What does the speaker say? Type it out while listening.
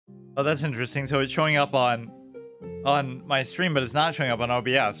Oh, that's interesting. So it's showing up on my stream, but it's not showing up on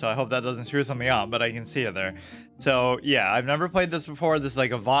OBS. So I hope that doesn't screw something up, but I can see it there. So yeah, I've never played this before. This is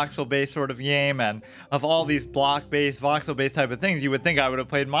like a voxel-based sort of game, and of all these block-based, voxel-based type of things, you would think I would have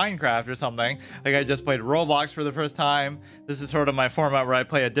played Minecraft or something. Like I just played Roblox for the first time. This is sort of my format where I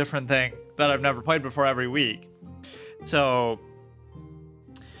play a different thing that I've never played before every week. So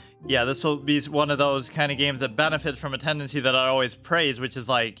yeah, this will be one of those kind of games that benefits from a tendency that I always praise, which is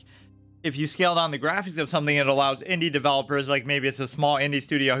like, if you scale down the graphics of something, it allows indie developers, like maybe it's a small indie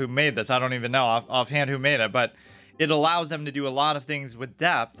studio who made this. I don't even know offhand who made it, but it allows them to do a lot of things with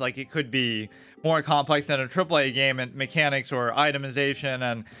depth. Like it could be more complex than a AAA game and mechanics or itemization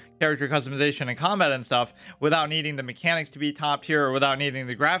and character customization and combat and stuff without needing the mechanics to be top tier or without needing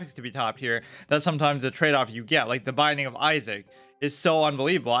the graphics to be top tier. That's sometimes the trade-off you get. Like The Binding of Isaac is so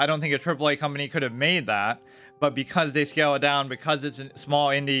unbelievable. I don't think a AAA company could have made that. But because they scale it down, because it's a small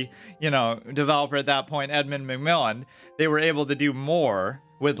indie, developer at that point, Edmund McMillan, they were able to do more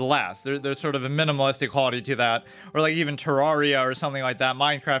with less. There's sort of a minimalistic quality to that. Or like even Terraria or something like that.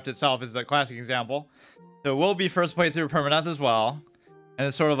 Minecraft itself is the classic example. So it will be first playthrough Permadeath as well. And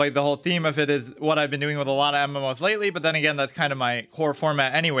it's sort of like the whole theme of it is what I've been doing with a lot of MMOs lately. But then again, that's kind of my core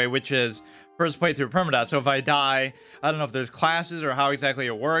format anyway, which is first playthrough Permadeath. So if I die, I don't know if there's classes or how exactly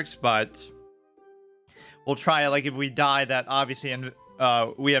it works, but we'll try it. Like if we die, that obviously, and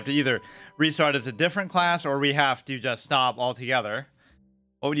we have to either restart as a different class or we have to just stop altogether.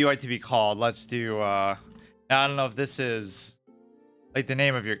 What would you like to be called? Let's do, I don't know if this is like the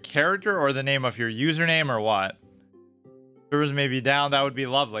name of your character or the name of your username or what. Servers may be down, that would be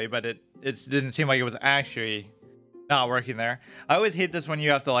lovely, but it didn't seem like it was actually not working there. I always hate this when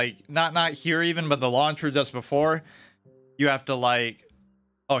you have to like, not here even, but the launcher just before, you have to like,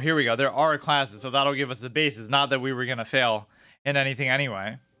 oh, here we go. There are classes, so that'll give us the basis. Not that we were going to fail in anything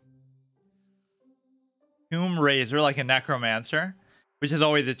anyway. Tomb Raiser, like a necromancer, which is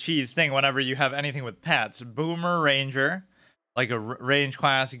always a cheese thing whenever you have anything with pets. Boomer Ranger, like a range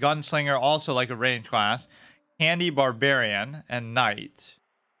class. Gunslinger, also like a range class. Candy Barbarian, and Knight.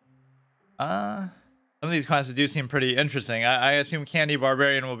 Some of these classes do seem pretty interesting. I assume Candy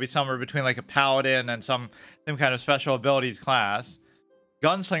Barbarian will be somewhere between like a paladin and some kind of special abilities class.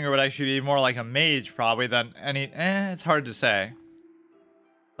 Gunslinger would actually be more like a mage probably than any... it's hard to say.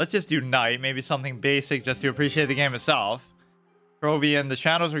 Let's just do Knight. Maybe something basic just to appreciate the game itself. Trove, the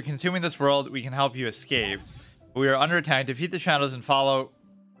shadows are consuming this world. We can help you escape. We are under attack. Defeat the shadows and follow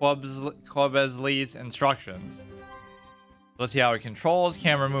Quabesley's instructions. Let's see how it controls.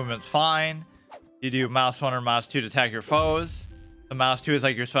 Camera movement's fine. You do mouse 1 or mouse 2 to attack your foes. The mouse 2 is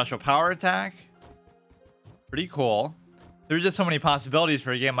like your special power attack. Pretty cool. There's just so many possibilities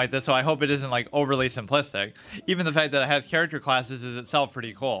for a game like this, so I hope it isn't like overly simplistic. Even the fact that it has character classes is itself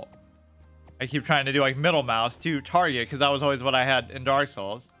pretty cool. I keep trying to do like middle mouse to target because that was always what I had in Dark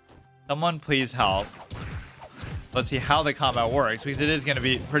Souls. Someone please help. Let's see how the combat works, because it is going to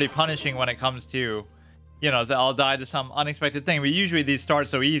be pretty punishing when it comes to, I'll die to some unexpected thing. But usually these start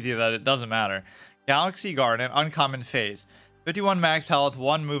so easy that it doesn't matter. Galaxy Garden, uncommon phase. 51 max health,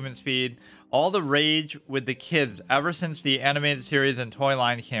 1 movement speed. All the rage with the kids ever since the animated series and toy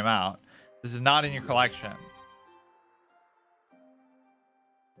line came out. This is not in your collection.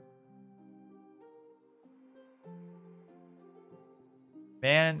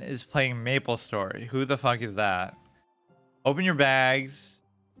 Man is playing Maple Story. Who the fuck is that? Open your bags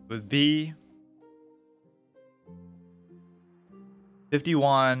with B.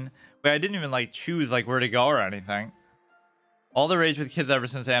 51. Wait, I didn't even like choose like where to go or anything. All the rage with kids ever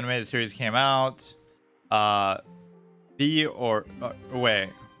since the animated series came out. B or wait.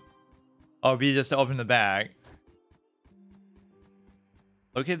 Oh, B just to open the bag.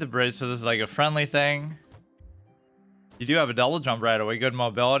 Locate the bridge. So this is like a friendly thing. You do have a double jump right away. Good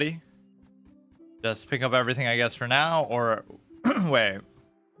mobility. Just pick up everything, I guess, for now. Or wait.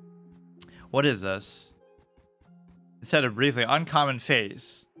 What is this? It said it briefly. Uncommon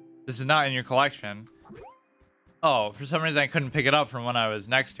face. This is not in your collection. Oh, for some reason I couldn't pick it up from when I was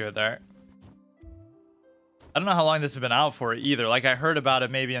next to it there. I don't know how long this has been out for either. Like, I heard about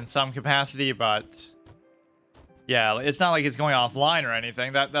it maybe in some capacity, but yeah, it's not like it's going offline or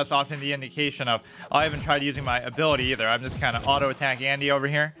anything. That's often the indication of, oh, I haven't tried using my ability either. I'm just kind of auto-attack Andy over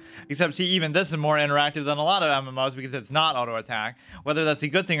here. Except, see, even this is more interactive than a lot of MMOs because it's not auto-attack. Whether that's a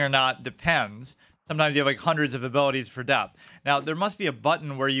good thing or not depends. Sometimes you have like hundreds of abilities for depth. Now, there must be a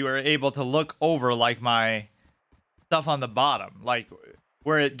button where you are able to look over like my stuff on the bottom, like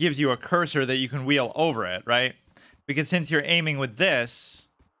where it gives you a cursor that you can wheel over it, right? Because since you're aiming with this,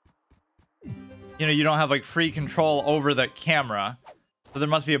 you don't have like free control over the camera. So there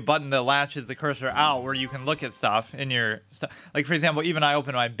must be a button that latches the cursor out where you can look at stuff in your stuff. Like, for example, even I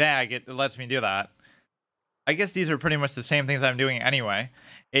open my bag, it lets me do that. I guess these are pretty much the same things I'm doing anyway.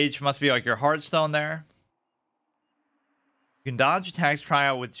 H must be like your heartstone there. You can dodge attacks, try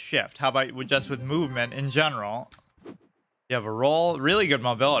out with shift. How about just with movement in general? You have a roll, really good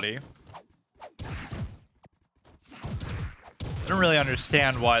mobility. I don't really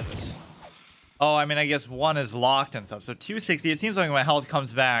understand what... Oh, I mean, I guess 1 is locked and stuff. So 260, it seems like my health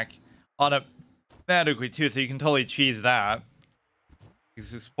comes back automatically too, so you can totally cheese that.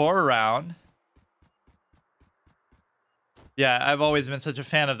 Explore around. Yeah, I've always been such a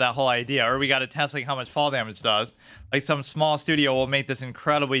fan of that whole idea. Or we got to test like how much fall damage does. Like some small studio will make this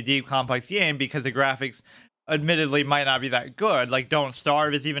incredibly deep, complex game because the graphics admittedly might not be that good. Like Don't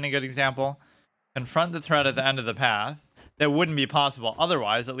Starve is even a good example. Confront the threat at the end of the path. That wouldn't be possible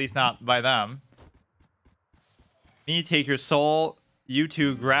otherwise, at least not by them. Me, take your soul. You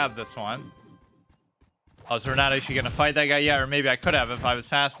two grab this one. Oh, so we're not actually going to fight that guy yet, or maybe I could have if I was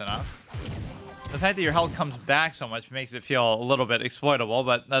fast enough. The fact that your health comes back so much makes it feel a little bit exploitable,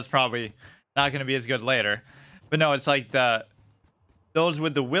 but that's probably not going to be as good later. But no, it's like those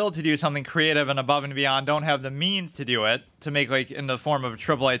with the will to do something creative and above and beyond don't have the means to do it, to make like in the form of a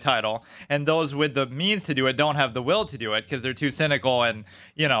AAA title. And those with the means to do it don't have the will to do it because they're too cynical and,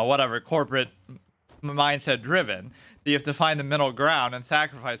 you know, whatever, corporate mindset driven. So you have to find the middle ground and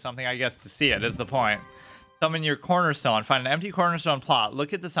sacrifice something, I guess, to see it is the point. Summon your cornerstone. Find an empty cornerstone plot.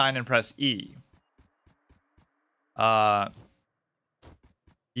 Look at the sign and press E.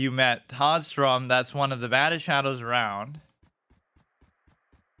 You met Todd Strum. That's one of the baddest shadows around.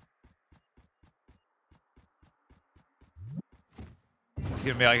 It's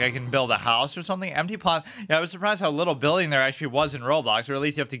gonna be like I can build a house or something. Empty plot. Yeah, I was surprised how little building there actually was in Roblox, or at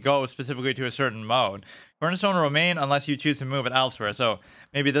least you have to go specifically to a certain mode. Cornerstone will remain unless you choose to move it elsewhere. So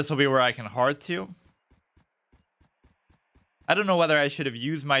maybe this will be where I can heart to. I don't know whether I should have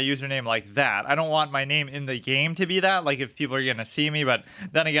used my username like that. I don't want my name in the game to be that, like if people are gonna see me, but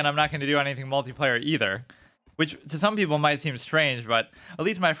then again, I'm not gonna do anything multiplayer either. Which to some people might seem strange, but at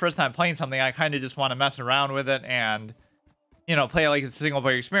least my first time playing something, I kind of just want to mess around with it and, you know, play it like it's a single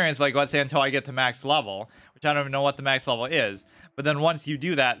player experience, like let's say until I get to max level, which I don't even know what the max level is. But then once you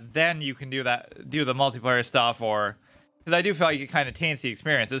do that, then you can do the multiplayer stuff, or because I do feel like it kind of taints the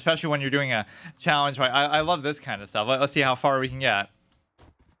experience, especially when you're doing a challenge. I love this kind of stuff. Let's see how far we can get.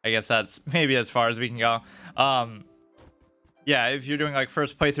 I guess that's maybe as far as we can go. Yeah, if you're doing like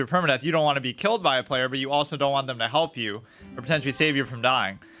first playthrough permadeath, you don't want to be killed by a player, but you also don't want them to help you or potentially save you from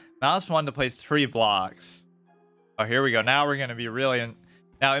dying. Mouse 1 to place 3 blocks. Oh, here we go. Now we're going to be really...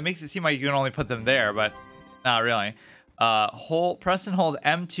 Now, it makes it seem like you can only put them there, but not really. Press and hold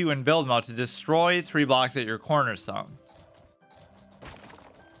M2 in build mode to destroy 3 blocks at your cornerstone.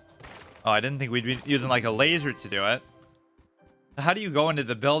 Oh, I didn't think we'd be using like a laser to do it. How do you go into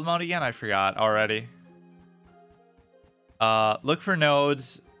the build mode again? I forgot already. Look for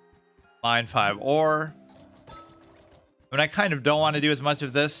nodes. Line 5 ore. I mean, I kind of don't want to do as much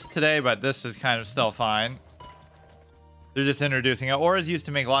of this today, but this is kind of still fine. They're just introducing it. Ore is used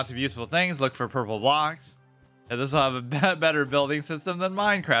to make lots of useful things. Look for purple blocks. Yeah, this will have a better building system than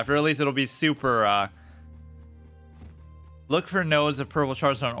Minecraft, or at least it'll be super... Look for nodes of purple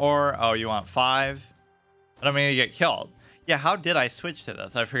chartstone ore. Oh, you want 5? But I'm gonna get killed. Yeah, how did I switch to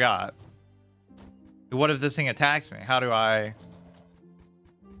this? I forgot. What if this thing attacks me? How do I...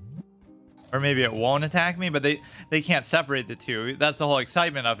 Or maybe it won't attack me, but they can't separate the two. That's the whole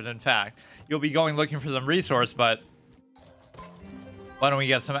excitement of it, in fact. You'll be going looking for some resource, but... Why don't we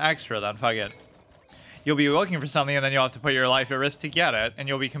get some extra then? Fuck it. You'll be looking for something, and then you'll have to put your life at risk to get it, and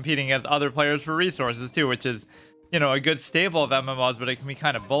you'll be competing against other players for resources too, which is... You know, a good staple of MMOs, but it can be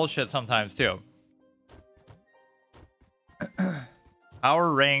kind of bullshit sometimes too.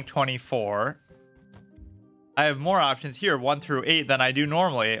 Power rank 24. I have more options here, 1 through 8, than I do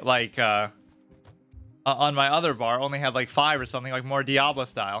normally. Like, on my other bar, only had like 5 or something, like more Diablo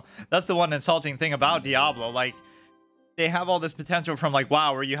style. That's the one insulting thing about Diablo. Like, they have all this potential from like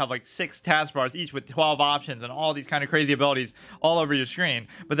WoW, where you have like 6 taskbars each with 12 options and all these kind of crazy abilities all over your screen.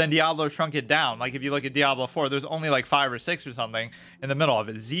 But then Diablo shrunk it down. Like if you look at Diablo 4, there's only like 5 or 6 or something in the middle of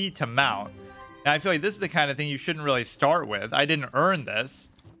it. Z to mount. Now I feel like this is the kind of thing you shouldn't really start with. I didn't earn this.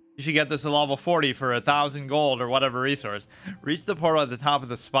 You should get this at level 40 for 1,000 gold or whatever resource. Reach the portal at the top of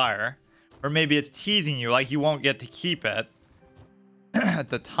the spire. Or maybe it's teasing you like you won't get to keep it. At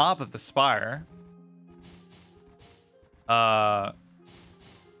the top of the spire.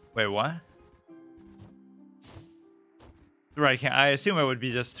 Wait, what? Right, I assume it would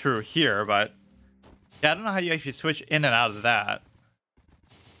be just through here, but yeah, I don't know how you actually switch in and out of that.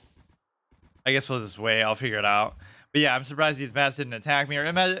 I guess we'll just wait. I'll figure it out. But yeah, I'm surprised these bats didn't attack me. Or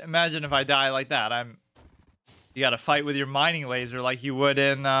imagine if I die like that. You got to fight with your mining laser like you would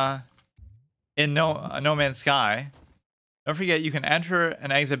in No Man's Sky. Don't forget, you can enter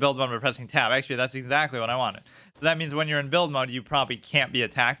and exit build mode by pressing tab. Actually, that's exactly what I wanted. So that means when you're in build mode, you probably can't be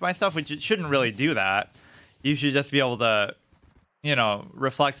attacked by stuff, which it shouldn't really do that. You should just be able to, you know,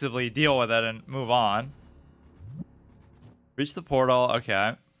 reflexively deal with it and move on. Reach the portal.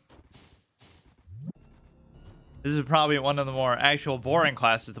 Okay. This is probably one of the more actual boring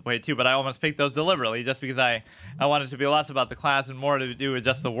classes to play too, but I almost picked those deliberately just because I wanted to be less about the class and more to do with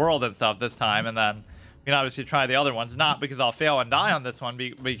just the world and stuff this time, and then we can obviously try the other ones. Not because I'll fail and die on this one,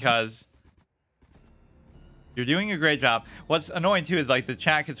 because you're doing a great job. What's annoying too is like the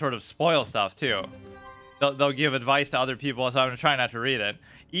chat can sort of spoil stuff too. They'll give advice to other people, so I'm gonna try not to read it.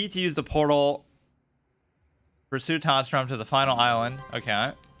 E to use the portal. Pursue Tostrom to the final island.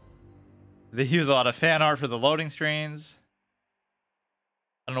 Okay. They use a lot of fan art for the loading screens.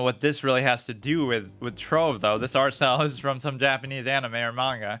 I don't know what this really has to do with Trove, though. This art style is from some Japanese anime or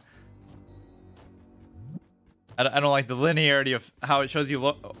manga. I don't like the linearity of how it shows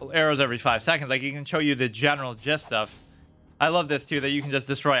you arrows every 5 seconds. Like, it can show you the general gist stuff. I love this, too, that you can just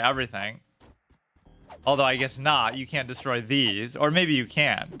destroy everything. Although, I guess not. You can't destroy these. Or maybe you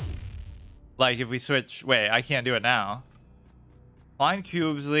can. Like, if we switch... Wait, I can't do it now. Find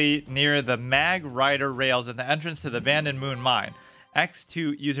cubes near the Mag Rider rails at the entrance to the abandoned moon mine. X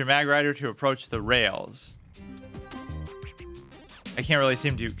to use your Mag Rider to approach the rails. I can't really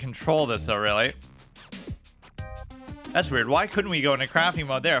seem to control this though, really. That's weird. Why couldn't we go into crafting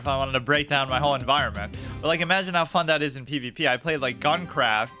mode there if I wanted to break down my whole environment? But like, imagine how fun that is in PvP. I played like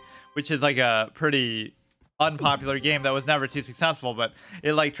Guncraft, which is like a pretty unpopular game that was never too successful, but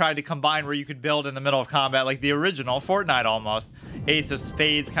it like tried to combine where you could build in the middle of combat, like the original Fortnite almost. Ace of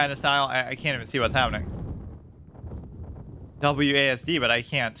Spades kind of style. I can't even see what's happening. WASD, but I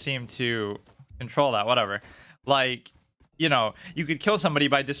can't seem to control that. Whatever. Like, you know, you could kill somebody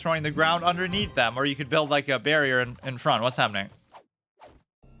by destroying the ground underneath them, or you could build like a barrier in front. What's happening?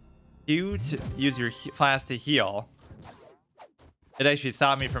 You to use your flask to heal. It actually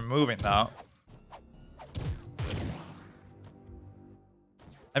stopped me from moving though.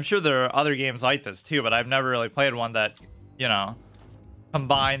 I'm sure there are other games like this too, but I've never really played one that, you know,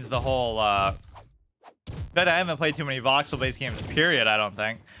 combines the whole, but I haven't played too many voxel-based games, period, I don't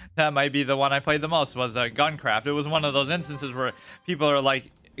think. That might be the one I played the most, was Guncraft. It was one of those instances where people are,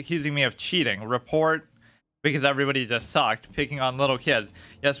 like, accusing me of cheating. Report, because everybody just sucked, picking on little kids.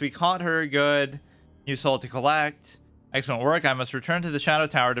 Yes, we caught her, good. New soul to collect. Excellent work. I must return to the Shadow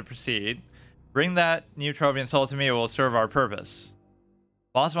Tower to proceed. Bring that new trophy and soul to me. It will serve our purpose.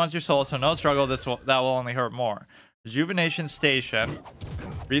 Boss wants your soul, so no struggle. That will only hurt more. Rejuvenation station.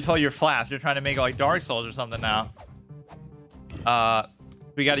 Refill your flask. You're trying to make it like Dark Souls or something now.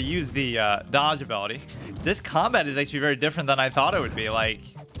 We got to use the dodge ability. This combat is actually very different than I thought it would be. Like,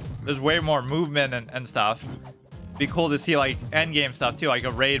 there's way more movement and stuff. Be cool to see like end game stuff too, like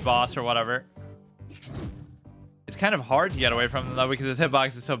a raid boss or whatever. It's kind of hard to get away from them though because his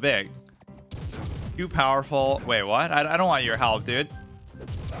hitbox is so big. Too powerful. Wait, what? I don't want your help, dude.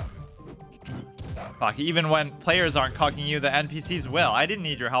 Fuck, even when players aren't cucking you, the NPCs will. I didn't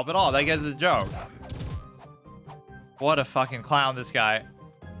need your help at all. That guy's a joke. What a fucking clown, this guy.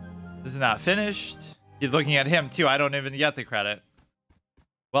 This is not finished. He's looking at him, too. I don't even get the credit.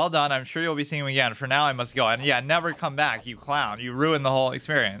 Well done. I'm sure you'll be seeing him again. For now, I must go. And yeah, never come back, you clown. You ruined the whole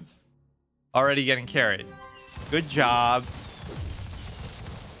experience. Already getting carried. Good job.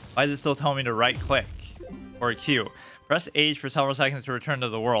 Why does it still tell me to right-click? Or Q. Press H for several seconds to return to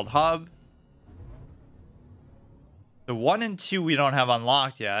the world hub. The 1 and 2 we don't have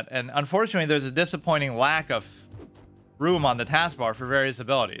unlocked yet, and unfortunately there's a disappointing lack of room on the taskbar for various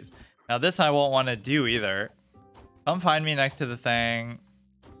abilities. Now this I won't want to do either. Come find me next to the thing.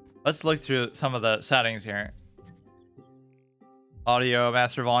 Let's look through some of the settings here. Audio,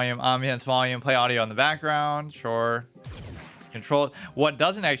 master volume, ambience volume, play audio in the background, sure. Control. What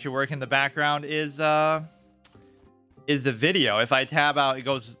doesn't actually work in the background is the video. If I tab out, it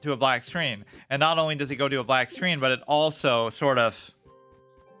goes to a black screen. And not only does it go to a black screen, but it also sort of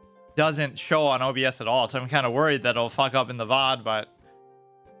doesn't show on OBS at all. So I'm kind of worried that it'll fuck up in the VOD, but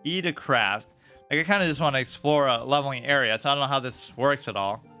E to craft. Like, I kind of just want to explore a leveling area, so I don't know how this works at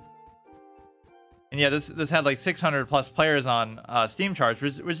all. And yeah, this had like 600 plus players on Steam charts,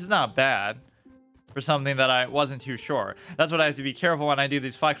 which is not bad for something that I wasn't too sure. That's what I have to be careful when I do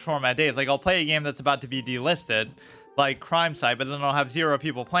these flex format days. Like, I'll play a game that's about to be delisted, like Crime Site, but then I'll have 0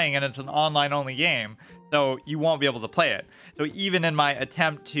 people playing, and it's an online only game, so you won't be able to play it. So even in my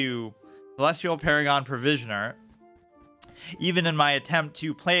attempt to Celestial Paragon Provisioner. Even in my attempt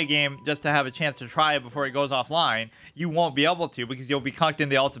to play a game just to have a chance to try it before it goes offline, you won't be able to, because you'll be cucked in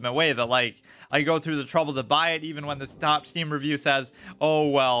the ultimate way that, like, I go through the trouble to buy it even when the top Steam review says, oh,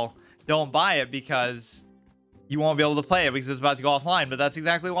 well, don't buy it because you won't be able to play it because it's about to go offline. But that's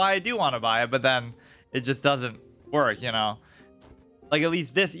exactly why I do want to buy it, but then it just doesn't work, you know? Like, at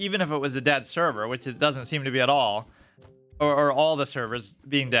least this, even if it was a dead server, which it doesn't seem to be at all, or all the servers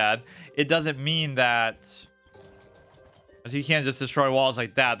being dead, it doesn't mean that... So you can't just destroy walls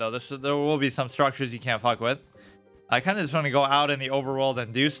like that, though. There will be some structures you can't fuck with. I kind of just want to go out in the overworld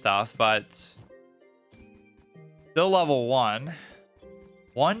and do stuff, but... Still level 1.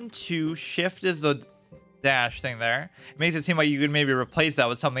 1, 2, shift is the dash thing there. It makes it seem like you could maybe replace that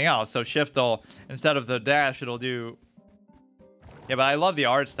with something else. So shift will, instead of the dash, it'll do... Yeah, but I love the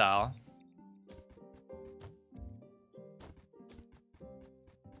art style.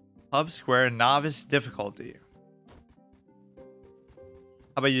 Hub Square Novice Difficulty.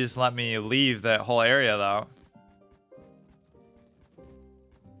 How about you just let me leave that whole area, though?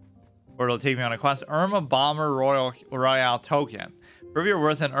 Or it'll take me on a quest. Earn a Bomber Royale token. Prove your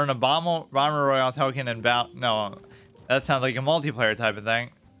worth and earn a Bomber Royale token and no, that sounds like a multiplayer type of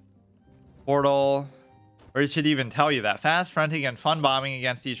thing. Portal. Or it should even tell you that. Fast fronting and fun bombing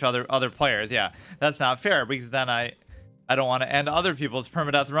against other players. Yeah, that's not fair, because then I don't want to end other people's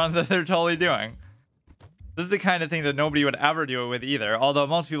permadeath runs that they're totally doing. This is the kind of thing that nobody would ever do it with either. Although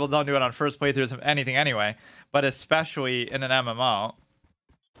most people don't do it on first playthroughs of anything anyway. But especially in an MMO.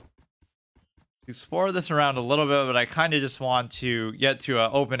 Explore this around a little bit, but I kind of just want to get to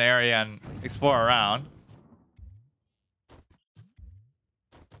an open area and explore around.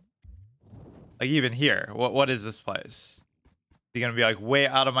 Like even here. What is this place? Is he going to be like way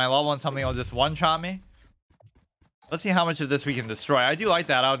out of my level and something will just one-shot me? Let's see how much of this we can destroy. I do like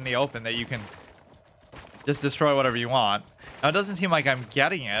that out in the open that you can... just destroy whatever you want. Now, it doesn't seem like I'm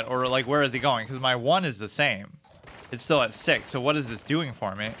getting it, or like, where is it going? Because my 1 is the same. It's still at 6. So what is this doing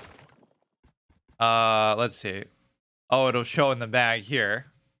for me? Let's see. Oh, it'll show in the bag here.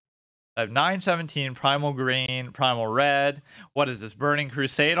 I have 917, Primal Green, Primal Red. What is this? Burning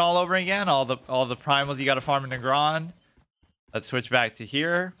Crusade all over again? All the primals you got to farm in the ground. Let's switch back to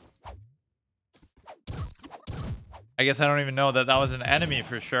here. I guess I don't even know that was an enemy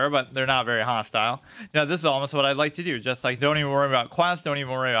for sure, but they're not very hostile. Now, this is almost what I'd like to do. Just like, don't even worry about quests, don't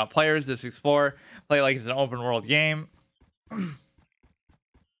even worry about players, just explore, play like it's an open world game.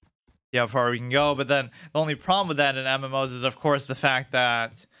 See how far we can go. But then the only problem with that in MMOs is, of course, the fact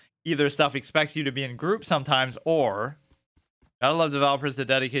that either stuff expects you to be in groups sometimes, or gotta love developers to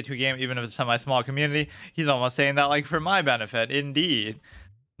dedicate to a game, even if it's a semi-small community. He's almost saying that like for my benefit. Indeed.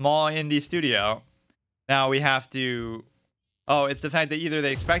 Small indie studio. Now we have to... Oh, it's the fact that either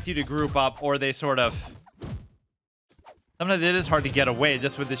they expect you to group up or they sort of... Sometimes it is hard to get away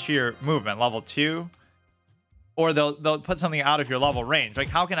just with the sheer movement. Level 2. Or they'll put something out of your level range. Like,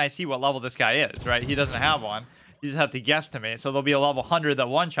 how can I see what level this guy is, right? He doesn't have one. You just have to guess to me. So there'll be a level 100 that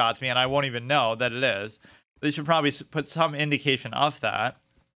one-shots me and I won't even know that it is. They should probably put some indication of that.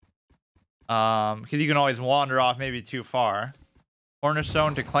 Because you can always wander off maybe too far.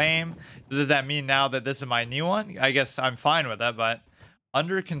 Cornerstone to claim. Does that mean now that this is my new one? I guess I'm fine with that, but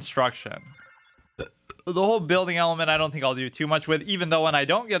under construction. The whole building element, I don't think I'll do too much with, even though when I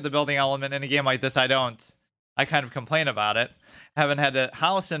don't get the building element in a game like this, I kind of complain about it. I haven't had a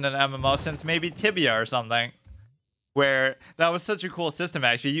house in an MMO since maybe Tibia or something, where that was such a cool system.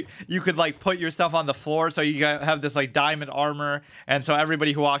 Actually, you could like put your stuff on the floor, so you have this like diamond armor, and so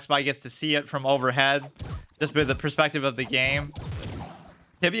everybody who walks by gets to see it from overhead, just with the perspective of the game.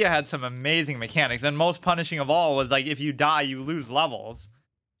 Tibia had some amazing mechanics, and most punishing of all was like if you die, you lose levels,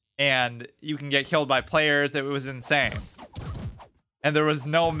 and you can get killed by players. It was insane, and there was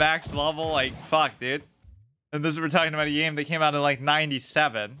no max level. Like fuck, dude. And this we're talking about a game that came out in like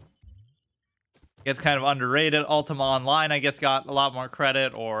 '97. I guess kind of underrated. Ultima Online, I guess, got a lot more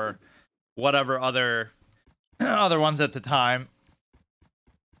credit, or whatever other ones at the time.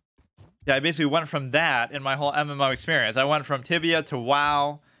 Yeah, I basically went from that in my whole MMO experience. I went from Tibia to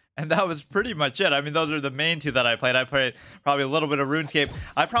WoW, and that was pretty much it. I mean, those are the main two that I played. I played probably a little bit of RuneScape.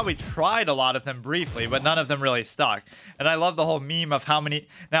 I probably tried a lot of them briefly, but none of them really stuck. And I love the whole meme of how many...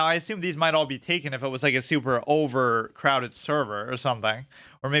 Now, I assume these might all be taken if it was like a super overcrowded server or something.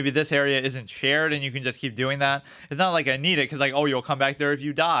 Or maybe this area isn't shared and you can just keep doing that. It's not like I need it because like, oh, you'll come back there if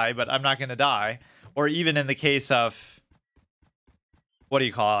you die, but I'm not going to die. Or even in the case of... What do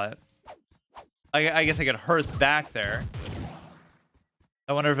you call it? I guess I could hearth back there.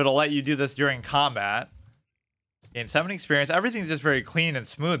 I wonder if it'll let you do this during combat. Gain 7 experience. Everything's just very clean and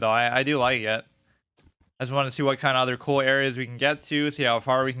smooth, though. I do like it. I just want to see what kind of other cool areas we can get to, see how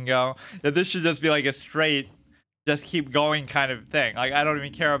far we can go. Yeah, this should just be like a straight, just keep going kind of thing. Like, I don't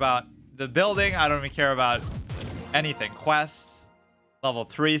even care about the building. I don't even care about anything. Quests, level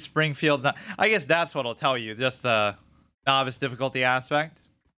 3, Springfield. I guess that's what'll tell you, just the novice difficulty aspect.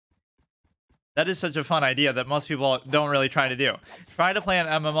 That is such a fun idea that most people don't really try to do. Try to play an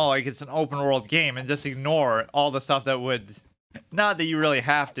MMO like it's an open world game and just ignore all the stuff that would... Not that you really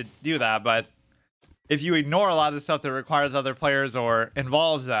have to do that, but if you ignore a lot of the stuff that requires other players or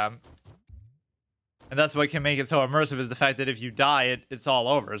involves them, and that's what can make it so immersive, is the fact that if you die, it's all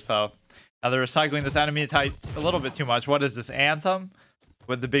over. So now they're recycling this enemy type a little bit too much. What is this, Anthem?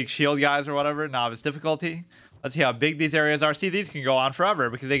 With the big shield guys or whatever, novice difficulty. Let's see how big these areas are. See, these can go on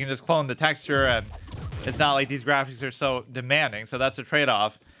forever because they can just clone the texture, and it's not like these graphics are so demanding. So that's a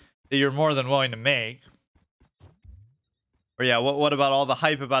trade-off that you're more than willing to make. Or yeah, what about all the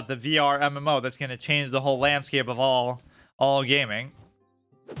hype about the VR MMO that's going to change the whole landscape of all gaming?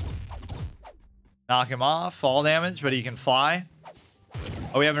 Knock him off, fall damage, but he can fly.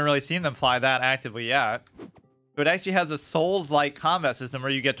 Oh, we haven't really seen them fly that actively yet. But it actually has a Souls-like combat system where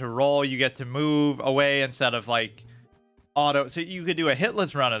you get to roll, you get to move away instead of like auto. So you could do a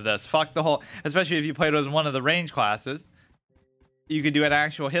hitless run of this. Fuck the whole, especially if you played as one of the range classes. You could do an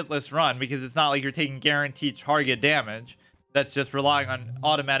actual hitless run because it's not like you're taking guaranteed target damage. That's just relying on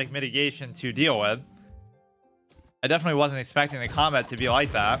automatic mitigation to deal with. I definitely wasn't expecting the combat to be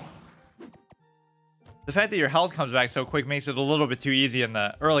like that. The fact that your health comes back so quick makes it a little bit too easy in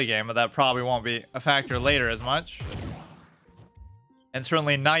the early game, but that probably won't be a factor later as much. And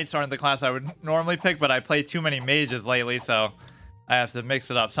certainly knights aren't the class I would normally pick, but I play too many mages lately, so I have to mix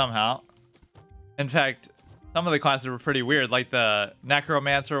it up somehow. In fact, some of the classes were pretty weird, like the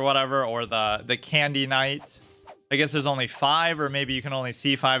necromancer or whatever, or the candy knight. I guess there's only 5, or maybe you can only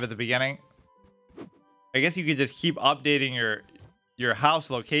see 5 at the beginning. I guess you could just keep updating your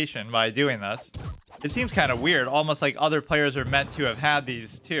house location by doing this. It seems kind of weird, almost like other players are meant to have had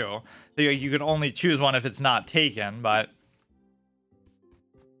these too. So you can only choose one if it's not taken, but...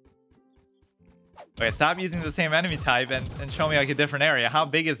 Okay, stop using the same enemy type and show me like a different area. How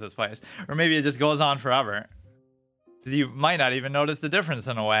big is this place? Or maybe it just goes on forever. You might not even notice the difference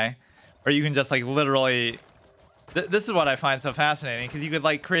in a way. Or you can just like literally... This is what I find so fascinating, because you could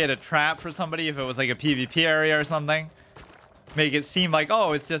like create a trap for somebody if it was like a PvP area or something. Make it seem like,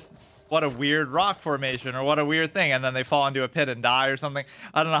 oh, it's just... What a weird rock formation, or what a weird thing, and then they fall into a pit and die or something.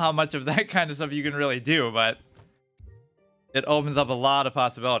 I don't know how much of that kind of stuff you can really do, but it opens up a lot of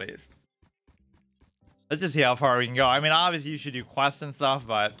possibilities. Let's just see how far we can go. I mean, obviously you should do quests and stuff,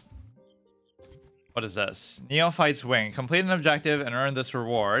 but what is this? Neophyte's Wing. Complete an objective and earn this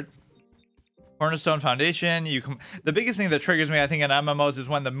reward. Cornerstone Foundation. The biggest thing that triggers me, I think, in MMOs is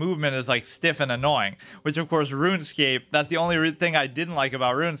when the movement is like stiff and annoying, which of course RuneScape, that's the only thing I didn't like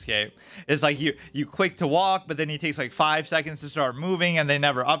about RuneScape. Is like you click to walk, but then it takes like 5 seconds to start moving, and they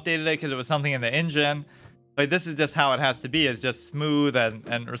never updated it because it was something in the engine. Like, this is just how it has to be, is just smooth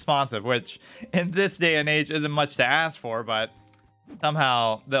and responsive, which in this day and age isn't much to ask for, but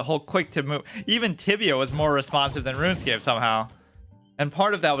somehow the whole click to move, even Tibia was more responsive than RuneScape somehow. And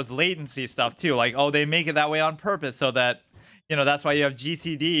part of that was latency stuff too. Like, oh, they make it that way on purpose so that, you know, that's why you have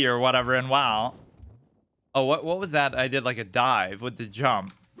GCD or whatever in WoW. Oh, what was that? I did like a dive with the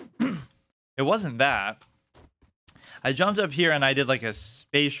jump. It wasn't that. I jumped up here and I did like a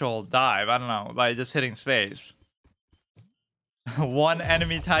spatial dive. I don't know, by just hitting space. One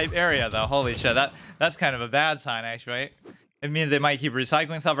enemy type area though. Holy shit, that's kind of a bad sign actually. It means they might keep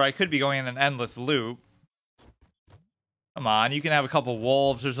recycling stuff, or I could be going in an endless loop. Come on, you can have a couple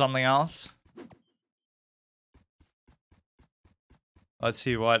wolves or something else. Let's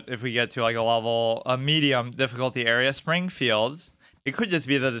see what if we get to like a medium difficulty area. Springfields. It could just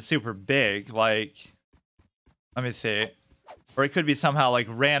be that it's super big, like, let me see. Or it could be somehow like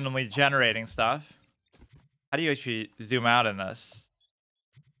randomly generating stuff. How do you actually zoom out in this?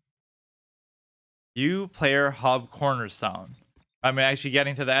 You player hub cornerstone. I'm actually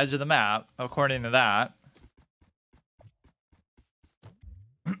getting to the edge of the map, according to that.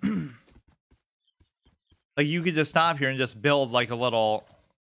 Like, you could just stop here and just build like a little,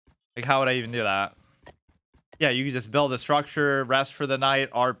 like, how would I even do that? Yeah, you could just build a structure, rest for the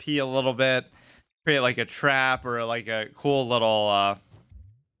night, RP a little bit, create like a trap or like a cool little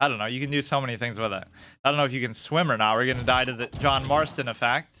I don't know, you can do so many things with it. I don't know if you can swim or not. We're gonna die to the John Marston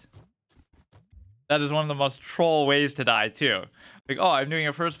effect. That is one of the most troll ways to die too. Like, oh, I'm doing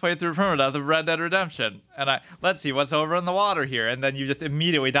a first playthrough permadeath of Red Dead Redemption, and let's see what's over in the water here, and then you just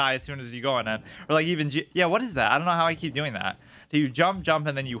immediately die as soon as you go in it. Or like even yeah, what is that? I don't know how I keep doing that. So you jump,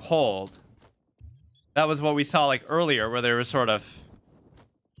 and then you hold. That was what we saw like earlier, where there was sort of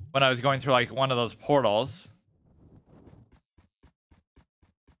when I was going through like one of those portals.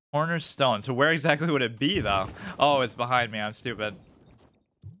 Cornerstone. So where exactly would it be though? Oh, it's behind me. I'm stupid.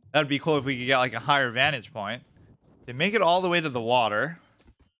 That'd be cool if we could get like a higher vantage point. They make it all the way to the water.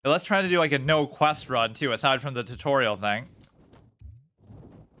 Let's try to do like a no quest run too, aside from the tutorial thing.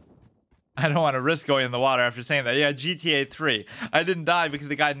 I don't want to risk going in the water after saying that. Yeah, GTA 3. I didn't die because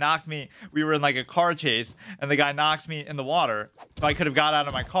the guy knocked me. We were in like a car chase and the guy knocks me in the water. So I could have got out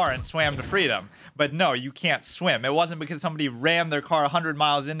of my car and swam to freedom. But no, you can't swim. It wasn't because somebody rammed their car 100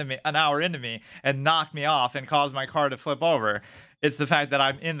 miles into me, an hour into me, and knocked me off and caused my car to flip over. It's the fact that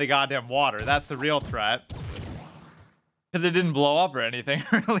I'm in the goddamn water. That's the real threat. Because it didn't blow up or anything,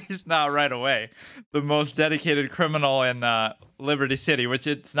 or at least not right away. The most dedicated criminal in Liberty City, which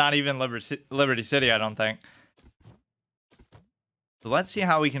it's not even Liberty City, I don't think. So let's see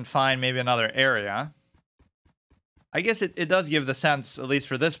how we can find maybe another area. I guess it does give the sense, at least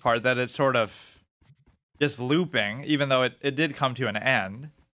for this part, that it's sort of just looping, even though it did come to an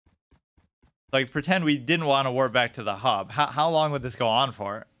end. Like, pretend we didn't want to warp back to the hub. How long would this go on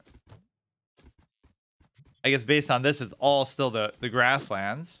for? I guess based on this, it's all still the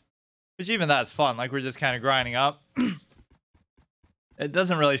grasslands. Which even that's fun. Like, we're just kind of grinding up. It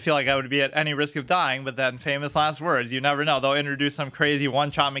doesn't really feel like I would be at any risk of dying, but then famous last words. You never know. They'll introduce some crazy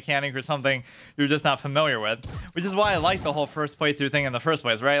one-shot mechanic or something you're just not familiar with. Which is why I like the whole first playthrough thing in the first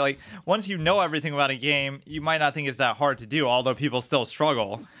place, right? Like, once you know everything about a game, you might not think it's that hard to do, although people still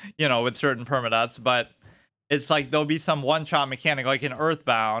struggle, you know, with certain permadeaths. But it's like there'll be some one-shot mechanic, like in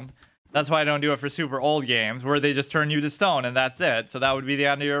Earthbound. That's why I don't do it for super old games, where they just turn you to stone, and that's it. So that would be the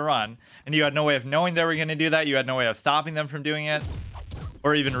end of your run. And you had no way of knowing they were going to do that. You had no way of stopping them from doing it.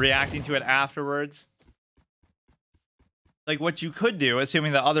 Or even reacting to it afterwards. Like, what you could do,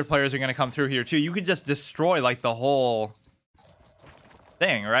 assuming that other players are going to come through here too, you could just destroy, like, the whole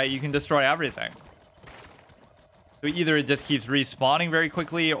thing, right? You can destroy everything. So either it just keeps respawning very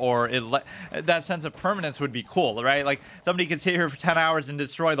quickly, or that sense of permanence would be cool, right? Like, somebody could sit here for 10 hours and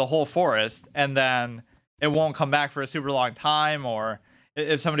destroy the whole forest, and then it won't come back for a super long time, or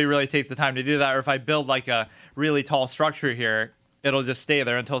if somebody really takes the time to do that, or if I build, like, a really tall structure here, it'll just stay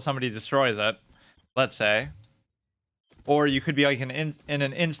there until somebody destroys it, let's say. Or you could be, like, in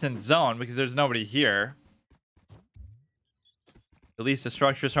an instant zone, because there's nobody here. At least the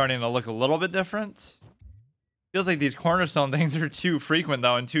structure's starting to look a little bit different. Feels like these cornerstone things are too frequent,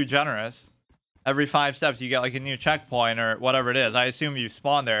 though, and too generous. Every 5 steps, you get, like, a new checkpoint or whatever it is. I assume you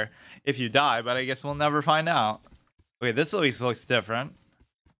spawn there if you die, but I guess we'll never find out. Okay, this at least looks different.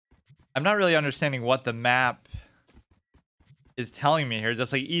 I'm not really understanding what the map is telling me here.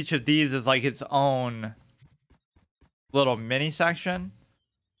 Just, like, each of these is, like, its own little mini section.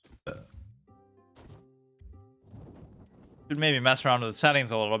 Should maybe mess around with the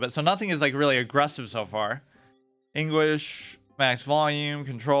settings a little bit. So nothing is, like, really aggressive so far. English, max volume,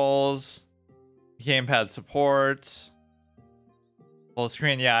 controls, gamepad support, full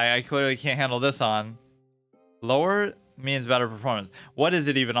screen. Yeah, I clearly can't handle this on. Lower means better performance. What is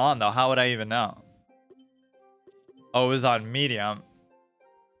it even on, though? How would I even know? Oh, it was on medium.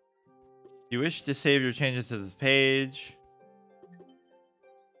 You wish to save your changes to this page.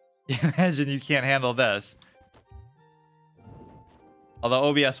 Imagine you can't handle this. Although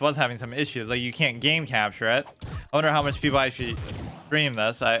OBS was having some issues, like you can't game capture it. I wonder how much people actually stream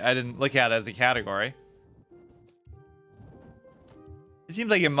this. I didn't look at it as a category. It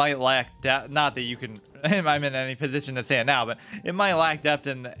seems like it might lack depth. Not that you can, I'm in any position to say it now, but it might lack depth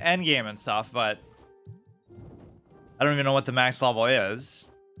in the end game and stuff, but I don't even know what the max level is.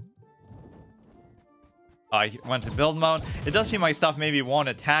 I went to build mode. It does seem like stuff maybe won't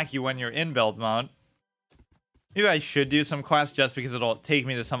attack you when you're in build mode. Maybe I should do some quests just because it'll take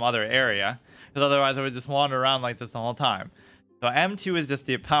me to some other area. Because otherwise I would just wander around like this the whole time. So M2 is just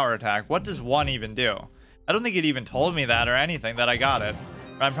the power attack. What does 1 even do? I don't think it even told me that or anything that I got it.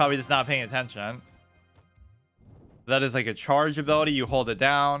 Or I'm probably just not paying attention. That is like a charge ability. You hold it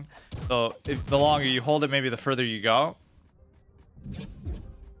down. So the longer you hold it, maybe the further you go.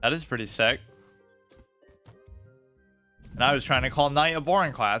 That is pretty sick. And I was trying to call Knight a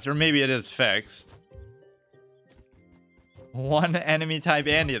boring class. Or maybe it is fixed. 1 enemy type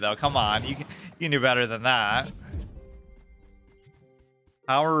Andy, though. Come on. You can do better than that.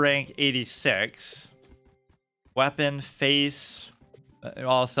 Power rank 86. Weapon, face.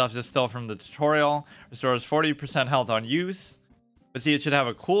 All stuff just still from the tutorial. Restores 40% health on use. But see, it should have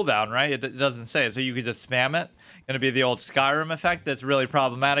a cooldown, right? It doesn't say, so you could just spam it. Gonna be the old Skyrim effect that's really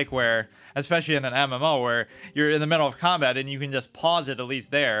problematic, where, especially in an MMO, where you're in the middle of combat and you can just pause it at least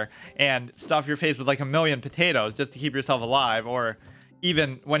there and stuff your face with like a million potatoes just to keep yourself alive, or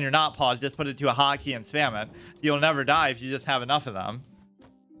even when you're not paused, just put it to a hotkey and spam it. You'll never die if you just have enough of them.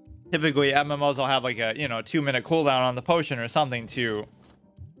 Typically, MMOs will have like a 2-minute cooldown on the potion or something to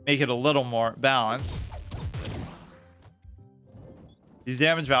make it a little more balanced. These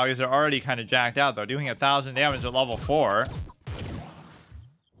damage values are already kind of jacked out, though. Doing 1,000 damage at level 4.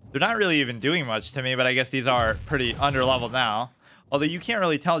 They're not really even doing much to me, but I guess these are pretty under-leveled now. Although you can't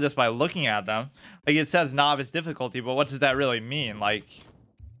really tell just by looking at them. Like, it says novice difficulty, but what does that really mean? Like,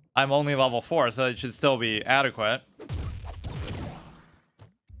 I'm only level 4, so it should still be adequate.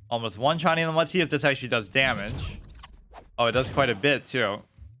 Almost one-shotting them. Let's see if this actually does damage. Oh, it does quite a bit, too.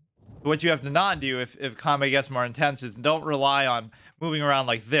 What you have to not do if combat gets more intense is don't rely on moving around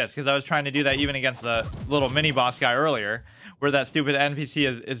like this, because I was trying to do that even against the little mini boss guy earlier, where that stupid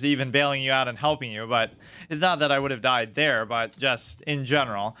NPC is even bailing you out and helping you. But it's not that I would have died there, but just in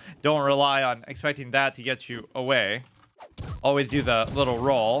general, don't rely on expecting that to get you away. Always do the little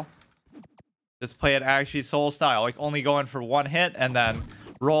roll. Just play it actually soul style, like only go in for one hit and then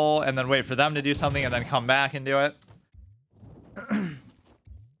roll and then wait for them to do something and then come back and do it.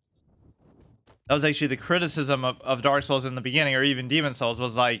 That was actually the criticism of Dark Souls in the beginning, or even Demon Souls,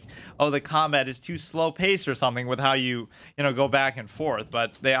 was like, oh, the combat is too slow paced or something with how you go back and forth.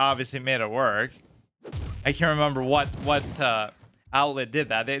 But they obviously made it work. I can't remember what outlet did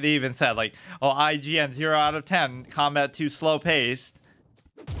that. They even said like, oh, IGN 0 out of 10, combat too slow paced.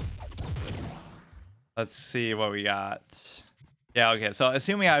 Let's see what we got. Yeah, okay. So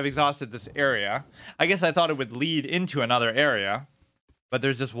assuming I've exhausted this area, I guess I thought it would lead into another area, but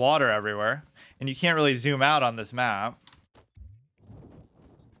there's just water everywhere. And you can't really zoom out on this map.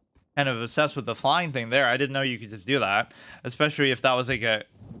 Kind of obsessed with the flying thing there. I didn't know you could just do that. Especially if that was like a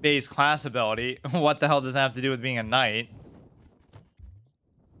base class ability. What the hell does that have to do with being a knight?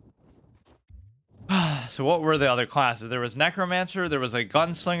 So what were the other classes? There was Necromancer, there was a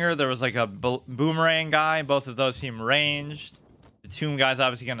Gunslinger, there was like a Boomerang guy. Both of those seem ranged. The Tomb guy's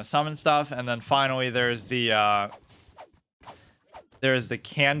obviously going to summon stuff. And then finally there's the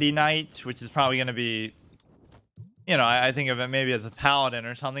Candy Knight, which is probably going to be, I think of it maybe as a paladin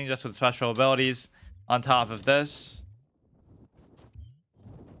or something, just with special abilities on top of this.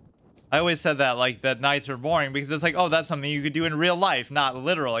 I always said that, like, that knights are boring because it's like, oh, that's something you could do in real life, not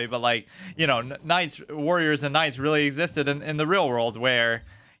literally, but like, knights, warriors and knights really existed in the real world, where,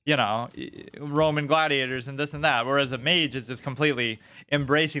 Roman gladiators and this and that, whereas a mage is just completely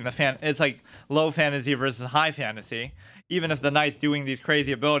embracing it's like low fantasy versus high fantasy. Even if the knight's doing these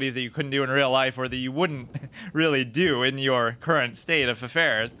crazy abilities that you couldn't do in real life, or that you wouldn't really do in your current state of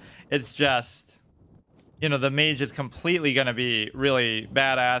affairs, it's just, the mage is completely going to be really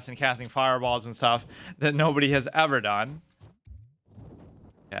badass and casting fireballs and stuff that nobody has ever done.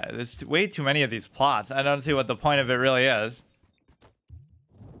 Yeah, there's way too many of these plots. I don't see what the point of it really is.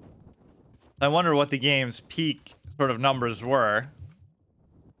 I wonder what the game's peak sort of numbers were.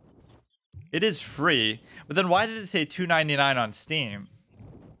 It is free, but then why did it say $2.99 on Steam?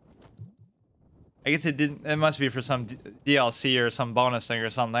 I guess it didn't. It must be for some DLC or some bonus thing or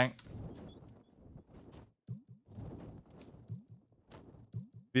something.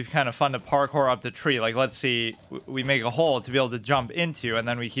 It'd be kind of fun to parkour up the tree. Like, let's see, we make a hole to be able to jump into, and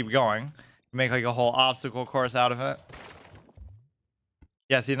then we keep going. Make like a whole obstacle course out of it.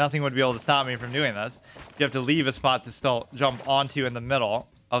 Yeah, see, nothing would be able to stop me from doing this. You have to leave a spot to still jump onto in the middle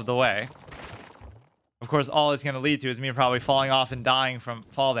of the way. Of course, all it's going to lead to is me probably falling off and dying from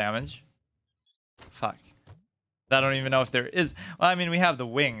fall damage. Fuck. I don't even know if there is... Well, I mean, we have the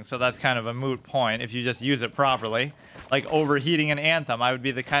wings, so that's kind of a moot point if you just use it properly. Like overheating an Anthem, I would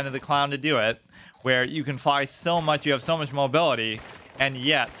be the kind of the clown to do it, where you can fly so much, you have so much mobility, and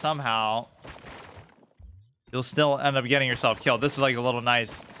yet somehow you'll still end up getting yourself killed. This is like a little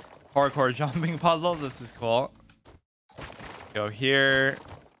nice parkour jumping puzzle. This is cool. Go here.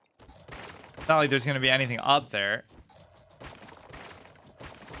 It's not like there's going to be anything up there.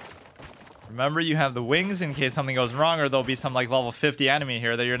 Remember, you have the wings in case something goes wrong, or there'll be some like level 50 enemy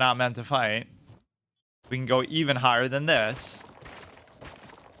here that you're not meant to fight. We can go even higher than this.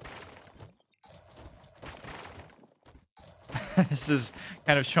 This is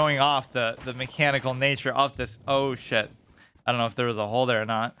kind of showing off the mechanical nature of this. Oh shit. I don't know if there was a hole there or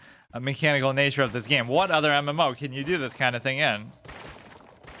not. A mechanical nature of this game. What other MMO can you do this kind of thing in?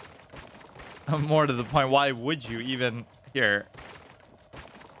 More to the point, why would you even here?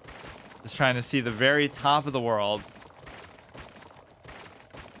 Just trying to see the very top of the world.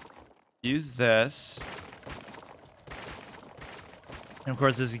 use this. And of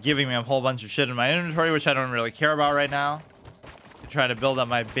course, this is giving me a whole bunch of shit in my inventory, which I don't really care about right now. To try to build up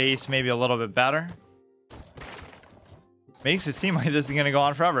my base maybe a little bit better. Makes it seem like this is going to go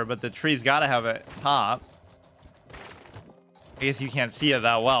on forever, but the tree's got to have a top. I guess you can't see it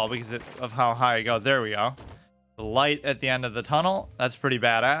that well because of how high it goes. There we go. The light at the end of the tunnel. That's pretty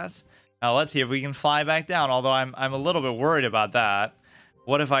badass. Now let's see if we can fly back down, although I'm a little bit worried about that.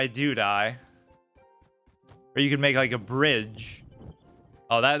 What if I do die? Or you could make like a bridge.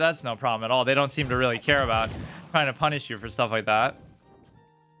 Oh, that's no problem at all. They don't seem to really care about trying to punish you for stuff like that.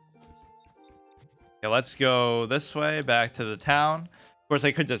 Okay, let's go this way, back to the town. Of course,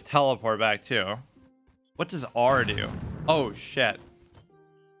 I could just teleport back too. What does R do? Oh, shit.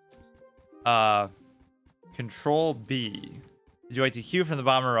 Control B. Would you like to queue from the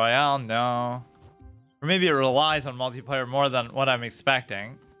Bomber Royale? No. Or maybe it relies on multiplayer more than what I'm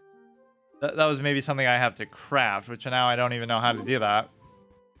expecting. That was maybe something I have to craft, which now I don't even know how to do that.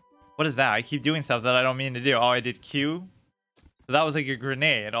 What is that? I keep doing stuff that I don't mean to do. Oh, I did Q. So that was like a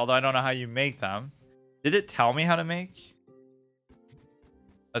grenade, although I don't know how you make them. Did it tell me how to make?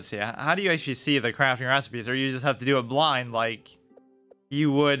 Let's see. How do you actually see the crafting recipes? Or you just have to do it blind like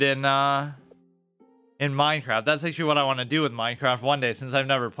you would in Minecraft? That's actually what I want to do with Minecraft one day, since I've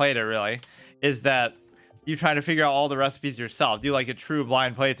never played it really, is that you try to figure out all the recipes yourself. Do like a true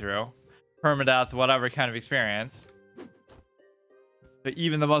blind playthrough. Permadeath, whatever kind of experience. But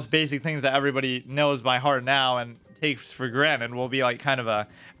even the most basic things that everybody knows by heart now and takes for granted will be like kind of a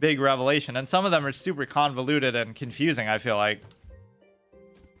big revelation. And some of them are super convoluted and confusing, I feel like.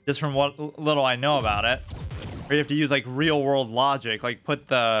 Just from what little I know about it. Or you have to use like real world logic. Like put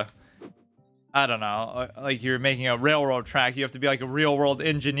the... I don't know. Like you're making a railroad track. You have to be like a real world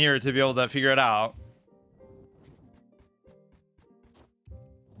engineer to be able to figure it out.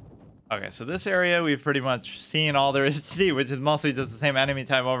 Okay, so this area we've pretty much seen all there is to see, which is mostly just the same enemy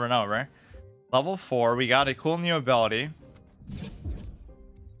type over and over. Level 4, we got a cool new ability.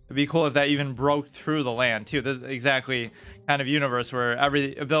 It'd be cool if that even broke through the land too. This is exactly kind of universe where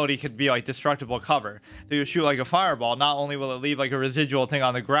every ability could be like destructible cover. So you shoot like a fireball, not only will it leave like a residual thing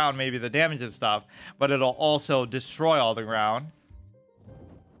on the ground, maybe the damage and stuff, but it'll also destroy all the ground.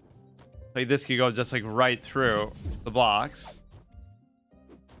 Like this could go just like right through the blocks.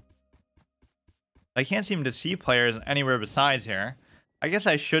 I can't seem to see players anywhere besides here. I guess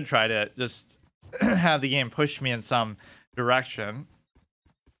I should try to just have the game push me in some direction.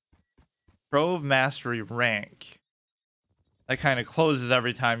 Trove Mastery Rank. That kind of closes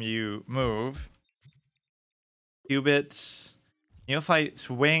every time you move. Cubits. Neophyte's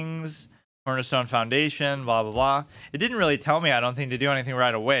Wings. Cornerstone Foundation. Blah, blah, blah. It didn't really tell me, I don't think, to do anything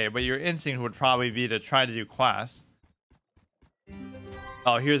right away. But your instinct would probably be to try to do quests.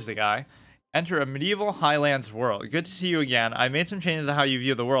 Oh, here's the guy. Enter a medieval highlands world. Good to see you again. I made some changes to how you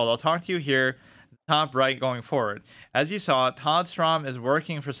view the world. I'll talk to you here, top right, going forward. As you saw, Todd Strom is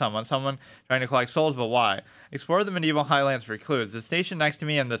working for someone trying to collect souls, but why? Explore the medieval highlands for clues. The station next to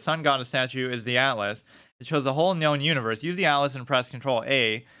me and the sun goddess statue is the Atlas. It shows the whole known universe. Use the Atlas and press Control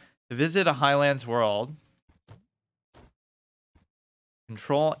A to visit a highlands world.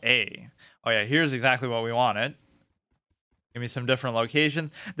 Control A. Oh yeah, here's exactly what we wanted. Give me some different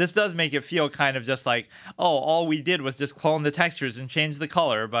locations. This does make it feel kind of just like, oh, all we did was just clone the textures and change the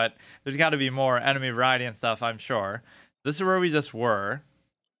color, but there's got to be more enemy variety and stuff, I'm sure. This is where we just were.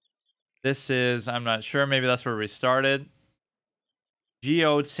 This is, I'm not sure, maybe that's where we started.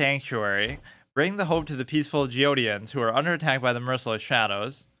 Geode Sanctuary. Bring the hope to the peaceful Geodians who are under attack by the merciless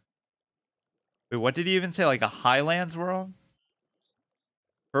shadows. Wait, what did he even say? Like a highlands world?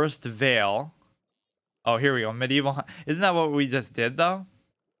 First Veil. Oh, here we go. Medieval. Isn't that what we just did, though?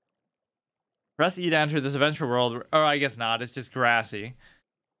 Press E to enter this adventure world. Or I guess not. It's just grassy.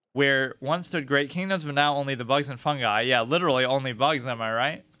 Where once stood great kingdoms, but now only the bugs and fungi. Yeah, literally only bugs, am I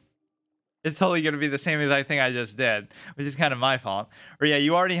right? It's totally going to be the same as I think I just did, which is kind of my fault. Or yeah,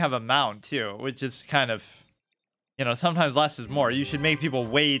 you already have a mount, too, which is kind of, you know, sometimes less is more. You should make people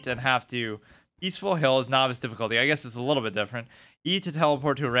wait and have to... Peaceful Hills, novice difficulty. I guess it's a little bit different. E to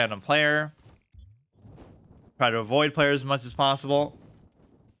teleport to a random player. Try to avoid players as much as possible.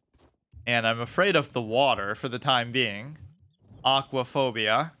 And I'm afraid of the water for the time being.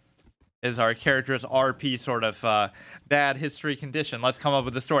 Aquaphobia is our character's RP sort of bad history condition. Let's come up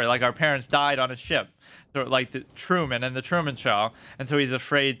with a story. Like our parents died on a ship. So like the Truman in the Truman Show. And so he's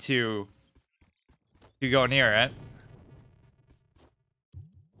afraid to go near it.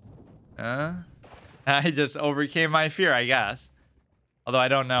 I just overcame my fear, I guess. Although I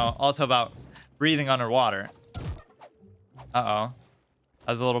don't know. Also about breathing underwater. Uh-oh.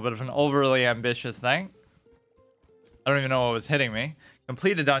 That was a little bit of an overly ambitious thing. I don't even know what was hitting me.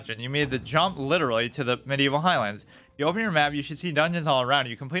 Complete a dungeon. You made the jump literally to the medieval highlands. You open your map, you should see dungeons all around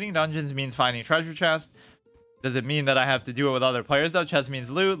you. Completing dungeons means finding treasure chests. Does it mean that I have to do it with other players though? Chest means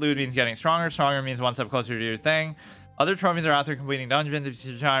loot. Loot means getting stronger. Stronger means one step closer to your thing. Other trophies are out there completing dungeons. If you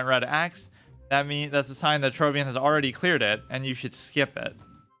see a giant red axe, that's a sign that Trovian has already cleared it, and you should skip it.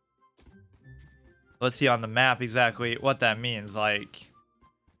 Let's see on the map exactly what that means. Like,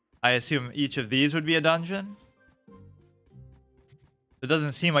 I assume each of these would be a dungeon. It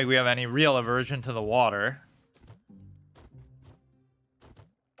doesn't seem like we have any real aversion to the water.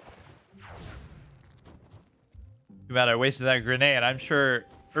 Too bad I wasted that grenade. I'm sure,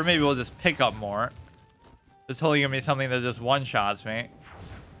 or maybe we'll just pick up more. It's totally gonna be something that just one-shots me.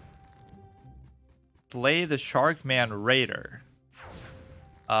 Slay the Sharkman Raider.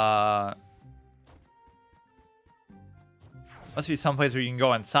 Must be someplace where you can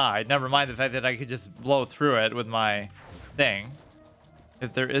go inside. Never mind the fact that I could just blow through it with my thing.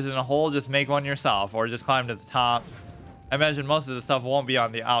 If there isn't a hole, just make one yourself or just climb to the top. I imagine most of the stuff won't be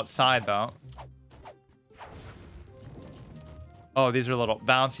on the outside though. Oh, these are little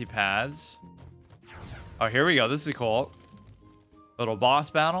bouncy pads. Oh, here we go. This is cool. Little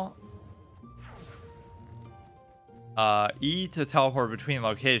boss battle. E to teleport between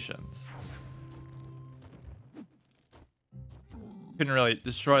locations. Couldn't really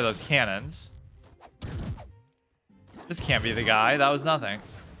destroy those cannons. This can't be the guy. That was nothing.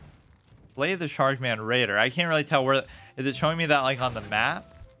 Slay the Sharkman Raider. I can't really tell where... Is it showing me that like on the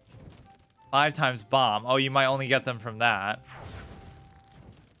map? 5 times bomb. Oh, you might only get them from that.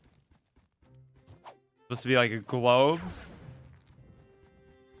 Supposed to be like a globe.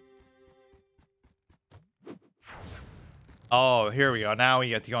 Oh, here we go. Now we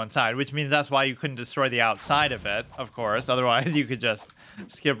get to go inside, which means that's why you couldn't destroy the outside of it, of course. Otherwise, you could just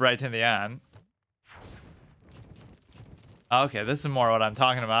skip right to the end. Okay, this is more what I'm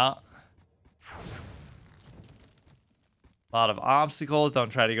talking about. A lot of obstacles. Don't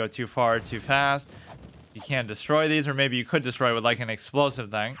try to go too far too fast. You can't destroy these, or maybe you could destroy with like an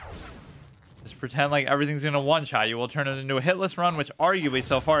explosive thing. Just pretend like everything's gonna one-shot you. We'll turn it into a hitless run, which arguably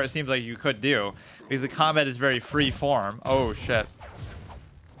so far it seems like you could do, because the combat is very free form. Oh shit.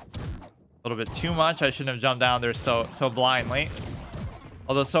 A little bit too much. I shouldn't have jumped down there so blindly.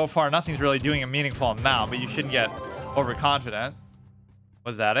 Although so far nothing's really doing a meaningful amount, but you shouldn't get overconfident.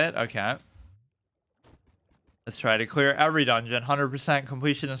 Was that it? Okay. Let's try to clear every dungeon. 100%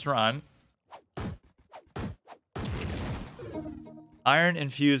 completionist run. Iron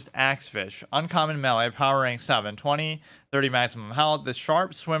infused axefish. Uncommon melee. Power rank 7. 20, 30 maximum health. The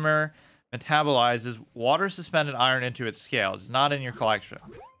sharp swimmer metabolizes water suspended iron into its scales. Not in your collection.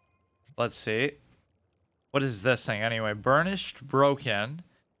 Let's see. What is this thing anyway? Burnished broken.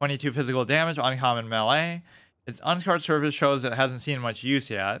 22 physical damage. Uncommon melee. Its unscarred surface shows it hasn't seen much use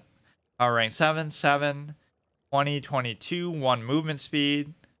yet. Power rank 7, 7, 20, 22, 1 movement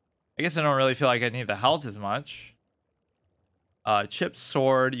speed. I guess I don't really feel like I need the health as much. Chipped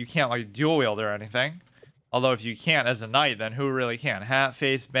sword. You can't like dual wield or anything. Although if you can't as a knight, then who really can? Hat,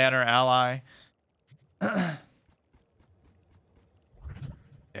 face, banner, ally. Okay,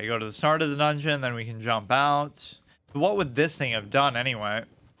 go to the start of the dungeon, then we can jump out. So what would this thing have done anyway?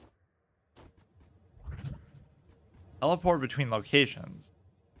 Teleport between locations.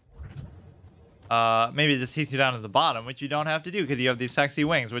 Maybe it just takes you down to the bottom, which you don't have to do because you have these sexy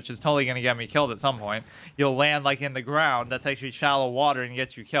wings, which is totally going to get me killed at some point. You'll land like in the ground that's actually shallow water and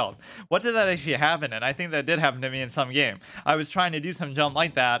get you killed. What did that actually happen in? I think that did happen to me in some game. I was trying to do some jump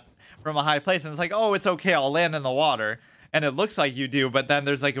like that from a high place, and it's like, oh, it's okay, I'll land in the water. And it looks like you do, but then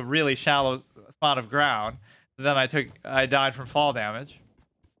there's like a really shallow spot of ground. Then I died from fall damage.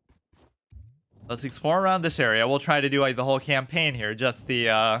 Let's explore around this area. We'll try to do like the whole campaign here, just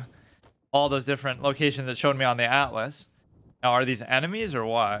the all those different locations that showed me on the atlas. Now, are these enemies or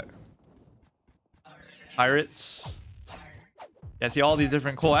what? Pirates. Yeah, see all these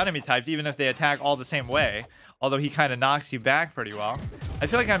different cool enemy types, even if they attack all the same way. Although he kind of knocks you back pretty well. I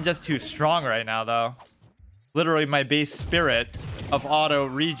feel like I'm just too strong right now, though. Literally, my base spirit of auto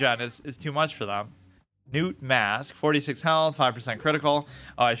regen is too much for them. Newt Mask, 46 health, 5% critical.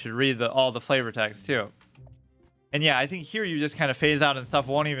 Oh, I should read all the flavor text, too. And yeah, I think here you just kind of phase out and stuff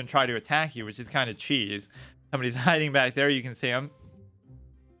won't even try to attack you, which is kind of cheese. Somebody's hiding back there. You can see him.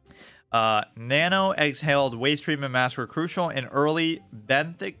 Nano exhaled waste treatment masks were crucial in early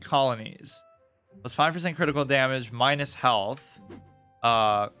benthic colonies. Plus 5% critical damage, minus health. If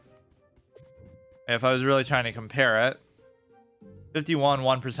I was really trying to compare it. 51,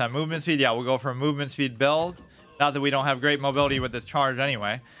 1% movement speed. Yeah, we'll go for a movement speed build. Not that we don't have great mobility with this charge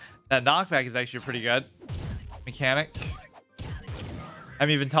anyway. That knockback is actually pretty good. Mechanic.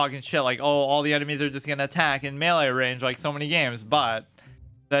 I'm even talking shit like, oh, all the enemies are just gonna attack in melee range like so many games, but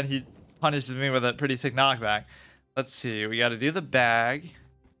then he punishes me with a pretty sick knockback. Let's see, we gotta do the bag.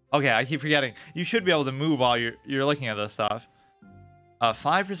 Okay, I keep forgetting. You should be able to move while you're looking at this stuff.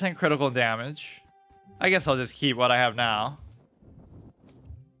 5% critical damage. I guess I'll just keep what I have now.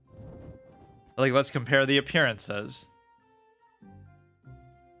 Like, let's compare the appearances.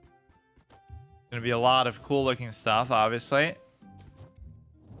 Gonna be a lot of cool looking stuff, obviously.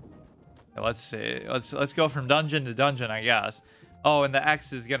 Okay, let's see. Let's go from dungeon to dungeon, I guess. Oh, and the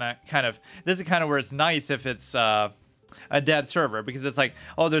X is gonna kind of... This is kind of where it's nice if it's a dead server, because it's like,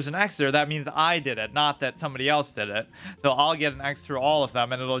 oh, there's an X there. That means I did it, not that somebody else did it. So I'll get an X through all of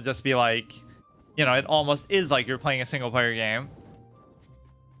them, and it'll just be like, you know, it almost is like you're playing a single player game.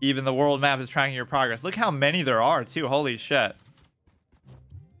 Even the world map is tracking your progress. Look how many there are, too. Holy shit.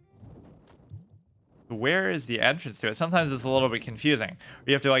 Where is the entrance to it? Sometimes it's a little bit confusing.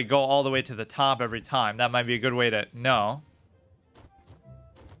 You have to like go all the way to the top every time. That might be a good way to know.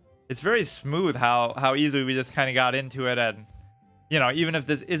 It's very smooth how easily we just kind of got into it, and you know, even if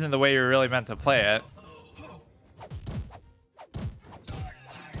this isn't the way you're really meant to play it.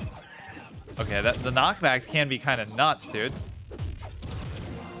 Okay, the knockbacks can be kind of nuts, dude.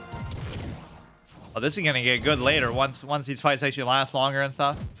 Oh, this is gonna get good later once these fights actually last longer and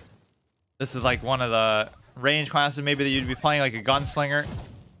stuff. This is like one of the range classes maybe that you'd be playing, like a gunslinger.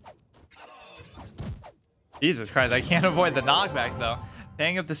 Jesus Christ, I can't avoid the knockback though.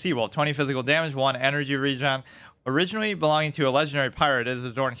 Hang up the Seawolf, 20 physical damage, 1 energy regen. Originally belonging to a legendary pirate, it has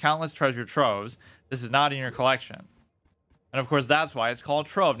adorned countless treasure troves. This is not in your collection. And of course, that's why it's called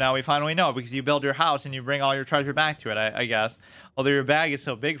Trove. Now we finally know, because you build your house and you bring all your treasure back to it, I guess. Although your bag is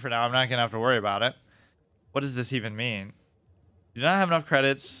so big for now, I'm not going to have to worry about it. What does this even mean? You do not have enough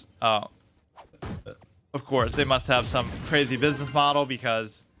credits. Oh. Of course, they must have some crazy business model,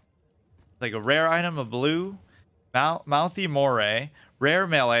 because like a rare item, a blue mouthy moray, rare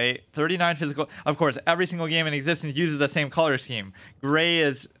melee, 39 physical. Of course, every single game in existence uses the same color scheme. Gray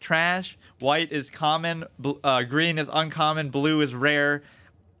is trash, white is common, green is uncommon, blue is rare,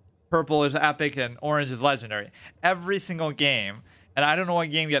 purple is epic, and orange is legendary. Every single game. And I don't know what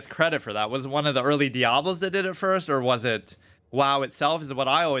game gets credit for that. Was it one of the early Diablos that did it first, or was it WoW itself? Is what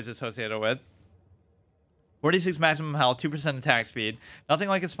I always associate it with. 46 maximum health, 2% attack speed. Nothing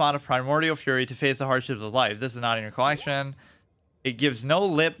like a spot of primordial fury to face the hardships of life. This is not in your collection. It gives no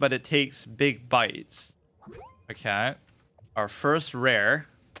lip, but it takes big bites. Okay. Our first rare.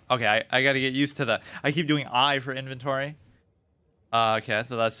 Okay, I gotta get used to the... I keep doing I for inventory. Okay,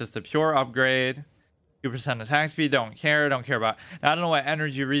 so that's just a pure upgrade. 2% attack speed, don't care about... Now, I don't know what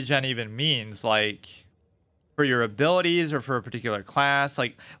energy regen even means, like... For your abilities or for a particular class,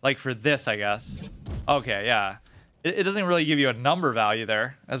 like for this, I guess. Okay, yeah. It doesn't really give you a number value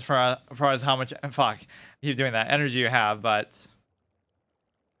there as far as how much... Fuck, I keep doing that. Energy you have, but...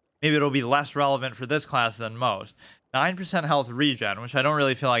 Maybe it'll be less relevant for this class than most. 9% health regen, which I don't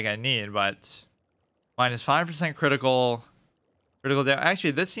really feel like I need, but... Minus 5% critical damage.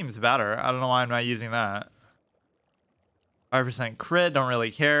 Actually, this seems better. I don't know why I'm not using that. 5% crit, don't really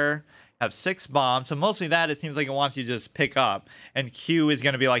care. Have 6 bombs, so mostly that it seems like it wants you to just pick up. And Q is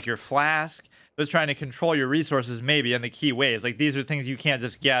going to be like your flask. It's trying to control your resources maybe in the key ways. Like these are things you can't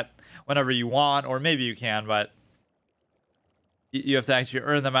just get whenever you want, or maybe you can, but you have to actually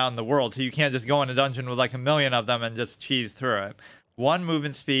earn them out in the world. So you can't just go in a dungeon with like a million of them and just cheese through it. 1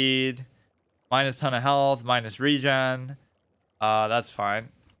 movement speed, minus ton of health, minus regen. That's fine.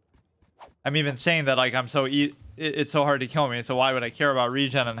 I'm even saying that like I'm so it's so hard to kill me, so why would I care about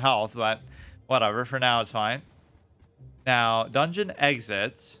regen and health? But whatever, for now it's fine. Now, dungeon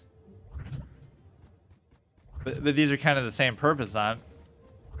exits. But these are kind of the same purpose then.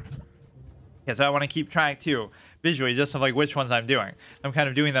 Okay, so I want to keep track too, visually, just of like which ones I'm doing. I'm kind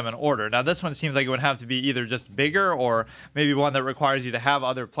of doing them in order. Now this one seems like it would have to be either just bigger, or maybe one that requires you to have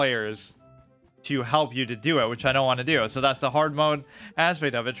other players to help you to do it, which I don't want to do. So that's the hard mode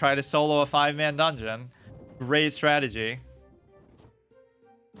aspect of it. Try to solo a 5-man dungeon. Great strategy.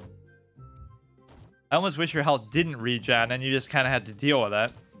 I almost wish your health didn't regen and you just kind of had to deal with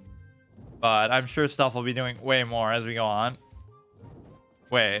it. But I'm sure stuff will be doing way more as we go on.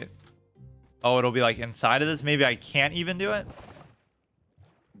 Wait. Oh, it'll be like inside of this? Maybe I can't even do it?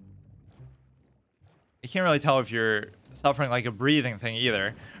 I can't really tell if you're suffering like a breathing thing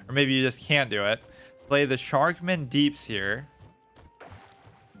either. Or maybe you just can't do it. Play the Sharkman Deeps here.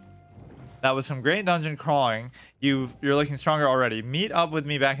 That was some great dungeon crawling. You're looking stronger already. Meet up with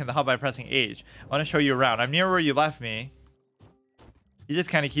me back in the hub by pressing H. I want to show you around. I'm near where you left me. You just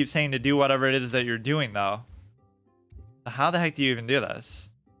kind of keep saying to do whatever it is that you're doing, though. So how the heck do you even do this?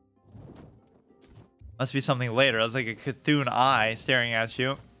 Must be something later. That's like a Cthulhu eye staring at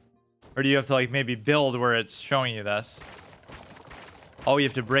you. Or do you have to like maybe build where it's showing you this? Oh, you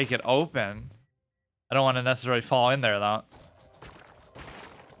have to break it open. I don't want to necessarily fall in there, though.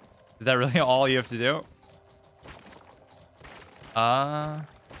 Is that really all you have to do? Or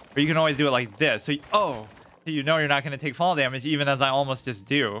you can always do it like this. So, you know you're not going to take fall damage, even as I almost just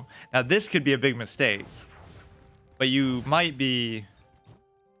do. Now, this could be a big mistake. But you might be...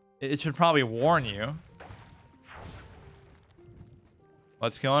 It should probably warn you.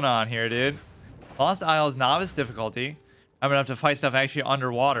 What's going on here, dude? Lost Isles Novice difficulty. I'm going to have to fight stuff actually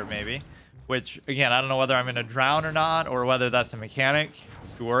underwater, maybe. Which, again, I don't know whether I'm going to drown or not, or whether that's a mechanic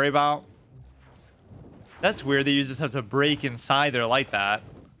to worry about. That's weird that you just have to break inside there like that.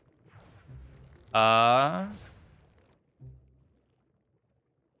 I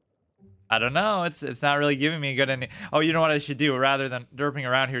don't know. It's not really giving me a good... Oh, you know what I should do? Rather than derping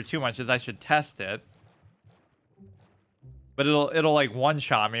around here too much, is I should test it. But it'll like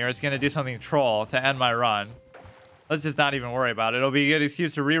one-shot me, or it's going to do something troll to end my run. Let's just not even worry about it. It'll be a good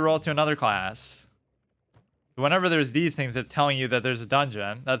excuse to re-roll to another class. Whenever there's these things that's telling you that there's a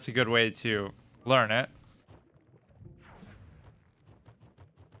dungeon, that's a good way to learn it.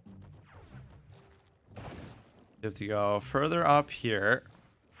 You have to go further up here.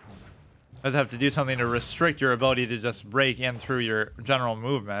 You have to do something to restrict your ability to just break in through your general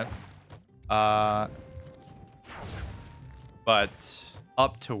movement. But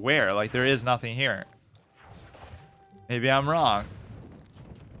up to where? Like, there is nothing here. Maybe I'm wrong.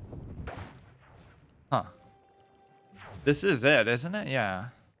 Huh. This is it, isn't it? Yeah.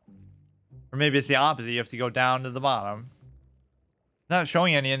 Or maybe it's the opposite. You have to go down to the bottom. It's not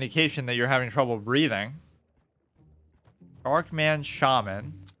showing any indication that you're having trouble breathing. Sharkman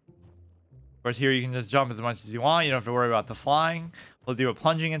Shaman. Of course, here you can just jump as much as you want. You don't have to worry about the flying. We'll do a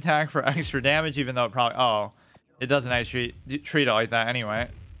plunging attack for extra damage, even though it probably... Oh, it doesn't actually treat it like that anyway.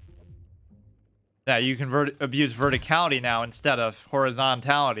 Yeah, you can abuse verticality now instead of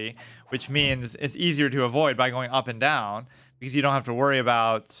horizontality, which means it's easier to avoid by going up and down because you don't have to worry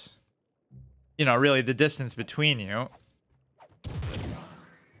about, you know, really the distance between you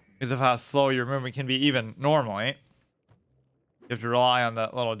because of how slow your movement can be even normally. You have to rely on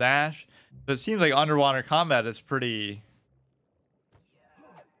that little dash. So it seems like underwater combat is pretty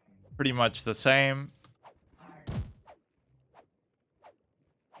much the same.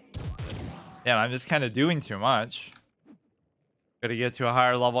 Yeah, I'm just kind of doing too much. Gotta get to a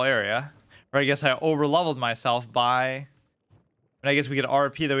higher level area. Or I guess I over-leveled myself by... And I guess we get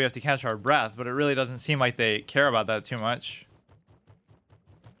RP that we have to catch our breath, but it really doesn't seem like they care about that too much.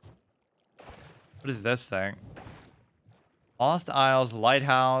 What is this thing? Lost Isles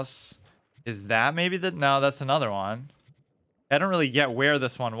Lighthouse. Is that maybe the... No, that's another one. I don't really get where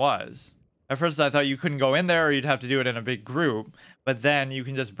this one was. At first I thought you couldn't go in there or you'd have to do it in a big group, but then you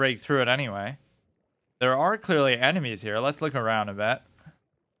can just break through it anyway. There are clearly enemies here. Let's look around a bit.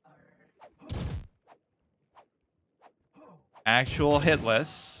 Actual hit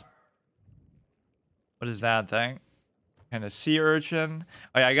lists. What is that thing? Kind of sea urchin.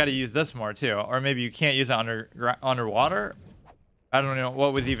 Oh yeah, I got to use this more too. Or maybe you can't use it underwater. I don't know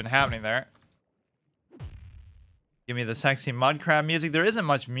what was even happening there. Give me the sexy mud crab music. There isn't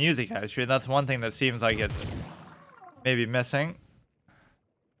much music, actually. That's one thing that seems like it's maybe missing.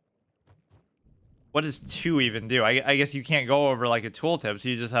 What does 2 even do? I guess you can't go over like a tooltip, so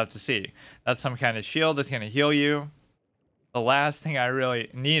you just have to see. That's some kind of shield that's going to heal you. The last thing I really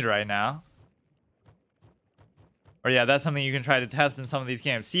need right now. Or yeah, that's something you can try to test in some of these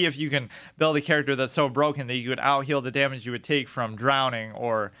games. See if you can build a character that's so broken that you could out-heal the damage you would take from drowning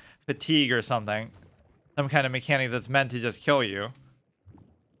or fatigue or something. Some kind of mechanic that's meant to just kill you.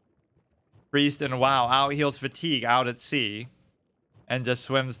 Priest and WoW out-heals fatigue out at sea. And just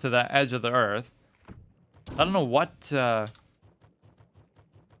swims to the edge of the earth. I don't know what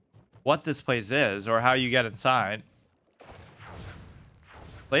this place is or how you get inside.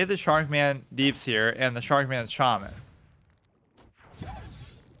 Play the Sharkman Deeps here and the Sharkman Shaman.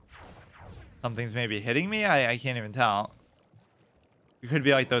 Something's maybe hitting me? I can't even tell. It could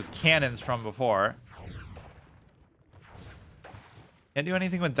be like those cannons from before. Can't do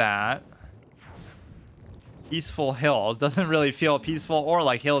anything with that. Peaceful hills. Doesn't really feel peaceful or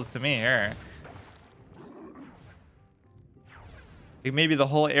like hills to me here. Like maybe the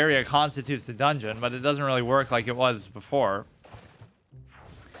whole area constitutes the dungeon, but it doesn't really work like it was before.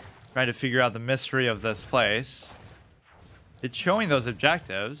 Try to figure out the mystery of this place. It's showing those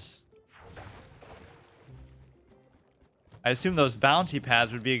objectives. I assume those bounty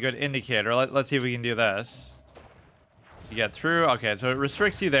pads would be a good indicator. Let's see if we can do this. You get through. Okay, so it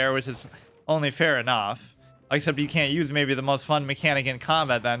restricts you there, which is only fair enough. Except you can't use maybe the most fun mechanic in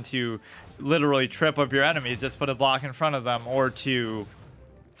combat then to literally trip up your enemies. Just put a block in front of them, or to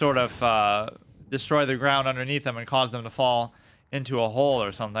sort of destroy the ground underneath them and cause them to fall into a hole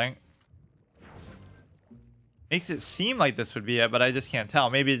or something. Makes it seem like this would be it, but I just can't tell.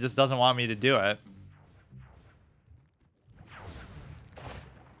 Maybe it just doesn't want me to do it.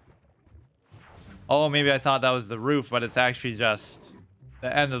 Oh, maybe I thought that was the roof, but it's actually just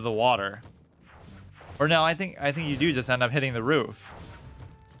the end of the water. Or no, I think you do just end up hitting the roof.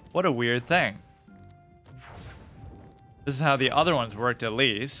 What a weird thing. This is how the other ones worked, at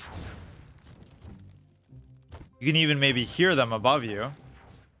least. You can even maybe hear them above you.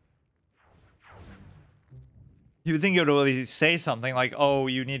 You would think it would at least say something like, oh,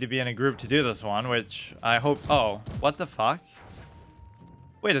 you need to be in a group to do this one, which I hope... Oh, what the fuck?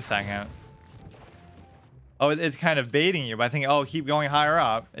 Wait a second. Oh, it's kind of baiting you by thinking, oh, keep going higher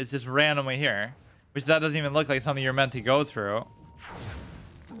up. It's just randomly here. Which that doesn't even look like something you're meant to go through.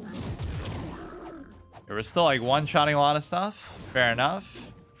 We're still like one-shotting a lot of stuff. Fair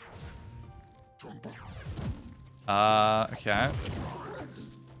enough. Okay.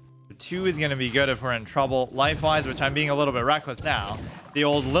 2 is going to be good if we're in trouble life-wise, which I'm being a little bit reckless now. The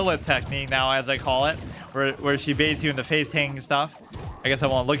old Lilith technique now, as I call it, where she baits you into face-taking stuff. I guess I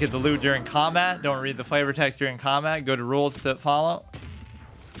won't look at the loot during combat. Don't read the flavor text during combat. Good rules to follow.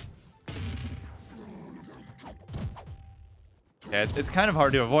 Yeah, it's kind of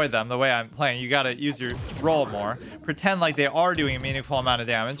hard to avoid them the way I'm playing. You gotta use your roll more. Pretend like they are doing a meaningful amount of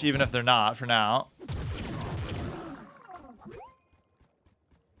damage, even if they're not for now.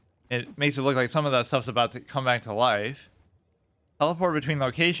 It makes it look like some of that stuff's about to come back to life. Teleport between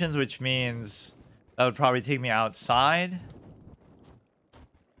locations, which means that would probably take me outside.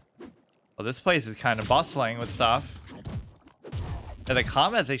 Well, this place is kind of bustling with stuff. Yeah, the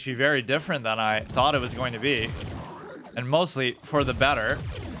combat's actually very different than I thought it was going to be. And mostly for the better.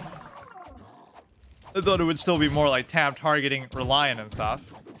 I thought it would still be more like tab targeting reliant and stuff.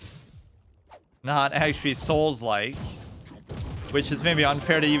 Not actually Souls-like. Which is maybe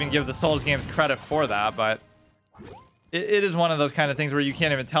unfair to even give the Souls games credit for that, but it is one of those kind of things where you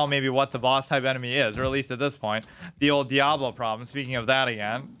can't even tell maybe what the boss type enemy is, or at least at this point. The old Diablo problem, speaking of that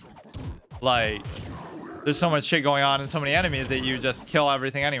again. Like, there's so much shit going on and so many enemies that you just kill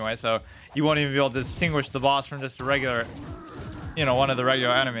everything anyway, so you won't even be able to distinguish the boss from just a regular, you know, one of the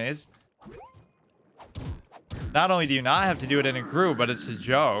regular enemies. Not only do you not have to do it in a group, but it's a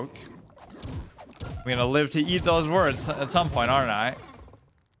joke. I'm gonna live to eat those words at some point, aren't I?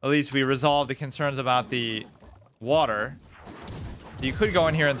 At least we resolve the concerns about the water. You could go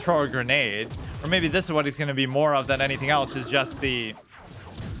in here and throw a grenade. Or maybe this is what it's gonna be more of than anything else, is just the...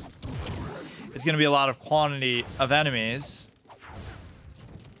 It's gonna be a lot of quantity of enemies.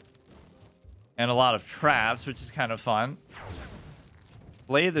 And a lot of traps, which is kind of fun.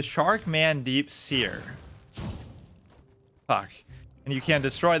 Play the Shark Man Deep Seer. Fuck. And you can't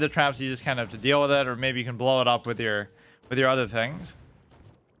destroy the traps, you just kind of have to deal with it, or maybe you can blow it up with your other things.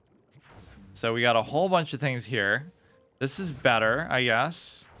 So we got a whole bunch of things here. This is better, I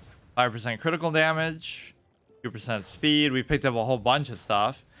guess. 5% critical damage, 2% speed. We picked up a whole bunch of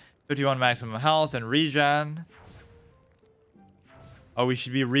stuff. 51 maximum health and regen. Oh, we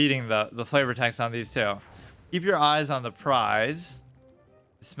should be reading the flavor text on these too. Keep your eyes on the prize.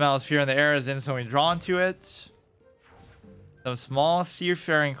 It smells fear in the air, is instantly drawn to it. Some small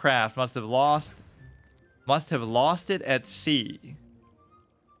seafaring craft must have lost it at sea.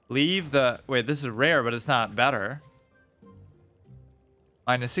 Leave the... Wait, this is rare, but it's not better.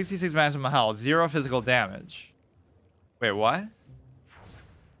 Minus 66 maximum health, 0 physical damage. Wait, what?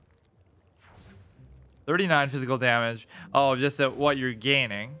 39 physical damage. Oh, just at what you're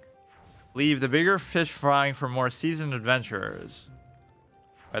gaining. Leave the bigger fish frying for more seasoned adventurers.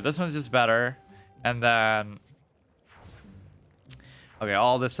 Alright, this one's just better. And then... Okay,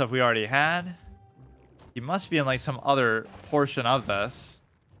 all this stuff we already had. He must be in like some other portion of this.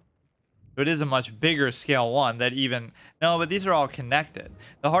 But it is a much bigger scale one that even... No, but these are all connected.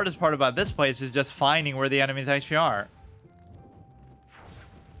 The hardest part about this place is just finding where the enemies actually are.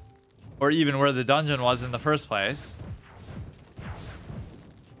 Or even where the dungeon was in the first place.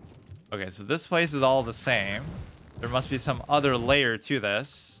 Okay, so this place is all the same. There must be some other layer to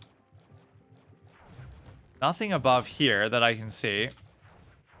this. Nothing above here that I can see.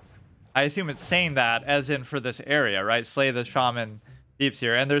 I assume it's saying that as in for this area, right? Slay the shaman deep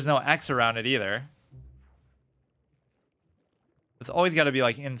seer, and there's no X around it either. It's always got to be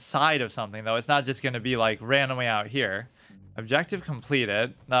like inside of something though. It's not just going to be like randomly out here. Objective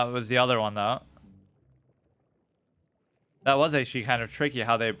completed. That was the other one though. That was actually kind of tricky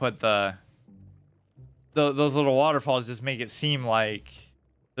how they put those little waterfalls, just make it seem like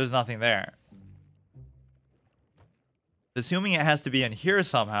there's nothing there. Assuming it has to be in here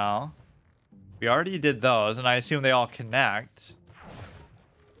somehow. We already did those, and I assume they all connect.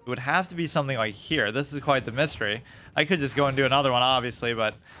 It would have to be something like here. This is quite the mystery. I could just go and do another one, obviously,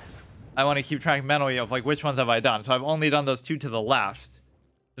 but I want to keep track mentally of like which ones have I done. So I've only done those 2 to the left.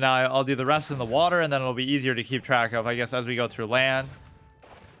 So now I'll do the rest in the water, and then it'll be easier to keep track of, I guess, as we go through land.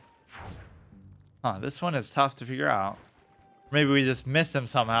 Huh, this one is tough to figure out. Maybe we just missed him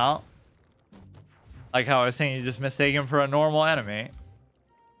somehow. Like how I was saying, you just mistake him for a normal enemy.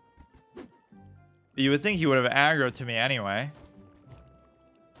 But you would think he would have aggroed to me anyway.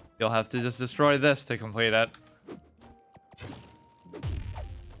 You'll have to just destroy this to complete it.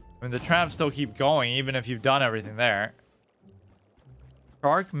 I mean, the traps still keep going, even if you've done everything there.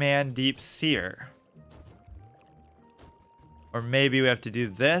 Shark Man Deep Seer. Or maybe we have to do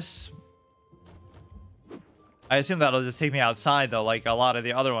this. I assume that'll just take me outside, though, like a lot of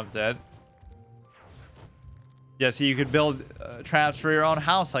the other ones did. Yeah, so you could build traps for your own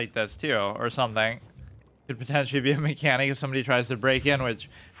house like this, too, or something. Could potentially be a mechanic if somebody tries to break in, which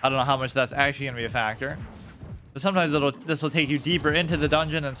I don't know how much that's actually going to be a factor. But sometimes this will take you deeper into the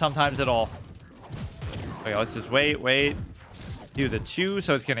dungeon, and sometimes it'll... Okay, let's just wait. Do the 2,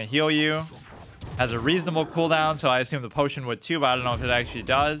 so it's going to heal you. Has a reasonable cooldown, so I assume the potion would too, but I don't know if it actually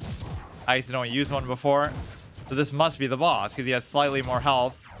does. I accidentally used one before. So this must be the boss, because he has slightly more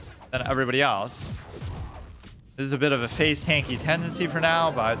health than everybody else. This is a bit of a face tanky tendency for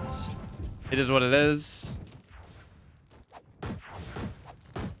now, but it is what it is.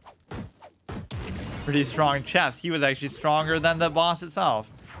 Pretty strong chest. He was actually stronger than the boss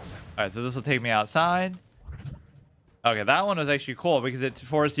itself. Alright, so this will take me outside. Okay, that one was actually cool because it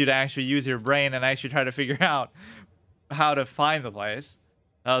forced you to actually use your brain and actually try to figure out how to find the place.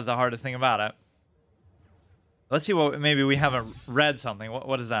 That was the hardest thing about it. Let's see what maybe we haven't read something.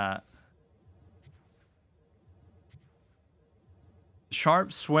 What is that?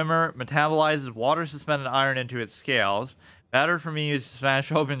 Sharp swimmer metabolizes water suspended iron into its scales. Battered for me used to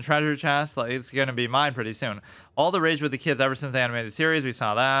smash open treasure chests. Like, it's going to be mine pretty soon. All the rage with the kids ever since the animated series. We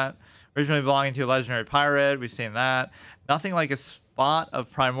saw that. Originally belonging to a legendary pirate. We've seen that. Nothing like a spot of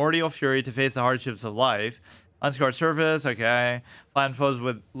primordial fury to face the hardships of life. Unscarred surface. Okay. Flattened foes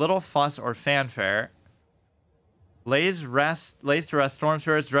with little fuss or fanfare. Lays to rest storm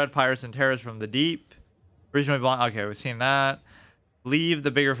spirits, dread pirates, and terrors from the deep. Originally belong... Okay, we've seen that. Leave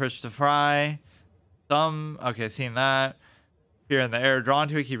the bigger fish to fry. Okay, seen that. Here in the air, drawn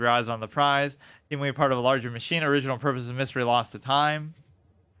to it, keep your eyes on the prize. Seemingly part of a larger machine. Original purpose of mystery lost to time.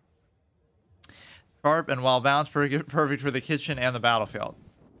 Sharp and well balanced, perfect for the kitchen and the battlefield.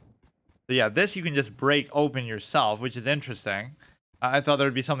 So yeah, this you can just break open yourself, which is interesting. I thought there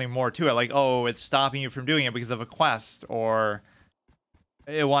would be something more to it, like, oh, it's stopping you from doing it because of a quest, or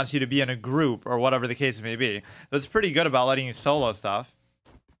it wants you to be in a group, or whatever the case may be. So it's pretty good about letting you solo stuff.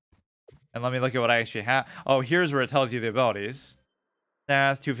 And let me look at what I actually have. Oh, here's where it tells you the abilities.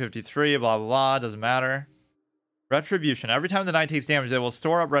 Stats, 253, blah, blah, blah, doesn't matter. Retribution. Every time the knight takes damage, they will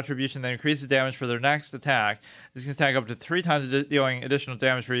store up retribution that increases damage for their next attack. This can stack up to 3 times, dealing additional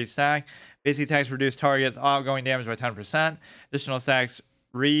damage for each stack. Basic attacks reduce targets' outgoing damage by 10%. Additional stacks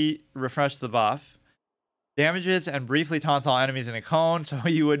refresh the buff. Damages and briefly taunts all enemies in a cone, so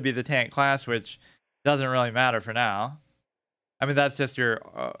you would be the tank class, which doesn't really matter for now. I mean, that's just your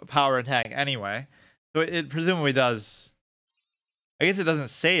power attack anyway. So it presumably does... I guess it doesn't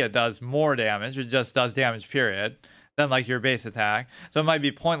say it does more damage. It just does damage, period, than like your base attack. So it might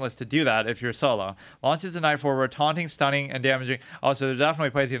be pointless to do that if you're solo. Launches the knight forward, taunting, stunning, and damaging. Also, they're definitely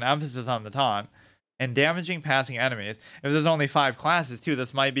placing an emphasis on the taunt. And damaging passing enemies. If there's only 5 classes, too,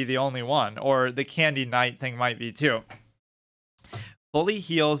 this might be the only one. Or the candy knight thing might be, too. Fully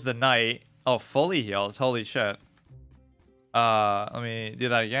heals the knight. Oh, fully heals. Holy shit. Let me do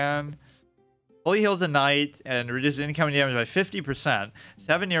that again. Fully heals a knight and reduces incoming damage by 50%.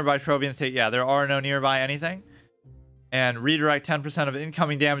 7 nearby Trovians take... Yeah, there are no nearby anything. And redirect 10% of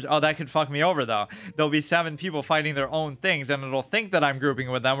incoming damage. Oh, that could fuck me over, though. There'll be 7 people fighting their own things, and it'll think that I'm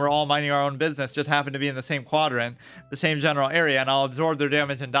grouping with them. We're all minding our own business, just happen to be in the same quadrant, the same general area, and I'll absorb their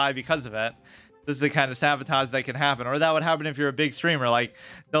damage and die because of it. This is the kind of sabotage that can happen. Or that would happen if you're a big streamer. Like,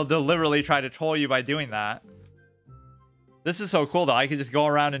 they'll deliberately try to troll you by doing that. This is so cool, though. I could just go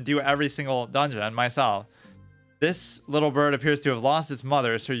around and do every single dungeon myself. This little bird appears to have lost its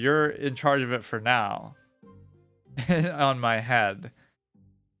mother, so you're in charge of it for now. On my head.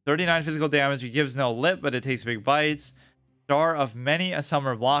 39 physical damage. It gives no lip, but it takes big bites. Star of many a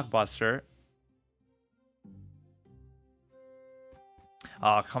summer blockbuster.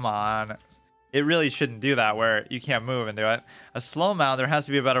 Oh, come on. It really shouldn't do that where you can't move and do it. A slow mount, there has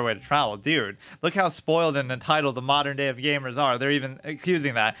to be a better way to travel. Dude, look how spoiled and entitled the modern day of gamers are. They're even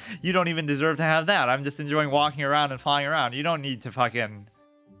accusing that. You don't even deserve to have that. I'm just enjoying walking around and flying around. You don't need to fucking...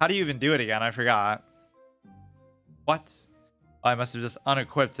 How do you even do it again? I forgot. What? Oh, I must have just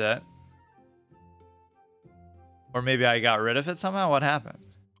unequipped it. Or maybe I got rid of it somehow? What happened?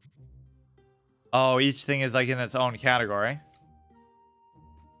 Oh, each thing is like in its own category.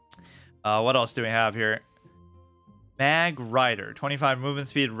 What else do we have here? Mag Rider. 25 movement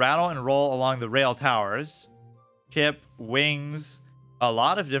speed. Rattle and roll along the rail towers. Chip. Wings. A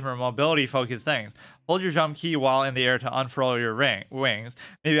lot of different mobility focused things. Hold your jump key while in the air to unfurl your wings.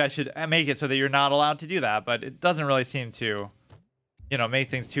 Maybe I should make it so that you're not allowed to do that, but it doesn't really seem to, you know,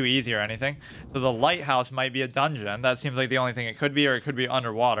 make things too easy or anything. So the lighthouse might be a dungeon. That seems like the only thing it could be, or it could be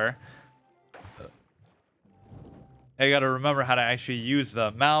underwater. I gotta remember how to actually use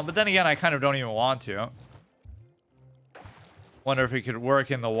the mount, but then again, I kind of don't even want to. Wonder if it could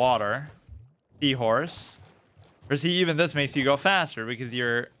work in the water. Seahorse. Or see, even this makes you go faster because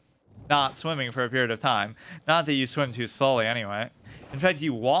you're not swimming for a period of time. Not that you swim too slowly anyway. In fact,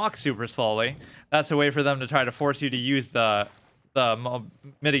 you walk super slowly. That's a way for them to try to force you to use the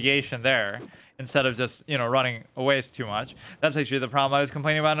mitigation there instead of just, you know, running away too much. That's actually the problem I was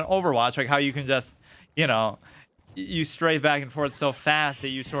complaining about in Overwatch, like how you can just, you know, you strafe back and forth so fast that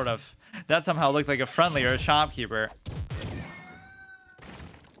you sort of, that somehow looked like a friendly or a shopkeeper.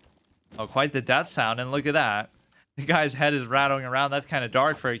 Oh, quite the death sound, and look at that. The guy's head is rattling around. That's kind of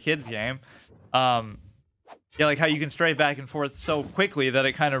dark for a kid's game. Yeah, like how you can strafe back and forth so quickly that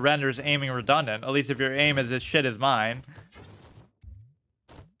it kind of renders aiming redundant, at least if your aim is as shit as mine.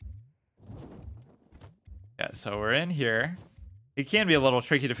 Yeah, so we're in here. It can be a little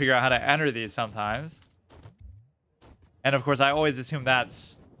tricky to figure out how to enter these sometimes. And of course, I always assume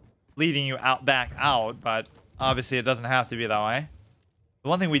that's leading you back out, but obviously it doesn't have to be that way. The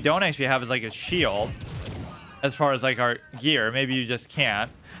one thing we don't actually have is like a shield as far as like our gear. Maybe you just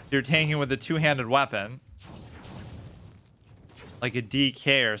can't. You're tanking with a two-handed weapon. Like a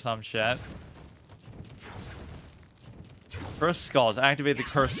DK or some shit. Cursed skulls. Activate the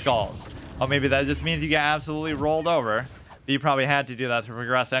cursed skulls. Oh, maybe that just means you get absolutely rolled over. But you probably had to do that to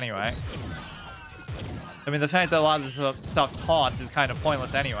progress anyway. I mean, the fact that a lot of this stuff taunts is kind of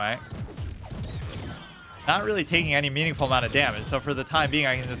pointless anyway. Not really taking any meaningful amount of damage. So for the time being,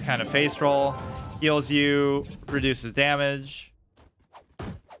 I can just kind of face roll. Heals you. Reduces damage.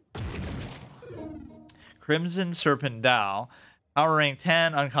 Crimson Serpent Dow. Power rank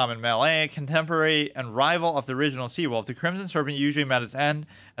 10. Uncommon melee. Contemporary and rival of the original Sea Wolf. The Crimson Serpent usually met its end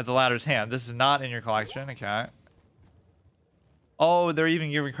at the latter's hand. This is not in your collection. Okay. Oh, they're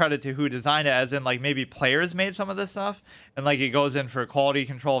even giving credit to who designed it, as in, like, maybe players made some of this stuff, and, like, it goes in for quality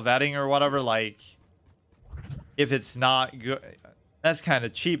control vetting or whatever, like, if it's not good. That's kind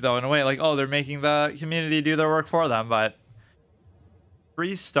of cheap, though, in a way. Like, oh, they're making the community do their work for them, but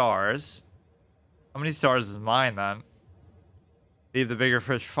 3 stars. How many stars is mine, then? Leave the bigger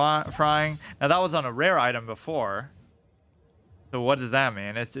fish frying. Now, that was on a rare item before. So what does that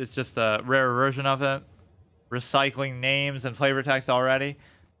mean? It's just a rare version of it? Recycling names and flavor text already.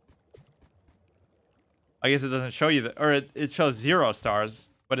 I guess it doesn't show you or it shows 0 stars,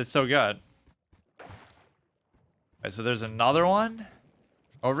 but it's so good. Okay, so there's another one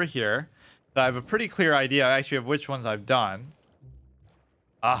over here. So I have a pretty clear idea actually of which ones I've done.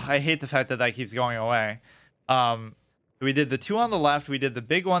 I hate the fact that that keeps going away. We did the 2 on the left. We did the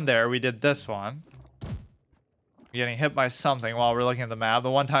big one there. We did this one. Getting hit by something while we're looking at the map.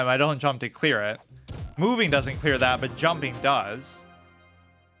 The one time I don't jump to clear it. Moving doesn't clear that, but jumping does.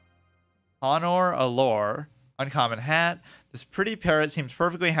 Honor Allure. Uncommon hat. This pretty parrot seems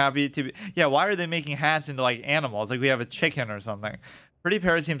perfectly happy to be... Yeah, why are they making hats into, like, animals? Like we have a chicken or something. Pretty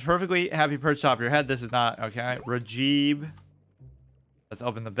parrot seems perfectly happy perched atop your head. This is not... Okay. Rajib. Let's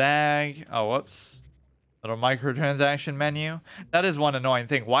open the bag. Oh, whoops. Little microtransaction menu. That is one annoying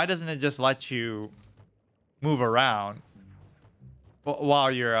thing. Why doesn't it just let you move around while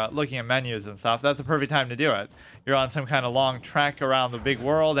you're looking at menus and stuff? That's a perfect time to do it. You're on some kind of long trek around the big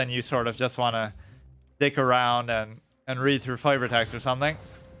world and you sort of just want to dick around and read through flavor text or something.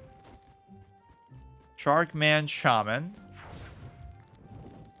 Sharkman Shaman.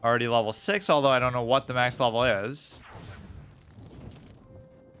 Already level 6, although I don't know what the max level is.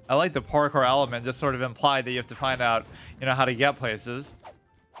 I like the parkour element, just sort of implied that you have to find out, you know, how to get places.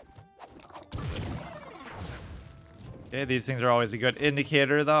 Okay, these things are always a good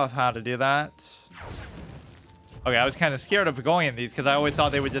indicator, though, of how to do that. Okay, I was kind of scared of going in these because I always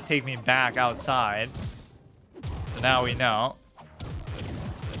thought they would just take me back outside. So now we know.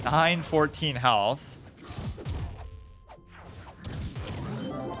 914 health.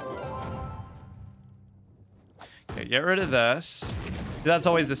 Okay, get rid of this. That's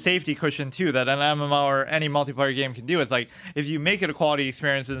always the safety cushion too that an MMO or any multiplayer game can do. It's like if you make it a quality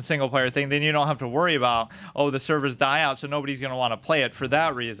experience in a single player thing, then you don't have to worry about, oh, the servers die out, so nobody's going to want to play it for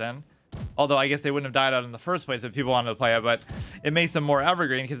that reason. Although I guess they wouldn't have died out in the first place if people wanted to play it, but it makes them more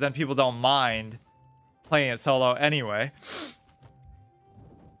evergreen because then people don't mind playing it solo anyway.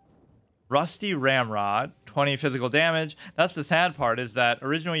 Rusty Ramrod, 20 physical damage. That's the sad part, is that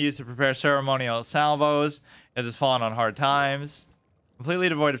originally used to prepare ceremonial salvos. It has fallen on hard times. Completely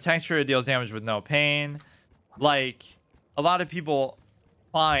devoid of texture, it deals damage with no pain. Like, a lot of people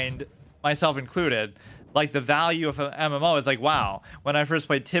find, myself included, like the value of an MMO is like, wow, when I first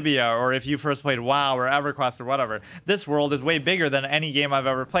played Tibia, or if you first played WoW or EverQuest or whatever, this world is way bigger than any game I've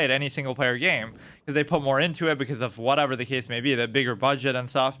ever played, any single player game, because they put more into it because of whatever the case may be, the bigger budget and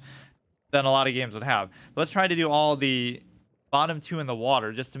stuff than a lot of games would have. Let's try to do all the bottom two in the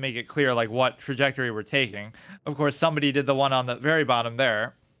water just to make it clear like what trajectory we're taking. Of course, somebody did the one on the very bottom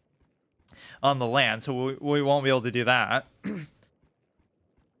there on the land, so we won't be able to do that.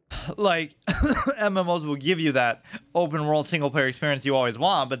 Like, MMOs will give you that open world single player experience you always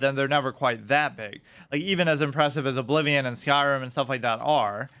want, but then they're never quite that big. Like, even as impressive as Oblivion and Skyrim and stuff like that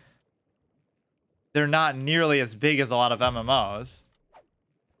are, they're not nearly as big as a lot of MMOs.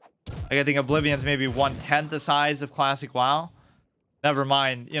 Like, I think Oblivion's maybe 1/10 the size of classic WoW. Never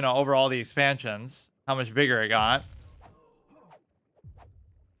mind, you know, over all the expansions, how much bigger it got.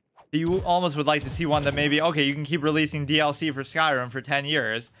 You almost would like to see one that maybe, okay, you can keep releasing DLC for Skyrim for 10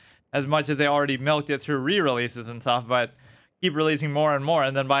 years, as much as they already milked it through re-releases and stuff, but keep releasing more and more,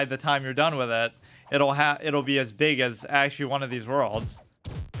 and then by the time you're done with it, it'll be as big as actually one of these worlds.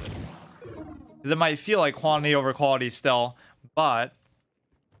 Because it might feel like quantity over quality still, but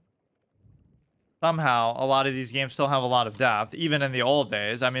somehow a lot of these games still have a lot of depth, even in the old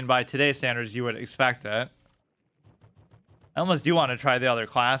days. I mean, by today's standards, you would expect it. I almost do want to try the other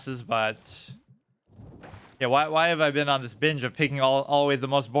classes, but yeah, why have I been on this binge of picking always the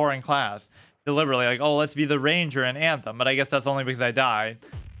most boring class? Deliberately, like, oh, let's be the Ranger in Anthem, but I guess that's only because I died.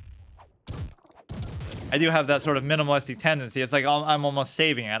 I do have that sort of minimalistic tendency. It's like I'm almost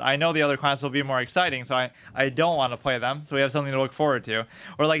saving it. I know the other classes will be more exciting, so I don't want to play them, so we have something to look forward to.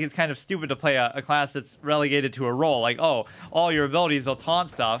 Or like it's kind of stupid to play a class that's relegated to a role. Like, oh, all your abilities will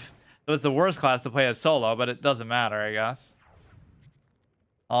taunt stuff. So it's the worst class to play as solo, but it doesn't matter, I guess.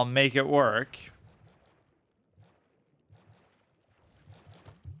 I'll make it work.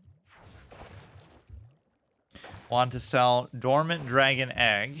 Want to sell Dormant Dragon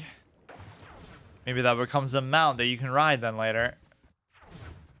Egg. Maybe that becomes a mount that you can ride then later.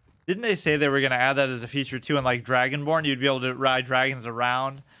 Didn't they say they were going to add that as a feature too in like Dragonborn? You'd be able to ride dragons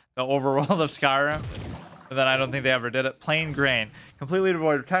around the overworld of Skyrim. But then I don't think they ever did it. Plain grain. Completely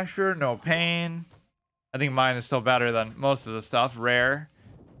devoid of texture, no pain. I think mine is still better than most of the stuff. Rare.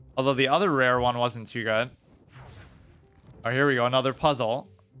 Although the other rare one wasn't too good. Oh, here we go. Another puzzle.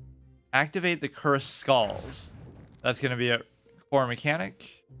 Activate the cursed skulls. That's going to be a core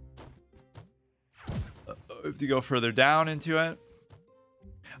mechanic. I have to go further down into it.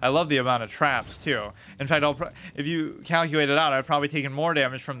 I love the amount of traps too. In fact, if you calculate it out, I've probably taken more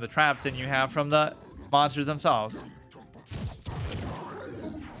damage from the traps than you have from the monsters themselves.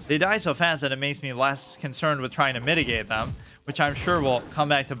 They die so fast that it makes me less concerned with trying to mitigate them, which I'm sure will come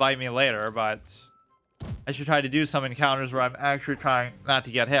back to bite me later, but I should try to do some encounters where I'm actually trying not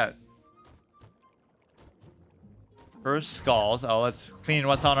to get hit. First skulls. Oh, let's clean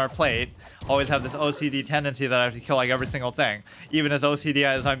what's on our plate. Always have this OCD tendency that I have to kill like every single thing. Even as OCD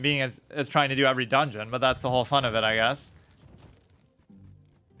as I'm being as trying to do every dungeon, but that's the whole fun of it, I guess.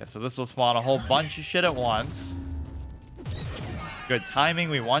 Yeah, so this will spawn a whole bunch of shit at once. Good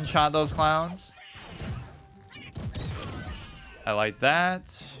timing. We one-shot those clowns. I like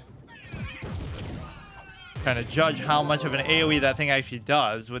that. Trying to judge how much of an AoE that thing actually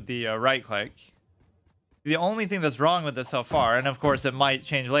does with the right click. The only thing that's wrong with this so far, and of course it might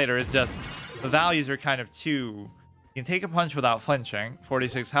change later, is just the values are kind of too... You can take a punch without flinching.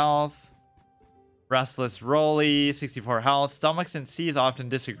 46 health. Restless Rolly, 64 health. Stomachs and C's often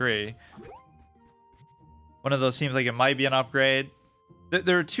disagree. One of those seems like it might be an upgrade.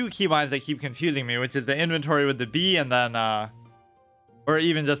 There are two keybinds that keep confusing me, which is the inventory with the B and then Or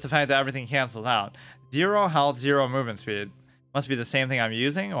even just the fact that everything cancels out. 0 health, 0 movement speed. Must be the same thing I'm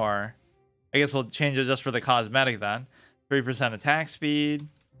using, or... I guess we'll change it just for the cosmetic then. 3% attack speed.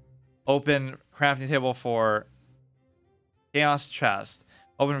 Open crafting table for chaos chest.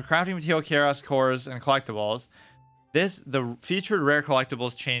 Open crafting material, chaos cores, and collectibles. The featured rare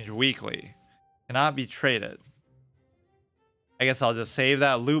collectibles change weekly. Cannot be traded. I guess I'll just save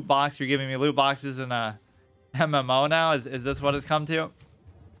that loot box. You're giving me loot boxes in a MMO now? Is this what it's come to?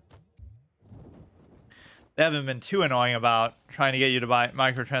 They haven't been too annoying about trying to get you to buy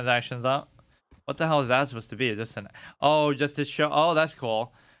microtransactions up. What the hell is that supposed to be? Just an... Oh, just to show... Oh, that's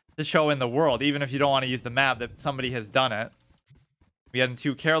cool. To show in the world, even if you don't want to use the map, that somebody has done it. We getting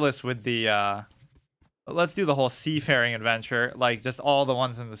too careless with the... Let's do the whole seafaring adventure, like just all the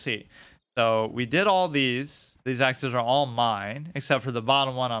ones in the sea. So we did all these. These axes are all mine, except for the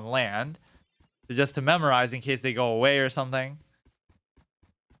bottom one on land. So just to memorize in case they go away or something.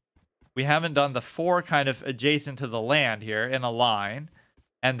 We haven't done the 4 kind of adjacent to the land here in a line.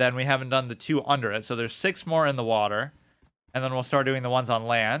 And then we haven't done the 2 under it. So there's 6 more in the water. And then we'll start doing the ones on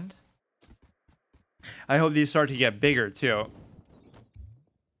land. I hope these start to get bigger too.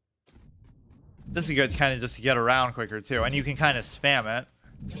 This is good kind of just to get around quicker too. And you can kind of spam it.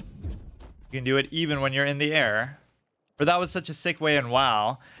 You can do it even when you're in the air. But that was such a sick way in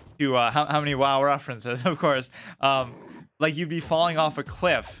WoW to, how many WoW references, of course. Like you'd be falling off a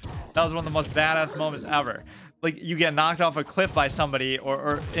cliff. That was one of the most badass moments ever. Like you get knocked off a cliff by somebody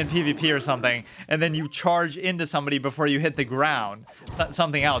or in PvP or something, and then you charge into somebody before you hit the ground,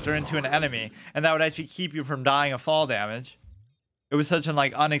 something else, or into an enemy, and that would actually keep you from dying of fall damage. It was such an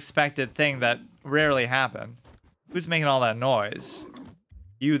like unexpected thing that rarely happened. Who's making all that noise?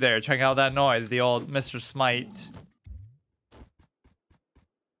 You there, check out that noise, the old Mr. Smite.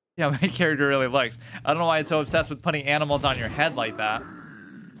 Yeah, my character really likes. I don't know why it's so obsessed with putting animals on your head like that.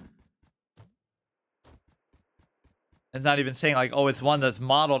 It's not even saying like, oh, it's one that's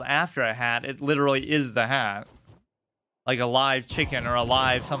modeled after a hat. It literally is the hat. Like a live chicken or a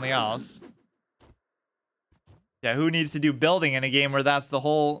live something else. Yeah, who needs to do building in a game where that's the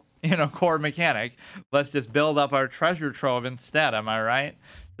whole, you know, core mechanic? Let's just build up our treasure trove instead, am I right?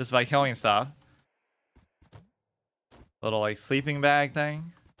 Just by killing stuff. Little like sleeping bag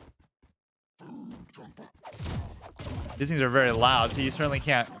thing. These things are very loud, so you certainly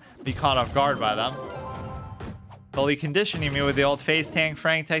can't be caught off guard by them. Fully conditioning me with the old face tank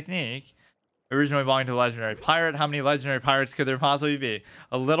Frank technique. Originally belonging to a legendary pirate. How many legendary pirates could there possibly be?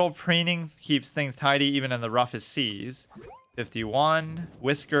 A little preening keeps things tidy even in the roughest seas. 51.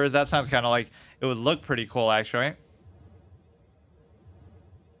 Whiskers. That sounds kind of like it would look pretty cool, actually.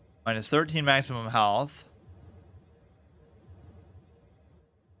 Minus 13 maximum health.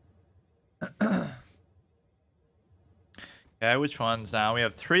 Okay, which ones now? We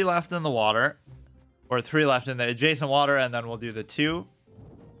have 3 left in the water. Or 3 left in the adjacent water, and then we'll do the 2.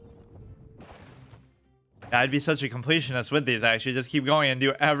 Yeah, I'd be such a completionist with these, actually. Just keep going and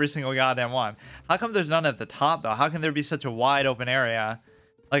do every single goddamn one. How come there's none at the top, though? How can there be such a wide open area,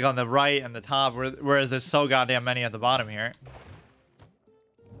 like on the right and the top, whereas there's so goddamn many at the bottom here?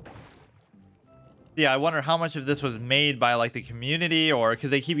 Yeah, I wonder how much of this was made by, like, the community, or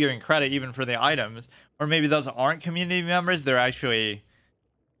because they keep giving credit even for the items. Or maybe those aren't community members, they're actually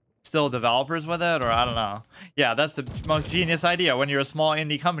still developers with it, or I don't know. Yeah, that's the most genius idea. When you're a small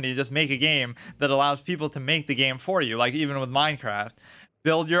indie company, you just make a game that allows people to make the game for you. Like even with Minecraft,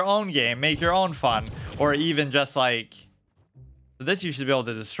 build your own game, make your own fun, or even just like this you should be able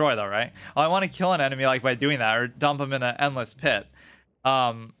to destroy though, right? Oh, I want to kill an enemy like by doing that, or dump them in an endless pit.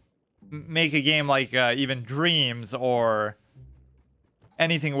 Make a game like even Dreams or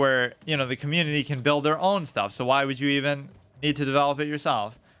anything where, you know, the community can build their own stuff. So why would you even need to develop it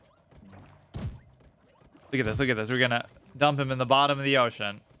yourself? Look at this, look at this. We're gonna dump him in the bottom of the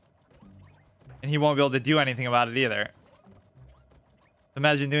ocean. And he won't be able to do anything about it either.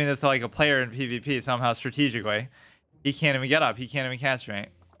 Imagine doing this to like a player in PvP somehow strategically. He can't even get up, he can't even catch me.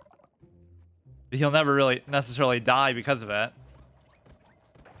 But he'll never really necessarily die because of it.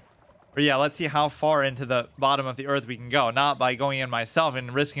 But yeah, let's see how far into the bottom of the earth we can go. Not by going in myself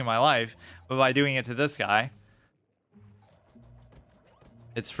and risking my life, but by doing it to this guy.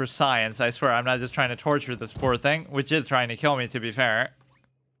 It's for science, I swear. I'm not just trying to torture this poor thing, which is trying to kill me, to be fair.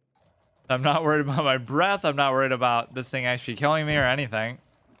 I'm not worried about my breath. I'm not worried about this thing actually killing me or anything.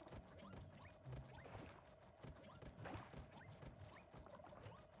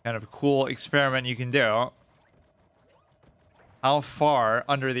 Kind of a cool experiment you can do. How far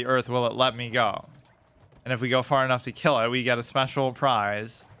under the earth will it let me go? And if we go far enough to kill it, we get a special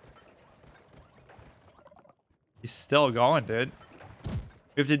prize. He's still going, dude.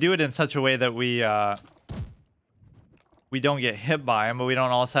 have to do it in such a way that we don't get hit by them, but we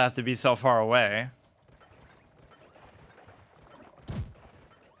don't also have to be so far away.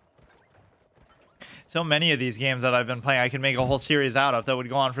 So many of these games that I've been playing, I can make a whole series out of that would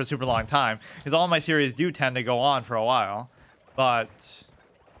go on for a super long time. Because all my series do tend to go on for a while. But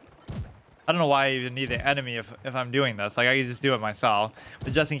I don't know why I even need the enemy if I'm doing this. Like, I can just do it myself.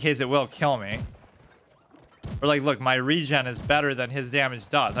 But just in case it will kill me. Or like, look, my regen is better than his damage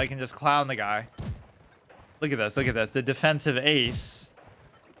does. I can just clown the guy. Look at this, look at this. The defensive ace.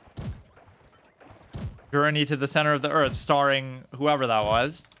 Journey to the center of the earth, starring whoever that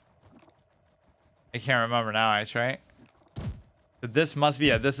was. I can't remember now, right? But this must be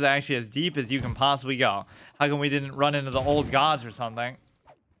it. This is actually as deep as you can possibly go. How come we didn't run into the old gods or something?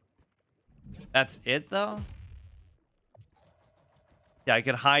 That's it, though? Yeah, I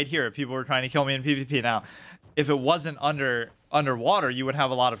could hide here if people were trying to kill me in PvP. Now, if it wasn't underwater, you would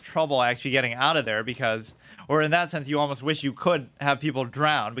have a lot of trouble actually getting out of there because, or in that sense, you almost wish you could have people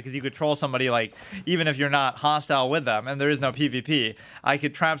drown because you could troll somebody, like, even if you're not hostile with them and there is no PvP, I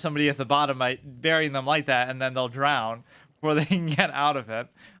could trap somebody at the bottom by burying them like that and then they'll drown before they can get out of it.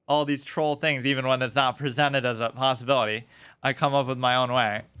 All these troll things, even when it's not presented as a possibility, I come up with my own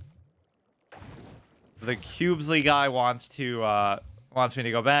way. The Cubesley guy wants me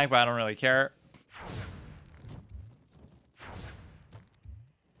to go back, but I don't really care.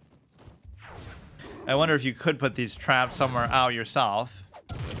 I wonder if you could put these traps somewhere out yourself.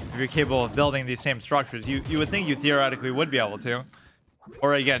 If you're capable of building these same structures. You would think you theoretically would be able to.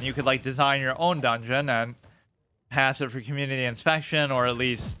 Or again, you could like design your own dungeon and pass it for community inspection, or at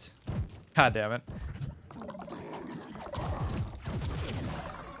least... God damn it.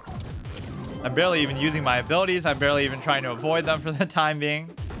 I'm barely even using my abilities. I'm barely even trying to avoid them for the time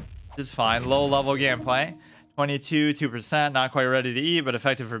being. This is fine. Low level gameplay. 22, 2%. Not quite ready to eat, but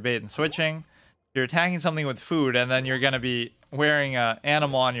effective for bait and switching. You're attacking something with food, and then you're going to be wearing an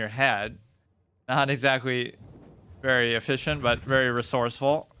animal on your head. Not exactly very efficient, but very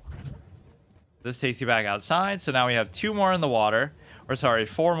resourceful. This takes you back outside. So now we have 2 more in the water. Or sorry,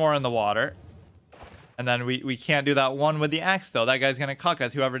 4 more in the water. And then we can't do that one with the axe, though. That guy's going to cuck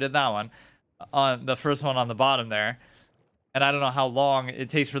us, whoever did that one. On the first one on the bottom there. And I don't know how long it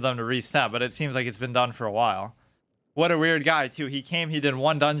takes for them to reset, but it seems like it's been done for a while. What a weird guy, too. He came, he did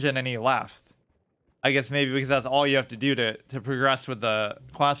 1 dungeon, and he left. I guess maybe because that's all you have to do to progress with the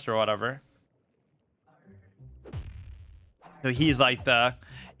quest or whatever. So he's like the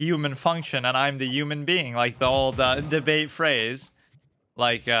human function, and I'm the human being. Like the old debate phrase.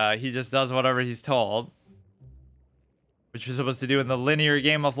 Like, he just does whatever he's told. Which you're supposed to do in the linear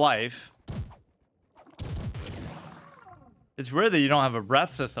game of life. It's weird that you don't have a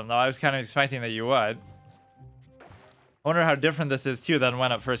breath system, though. I was kind of expecting that you would. I wonder how different this is, too, than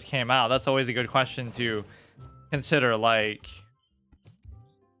when it first came out. That's always a good question to consider. Like,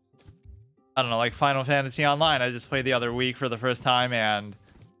 I don't know, like Final Fantasy Online. I just played the other week for the first time, and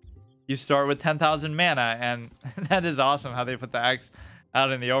you start with 10,000 mana, and that is awesome how they put the X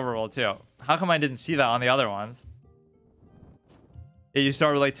out in the overworld, too. How come I didn't see that on the other ones? Yeah, you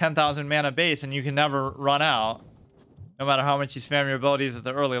start with like 10,000 mana base, and you can never run out. No matter how much you spam your abilities at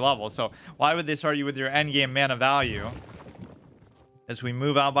the early level. So why would they start you with your endgame mana value? As we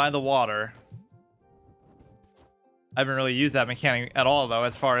move out by the water. I haven't really used that mechanic at all, though,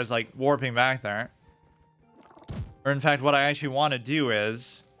 as far as like warping back there. Or in fact, what I actually want to do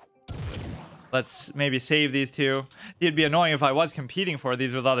is... Let's maybe save these 2. It'd be annoying if I was competing for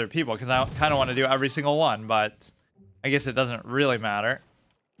these with other people, because I kind of want to do every single one, but I guess it doesn't really matter.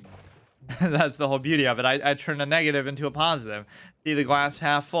 That's the whole beauty of it. I turn a negative into a positive. See the glass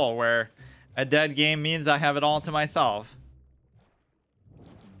half full, where a dead game means I have it all to myself.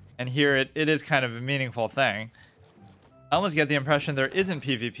 And here it is kind of a meaningful thing. I almost get the impression there isn't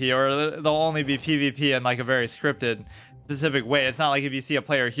PvP, or there'll only be PvP in like a very scripted, specific way. It's not like if you see a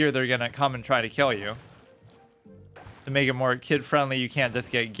player here, they're going to come and try to kill you. To make it more kid-friendly, you can't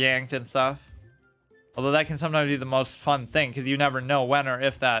just get ganked and stuff. Although that can sometimes be the most fun thing, because you never know when or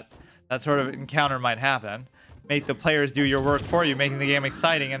if that sort of encounter might happen. Make the players do your work for you, making the game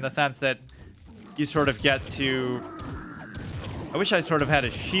exciting in the sense that you sort of get to... I wish I sort of had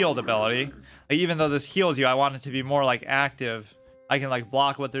a shield ability. Like, even though this heals you, I want it to be more like active. I can like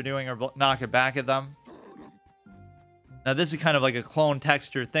block what they're doing or knock it back at them. Now this is kind of like a clone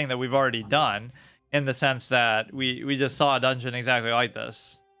texture thing that we've already done, in the sense that we just saw a dungeon exactly like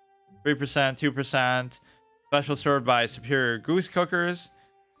this. 3%, 2%. Special served by superior goose cookers.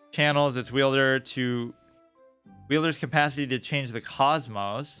 Channels its wielder's capacity to change the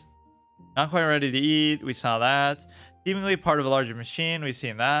cosmos. Not quite ready to eat. We saw that. Seemingly part of a larger machine. We've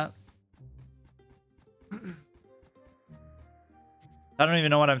seen that. I don't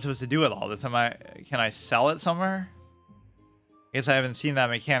even know what I'm supposed to do with all this. Can I sell it somewhere? I guess I haven't seen that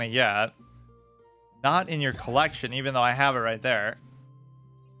mechanic yet. Not in your collection, even though I have it right there.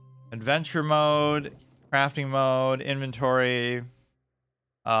 Adventure mode, crafting mode, inventory,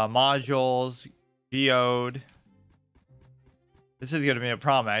 modules, geode. This is going to be a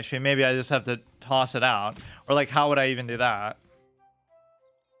problem, actually. Maybe I just have to toss it out. Or, like, how would I even do that?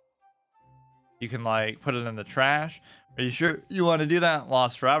 You can, like, put it in the trash. Are you sure you want to do that?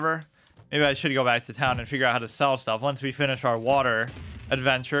 Lost forever. Maybe I should go back to town and figure out how to sell stuff once we finish our water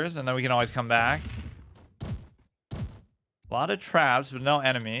adventures, and then we can always come back. A lot of traps, but no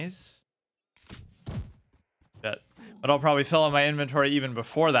enemies. Shit. But I'll probably fill in my inventory even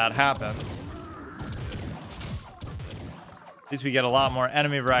before that happens. At least we get a lot more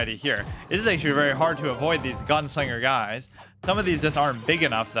enemy variety here. It is actually very hard to avoid these gunslinger guys. Some of these just aren't big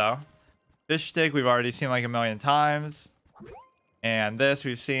enough, though. Fish stick we've already seen like a million times. And this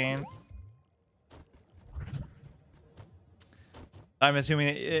we've seen. I'm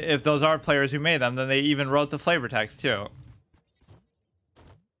assuming if those are players who made them, then they even wrote the flavor text too.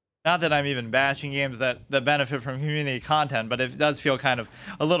 Not that I'm even bashing games that benefit from community content, but it does feel kind of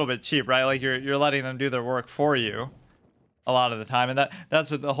a little bit cheap, right? Like you're letting them do their work for you a lot of the time, and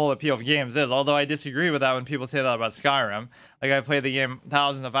that's what the whole appeal of games is. Although I disagree with that when people say that about Skyrim. Like, I've played the game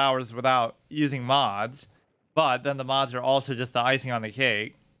thousands of hours without using mods, but then the mods are also just the icing on the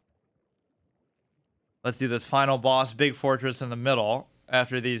cake. Let's do this final boss, big fortress in the middle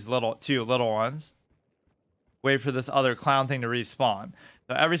after these two little ones. Wait for this other clown thing to respawn.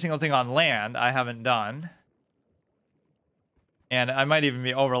 So every single thing on land I haven't done. And I might even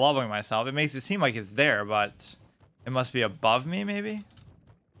be over-leveling myself. It makes it seem like it's there, but it must be above me, maybe?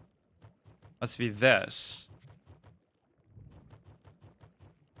 Must be this.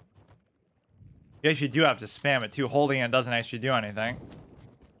 You actually do have to spam it too. Holding it doesn't actually do anything.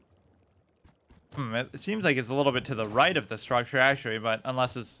 It seems like it's a little bit to the right of the structure, actually, but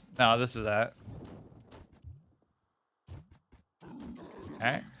unless it's... No, this is it.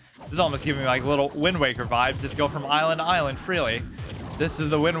 Okay. This is almost giving me like little Wind Waker vibes. Just go from island to island freely. This is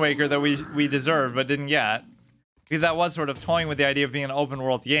the Wind Waker that we deserved but didn't get. Because that was sort of toying with the idea of being an open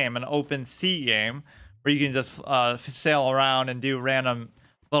world game, an open sea game, where you can just sail around and do random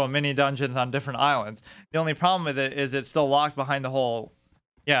little mini dungeons on different islands. The only problem with it is it's still locked behind the whole...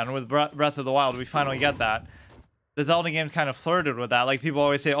 Yeah, and with Breath of the Wild, we finally get that. The Zelda games kind of flirted with that. Like, people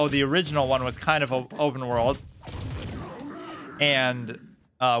always say, oh, the original one was kind of open world. And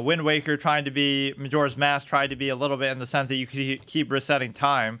Wind Waker tried to be, Majora's Mask tried to be a little bit in the sense that you could keep resetting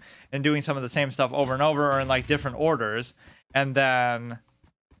time and doing some of the same stuff over and over or in, like, different orders. And then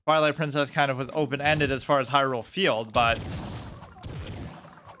Twilight Princess kind of was open-ended as far as Hyrule Field, but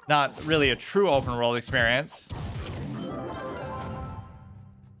not really a true open world experience.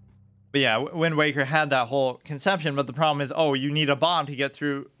 But yeah, Wind Waker had that whole conception, but the problem is, oh, you need a bomb to get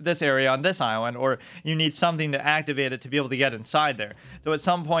through this area on this island, or you need something to activate it to be able to get inside there. So at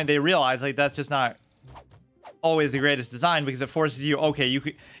some point they realize, like, that's just not always the greatest design, because it forces you, okay,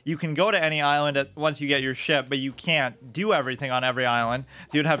 you can go to any island once you get your ship, but you can't do everything on every island.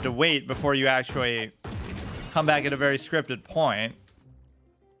 You'd have to wait before you actually come back at a very scripted point.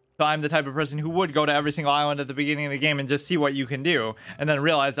 So I'm the type of person who would go to every single island at the beginning of the game and just see what you can do, and then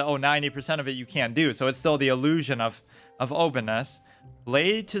realize that, oh, 90% of it you can't do. So it's still the illusion of openness.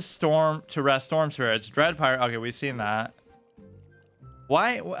 Blade to rest storm spirits. Dread pirate. Okay, we've seen that.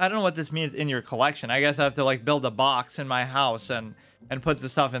 Why? I don't know what this means in your collection. I guess I have to, like, build a box in my house and put the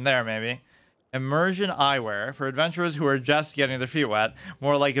stuff in there, maybe. Immersion eyewear for adventurers who are just getting their feet wet.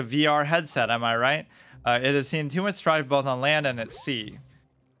 More like a VR headset, am I right? It has seen too much strife both on land and at sea.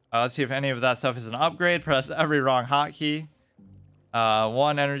 Let's see if any of that stuff is an upgrade. Press every wrong hotkey.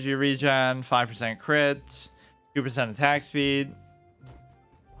 1 energy regen, 5% crit, 2% attack speed.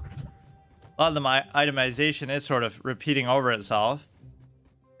 A lot of the itemization is sort of repeating over itself.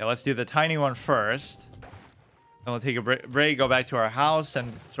 Okay, let's do the tiny one first. Then we'll take a break, go back to our house,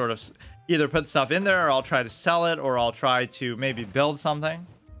 and sort of either put stuff in there, or I'll try to sell it, or I'll try to maybe build something.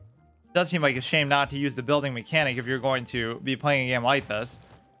 It does seem like a shame not to use the building mechanic if you're going to be playing a game like this.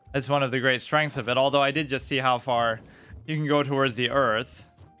 That's one of the great strengths of it, although I did just see how far you can go towards the earth.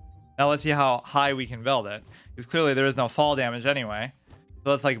 Now let's see how high we can build it, because clearly there is no fall damage anyway. So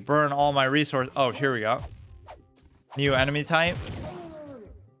let's, like, burn all my resources. Oh, here we go. New enemy type.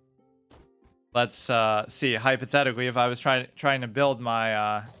 Let's see, hypothetically, if I was trying to build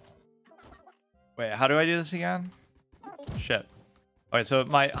my... Wait, how do I do this again? Shit. Alright, so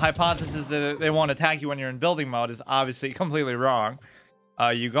my hypothesis that they won't attack you when you're in building mode is obviously completely wrong.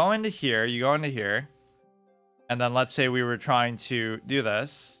 You go into here, and then let's say we were trying to do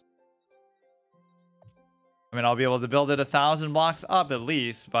this. I mean, I'll be able to build it 1,000 blocks up at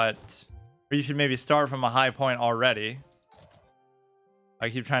least, but you should maybe start from a high point already. I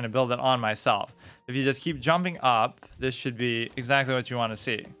keep trying to build it on myself. If you just keep jumping up, this should be exactly what you want to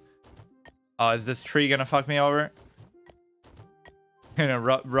see. Is this tree gonna fuck me over? Gonna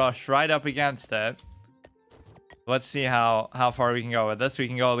rush right up against it. Let's see how far we can go with this. We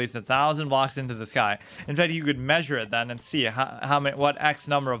can go at least 1,000 blocks into the sky. In fact, you could measure it then and see what X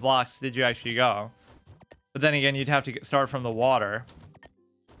number of blocks did you actually go. But then again, you'd have to start from the water.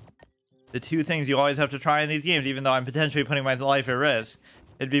 The two things you always have to try in these games, even though I'm potentially putting my life at risk.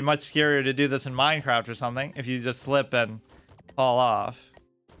 It'd be much scarier to do this in Minecraft or something if you just slip and fall off.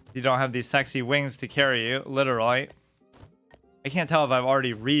 You don't have these sexy wings to carry you, literally. I can't tell if I've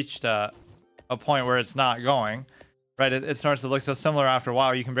already reached a point where it's not going. Right, it starts to look so similar after a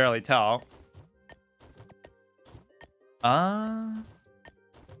while, you can barely tell. Can't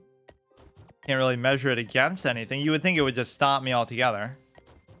really measure it against anything. You would think it would just stop me altogether.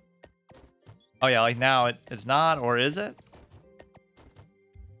 Oh yeah, like now it's not, or is it?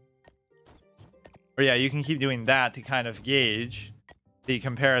 Or yeah, you can keep doing that to kind of gauge the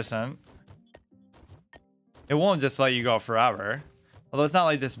comparison. It won't just let you go forever. Although it's not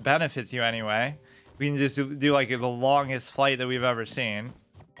like this benefits you anyway. We can just do like the longest flight that we've ever seen.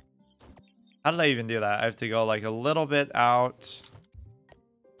 How did I even do that? I have to go like a little bit out.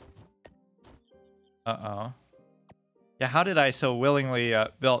 Uh-oh. Yeah, how did I so willingly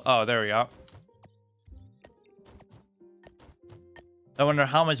build? Oh, there we go. I wonder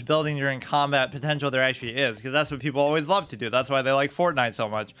how much building during combat potential there actually is, because that's what people always love to do. That's why they like Fortnite so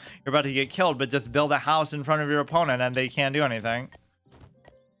much. You're about to get killed, but just build a house in front of your opponent and they can't do anything.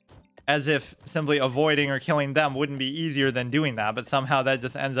 As if simply avoiding or killing them wouldn't be easier than doing that, but somehow that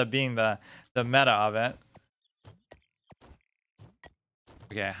just ends up being the meta of it.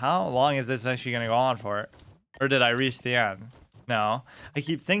 Okay, how long is this actually going to go on for? Or did I reach the end? No. I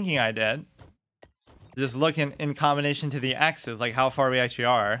keep thinking I did. Just looking in combination to the X's, like how far we actually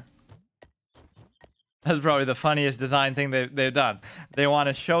are. That's probably the funniest design thing they've done. They want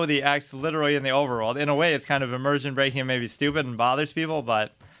to show the X literally in the overworld. In a way, it's kind of immersion breaking and maybe stupid and bothers people,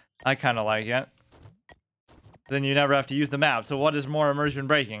 but I kind of like it. Then you never have to use the map. So what is more immersion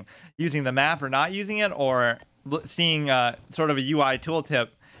breaking? Using the map or not using it, or seeing sort of a UI tooltip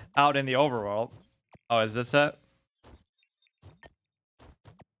out in the overworld? Oh, is this it?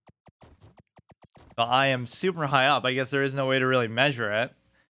 So I am super high up. I guess there is no way to really measure it.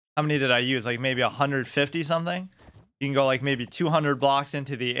 How many did I use? Like maybe 150 something? You can go like maybe 200 blocks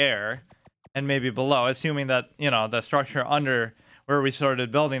into the air and maybe below, assuming that, you know, the structure under where we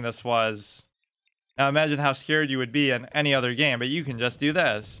started building this was. Now imagine how scared you would be in any other game, but you can just do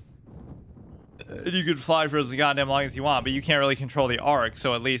this. You could fly for as goddamn long as you want, but you can't really control the arc,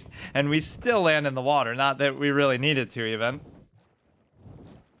 so at least, and we still land in the water, not that we really needed to even.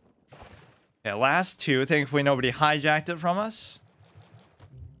 Okay, last two. Thankfully nobody hijacked it from us.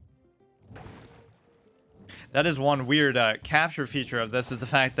 That is one weird capture feature of this, is the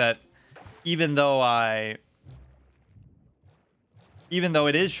fact that even though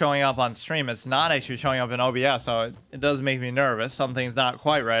it is showing up on stream, it's not actually showing up in OBS, so it does make me nervous. Something's not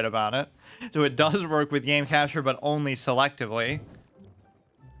quite right about it. So it does work with game capture, but only selectively.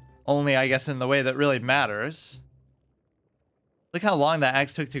 Only, I guess, in the way that really matters. Look how long that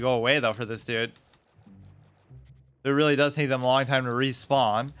X took to go away, though, for this dude. It really does take them a long time to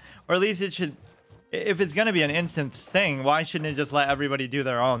respawn. Or at least it should... If it's going to be an instant thing, why shouldn't it just let everybody do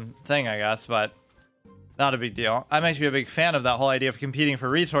their own thing, I guess? But not a big deal. I'm actually a big fan of that whole idea of competing for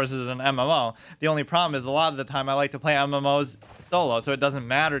resources in an MMO. The only problem is a lot of the time I like to play MMOs solo, so it doesn't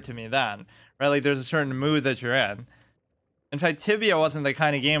matter to me then. Right? Like, there's a certain mood that you're in. In fact, Tibia wasn't the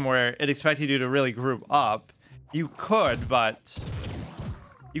kind of game where it expected you to really group up. You could, but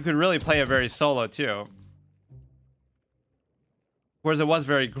you could really play it very solo, too. Whereas it was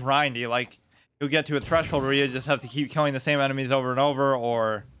very grindy, like... You'll get to a threshold where you just have to keep killing the same enemies over and over,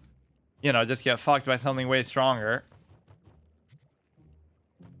 or, you know, just get fucked by something way stronger.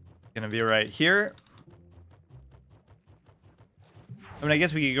 Gonna be right here. I mean, I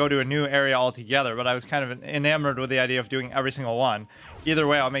guess we could go to a new area altogether, but I was kind of enamored with the idea of doing every single one. Either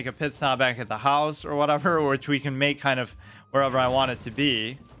way, I'll make a pit stop back at the house or whatever, which we can make kind of wherever I want it to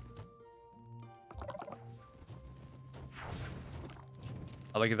be.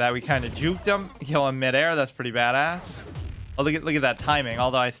 Oh, look at that. We kind of juked him. Kill him midair. That's pretty badass. Oh, look at that timing.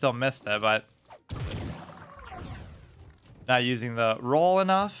 Although I still missed it, but... Not using the roll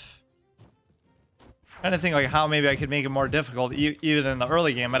enough. Trying to think like how maybe I could make it more difficult even in the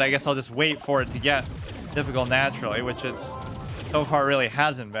early game, but I guess I'll just wait for it to get difficult naturally, which it's so far really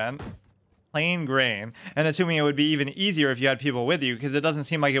hasn't been. Plain grain. And assuming it would be even easier if you had people with you, because it doesn't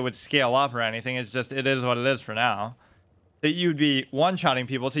seem like it would scale up or anything. It's just, it is what it is for now. That you'd be one-shotting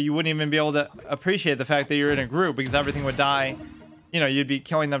people, so you wouldn't even be able to appreciate the fact that you're in a group, because everything would die. You know, you'd be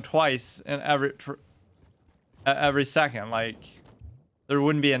killing them twice in every second. Like, there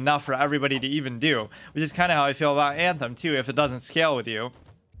wouldn't be enough for everybody to even do, which is kind of how I feel about Anthem too. If it doesn't scale with you,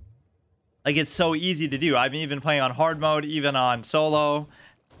 like, it's so easy to do. I've been even playing on hard mode, even on solo,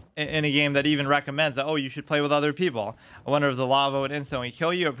 in a game that even recommends that, oh, you should play with other people. I wonder if the lava would instantly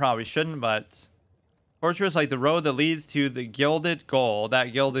kill you. It probably shouldn't, but torturous like the road that leads to the gilded goal,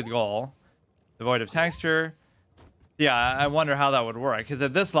 that gilded goal, devoid of texture. Yeah, I wonder how that would work, because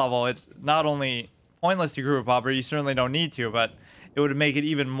at this level it's not only pointless to group up, or you certainly don't need to, but it would make it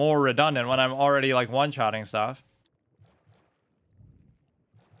even more redundant when I'm already like one-shotting stuff.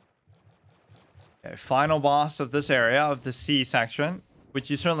 Okay, final boss of this area, of the C section, which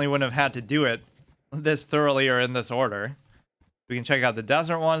you certainly wouldn't have had to do it this thoroughly or in this order. We can check out the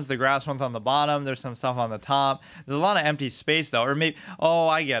desert ones, the grass ones on the bottom. There's some stuff on the top. There's a lot of empty space though, or maybe, oh,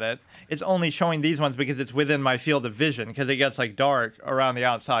 I get it. It's only showing these ones because it's within my field of vision, because it gets like dark around the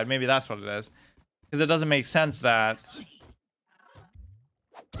outside. Maybe that's what it is. Because it doesn't make sense that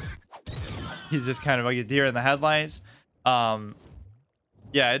he's just kind of like a deer in the headlights.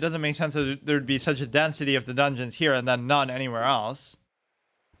 Yeah, it doesn't make sense that there'd be such a density of the dungeons here and then none anywhere else.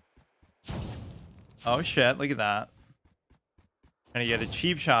 Oh shit, look at that. Trying to get a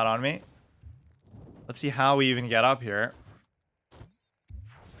cheap shot on me. Let's see how we even get up here.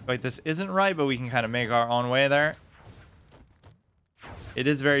 Like, this isn't right, but we can kind of make our own way there. It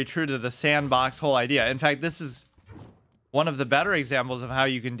is very true to the sandbox whole idea. In fact, this is one of the better examples of how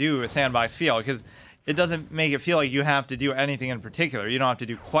you can do a sandbox feel, because it doesn't make it feel like you have to do anything in particular. You don't have to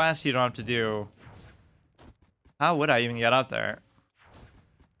do quests. You don't have to do... How would I even get up there?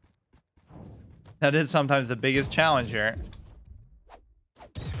 That is sometimes the biggest challenge here.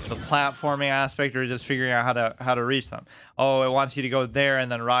 The platforming aspect, or just figuring out how to reach them. Oh, it wants you to go there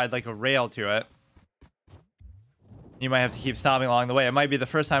and then ride like a rail to it. You might have to keep stopping along the way. It might be the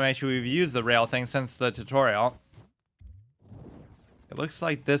first time actually we've used the rail thing since the tutorial. It looks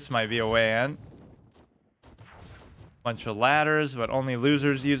like this might be a way in. Bunch of ladders, but only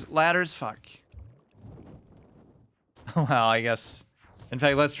losers use ladders. Fuck. Well, I guess. In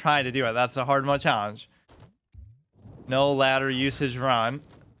fact, let's try to do it. That's a hard mode challenge. No ladder usage run.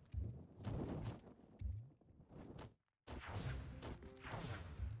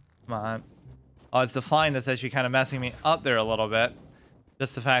 Come on. Oh, it's the flying that's actually kind of messing me up there a little bit.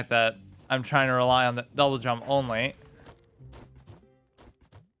 Just the fact that I'm trying to rely on the double jump only.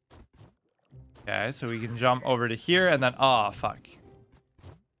 Okay, so we can jump over to here and then... Oh, fuck.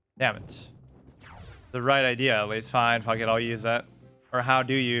 Damn it. The right idea, at least. Fine, fuck it, I'll use it. Or how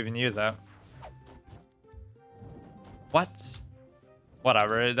do you even use it? What?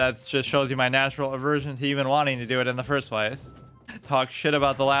 Whatever, that just shows you my natural aversion to even wanting to do it in the first place. Talk shit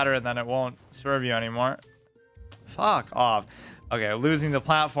about the ladder and then it won't serve you anymore. Fuck off. Okay, losing the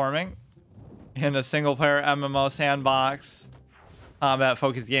platforming in a single player MMO sandbox combat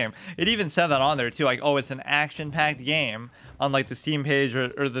focused game. It even said that on there too, like, oh, it's an action-packed game on like the Steam page or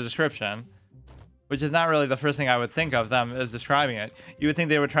the description, which is not really the first thing I would think of them as describing it. You would think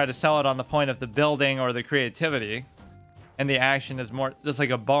they would try to sell it on the point of the building or the creativity, and the action is more just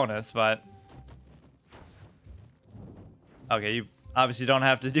like a bonus, but okay, you obviously don't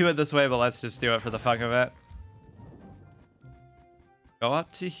have to do it this way, but let's just do it for the fuck of it. Go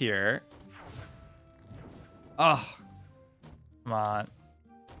up to here. Oh, come on.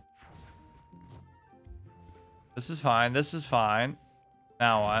 This is fine. This is fine.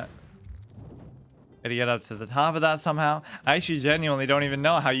 Now what? Gotta get up to the top of that somehow. I actually genuinely don't even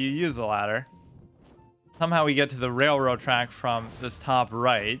know how you use the ladder. Somehow we get to the railroad track from this top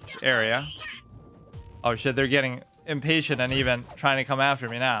right area. Oh shit, they're getting impatient and even trying to come after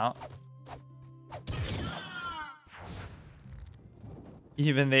me now.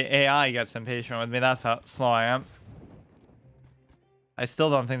 Even the AI gets impatient with me. That's how slow I am. I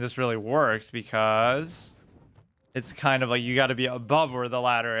still don't think this really works because it's kind of like you got to be above where the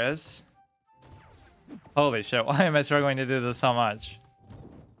ladder is. Holy shit, why am I struggling to do this so much?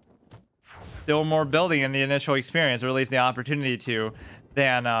 Still more building in the initial experience, or at least the opportunity to,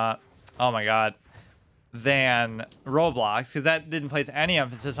 than, oh my god, than Roblox, because that didn't place any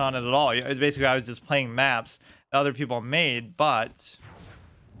emphasis on it at all. It was basically, I was just playing maps that other people made, but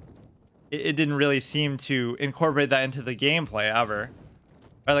it didn't really seem to incorporate that into the gameplay ever.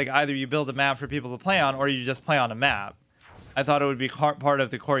 Right? Like either you build a map for people to play on, or you just play on a map. I thought it would be part of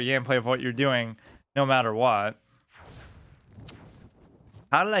the core gameplay of what you're doing, no matter what.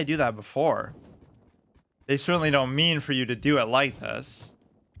 How did I do that before? They certainly don't mean for you to do it like this.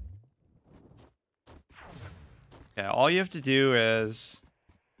 Okay, all you have to do is...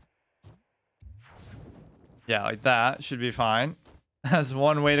 yeah, like that. Should be fine. That's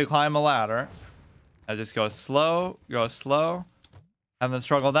one way to climb a ladder. I just go slow, go slow. Haven't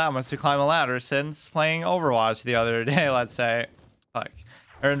struggled that much to climb a ladder since playing Overwatch the other day, let's say. Fuck.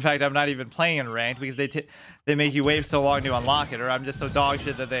 Or in fact, I'm not even playing in ranked because they make you wait so long to unlock it, or I'm just so dog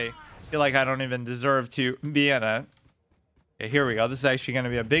shit that they feel like I don't even deserve to be in it. Okay, here we go. This is actually going to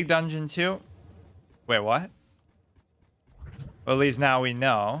be a big dungeon too. Wait, what? Well, at least now we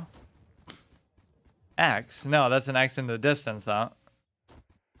know. X? No, that's an X in the distance, though.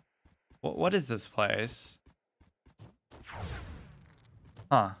 What is this place?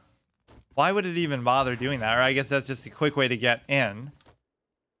 Huh. Why would it even bother doing that? Or I guess that's just a quick way to get in.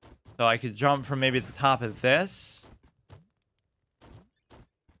 So I could jump from maybe the top of this.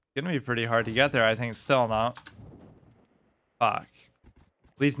 It's gonna be pretty hard to get there, I think, still now. Fuck.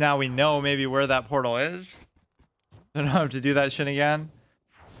 At least now we know maybe where that portal is. Don't have to do that shit again.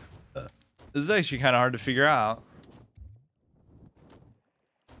 This is actually kind of hard to figure out.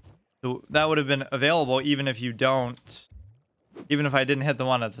 So that would have been available even if you don't... even if I didn't hit the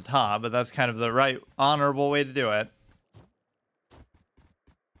one at the top, but that's kind of the right, honorable way to do it.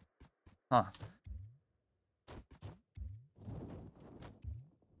 Huh.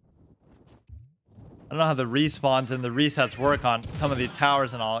 I don't know how the respawns and the resets work on some of these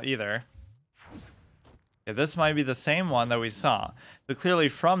towers and all either. Okay, this might be the same one that we saw. But clearly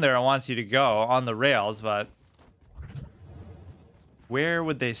from there it wants you to go on the rails, but... where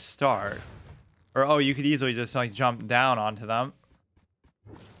would they start? Or, oh, you could easily just, like, jump down onto them.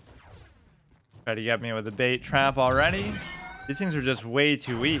 Try to get me with a bait trap already. These things are just way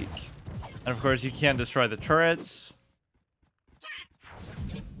too weak. And, of course, you can't destroy the turrets.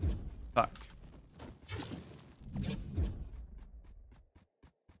 Fuck.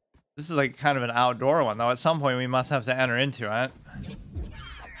 This is, like, kind of an outdoor one, though. At some point, we must have to enter into it.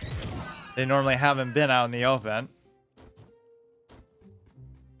 They normally haven't been out in the open.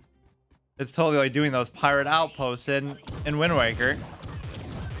 It's totally like doing those pirate outposts in Wind Waker.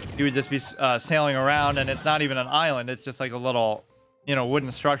 You would just be sailing around, and it's not even an island. It's just like a little, you know,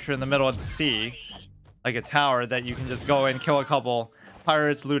 wooden structure in the middle of the sea, like a tower that you can just go in, kill a couple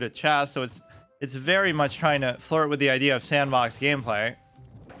pirates, loot a chest. So it's very much trying to flirt with the idea of sandbox gameplay.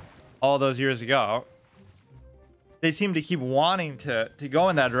 All those years ago, they seem to keep wanting to go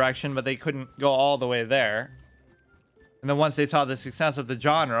in that direction, but they couldn't go all the way there. And then once they saw the success of the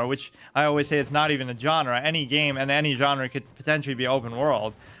genre, which I always say it's not even a genre, any game and any genre could potentially be open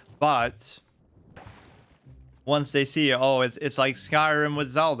world, but once they see, oh, it's like Skyrim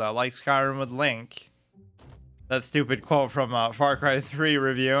with Zelda, like Skyrim with Link. That stupid quote from Far Cry 3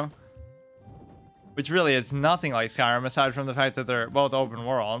 review, which really is nothing like Skyrim aside from the fact that they're both open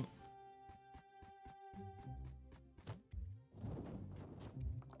world.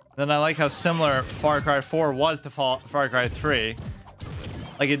 Then I like how similar Far Cry 4 was to Far Cry 3.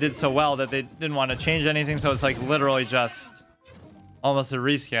 Like, it did so well that they didn't want to change anything, so it's like literally just almost a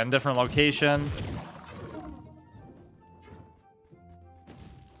reskin, different location.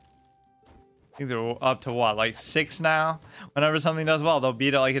 I think they're up to what, like 6 now? Whenever something does well, they'll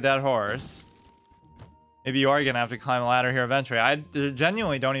beat it like a dead horse. Maybe you are gonna have to climb a ladder here eventually. I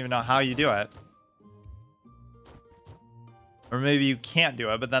genuinely don't even know how you do it. Or maybe you can't do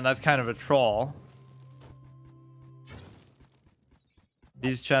it, but then that's kind of a troll.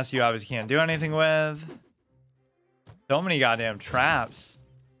 These chests you obviously can't do anything with. So many goddamn traps.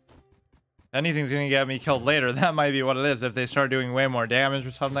 If anything's gonna get me killed later, that might be what it is, if they start doing way more damage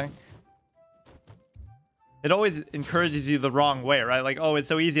or something. It always encourages you the wrong way, right? Like, oh, it's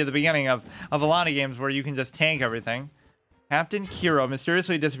so easy at the beginning of a lot of games where you can just tank everything. Captain Kiro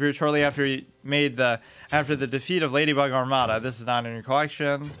mysteriously disappeared shortly after he made after the defeat of Ladybug Armada. This is not in your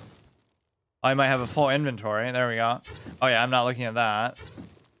collection. I might have a full inventory. There we go. Oh yeah, I'm not looking at that.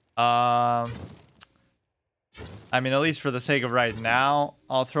 I mean, at least for the sake of right now,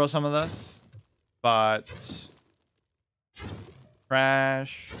 I'll throw some of this. But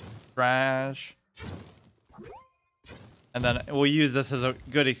trash. And then we'll use this as a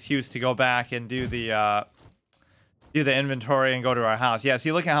good excuse to go back and do the inventory and go to our house. Yeah,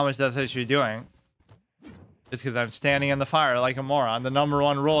 see, look at how much that's actually doing. Just because I'm standing in the fire like a moron. The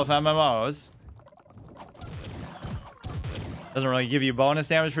 #1 rule of MMOs. Doesn't really give you bonus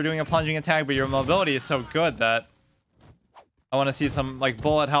damage for doing a plunging attack, but your mobility is so good that I want to see some like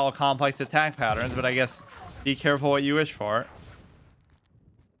bullet hell complex attack patterns, but I guess be careful what you wish for.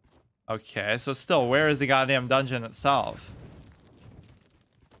 Okay, so still, where is the goddamn dungeon itself?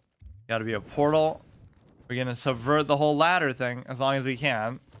 Gotta be a portal. We're gonna subvert the whole ladder thing as long as we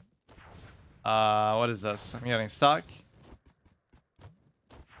can. What is this? I'm getting stuck.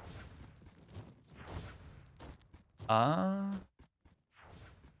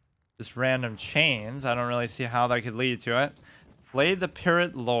 Just random chains. I don't really see how that could lead to it. Play the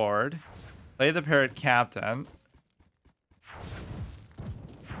Pirate Lord. Play the Pirate Captain.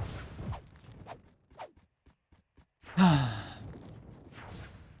 Gotta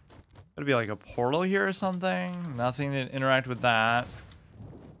be like a portal here or something. Nothing to interact with that.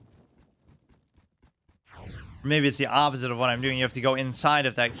 Maybe it's the opposite of what I'm doing. You have to go inside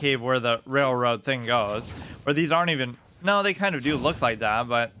of that cave where the railroad thing goes. Or these aren't even... No, they kind of do look like that,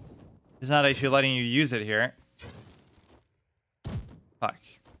 but it's not actually letting you use it here. Fuck.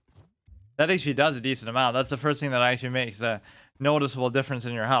 That actually does a decent amount. That's the first thing that actually makes a noticeable difference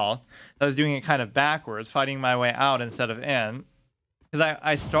in your health. I was doing it kind of backwards, fighting my way out instead of in. Because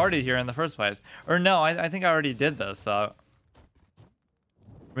I started here in the first place. Or no, I think I already did this, so...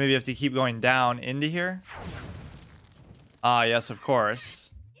 Maybe you have to keep going down into here. Ah, yes, of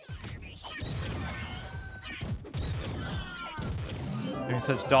course. Doing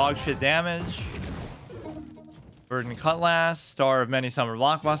such dog shit damage. Burden Cutlass, star of many summer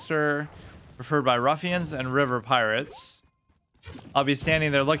blockbuster, preferred by ruffians and river pirates. I'll be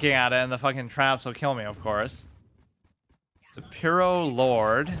standing there looking at it and the fucking traps will kill me, of course. The Pyro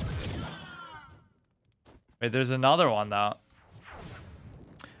Lord. Wait, there's another one though.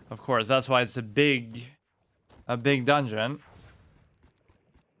 Of course, that's why it's a big dungeon.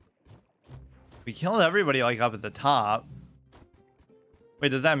 We killed everybody like up at the top. Wait,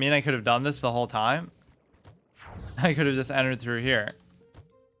 does that mean I could have done this the whole time? I could have just entered through here.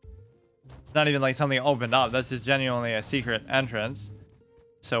 It's not even like something opened up. That's just genuinely a secret entrance.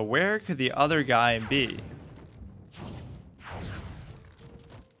 So where could the other guy be?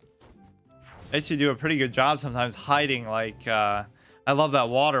 They actually do a pretty good job sometimes hiding, like, I love that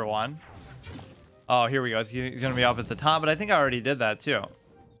water one. Oh, here we go. He's going to be up at the top, but I think I already did that too.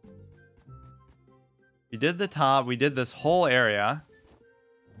 We did the top. We did this whole area.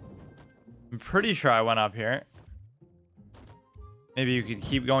 I'm pretty sure I went up here. Maybe you could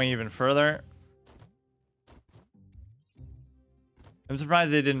keep going even further. I'm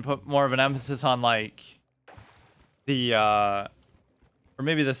surprised they didn't put more of an emphasis on, like, the, or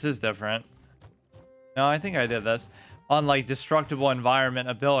maybe this is different. No, I think I did this. On, like, destructible environment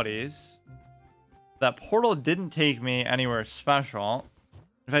abilities. That portal didn't take me anywhere special.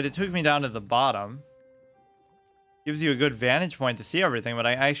 In fact, it took me down to the bottom. Gives you a good vantage point to see everything, but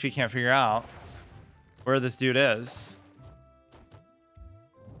I actually can't figure out where this dude is.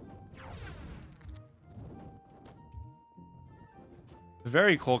 A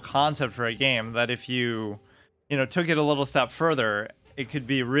very cool concept for a game that if you took it a little step further, it could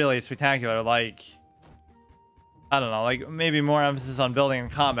be really spectacular. Like, I don't know, like maybe more emphasis on building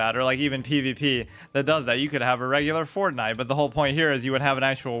and combat, or like even PvP that does that. You could have a regular Fortnite, but the whole point here is you would have an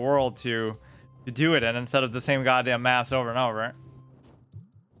actual world to do it in instead of the same goddamn maps over and over.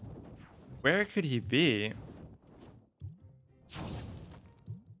 Where could he be?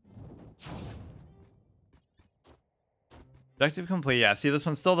 Objective complete. Yeah, see, this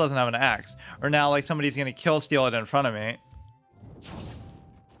one still doesn't have an X. Or now, like, somebody's gonna kill steal it in front of me.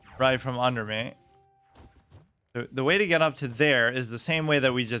 Right from under me. The way to get up to there is the same way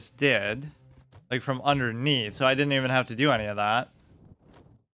that we just did. Like, from underneath. So I didn't even have to do any of that.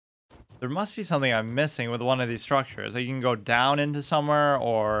 There must be something I'm missing with one of these structures. Like, you can go down into somewhere,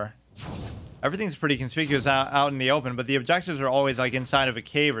 or... Everything's pretty conspicuous out in the open, but the objectives are always, like, inside of a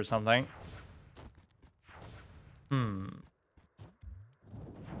cave or something. Could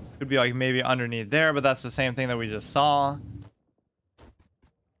be, like, maybe underneath there, but that's the same thing that we just saw.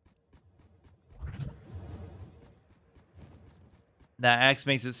 That X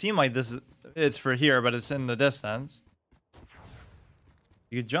makes it seem like it's for here, but it's in the distance.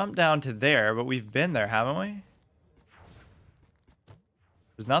 You could jump down to there, but we've been there, haven't we?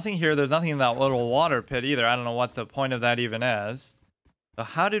 There's nothing here. There's nothing in that little water pit either. I don't know what the point of that even is. So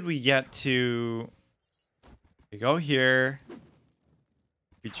how did we get to... We go here.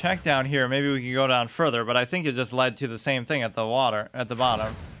 We check down here. Maybe we can go down further, but I think it just led to the same thing at the bottom.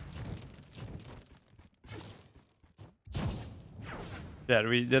 Yeah,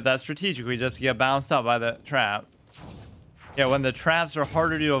 we did that strategically just to get bounced up by the trap. Yeah, when the traps are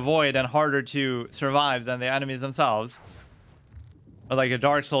harder to avoid and harder to survive than the enemies themselves, Or like a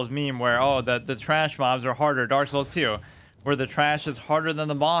Dark Souls meme where, oh, the trash mobs are harder. Dark Souls 2, where the trash is harder than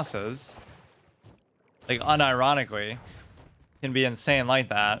the bosses. Like, unironically. Can be insane like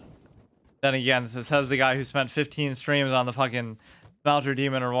that. Then again, it says the guy who spent 15 streams on the fucking Smelter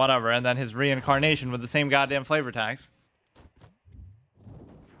Demon or whatever, and then his reincarnation with the same goddamn flavor text.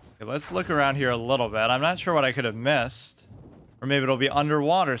 Okay, let's look around here a little bit. I'm not sure what I could have missed. Or maybe it'll be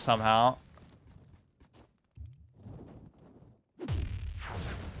underwater somehow.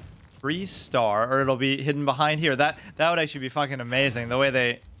 3-star, or it'll be hidden behind here. That would actually be fucking amazing. The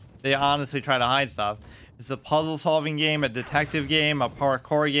way they honestly try to hide stuff. It's a puzzle solving game, a detective game, a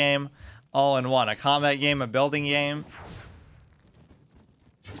parkour game, all in one. A combat game, a building game.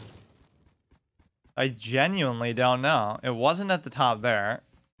 I genuinely don't know. It wasn't at the top there.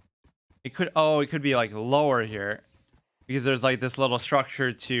 It could be like lower here. Because there's like this little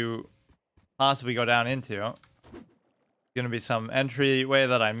structure to possibly go down into. Gonna be some entryway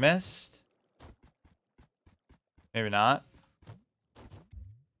that I missed. Maybe not.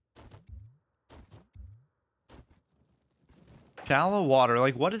 Shallow water.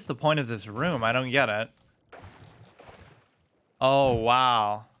 Like, what is the point of this room? I don't get it. Oh,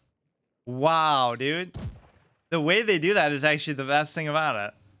 wow. Wow, dude. The way they do that is actually the best thing about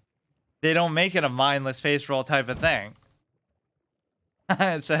it. They don't make it a mindless face roll type of thing.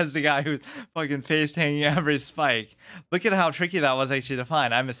 It says the guy who's fucking face hanging every spike. Look at how tricky that was actually to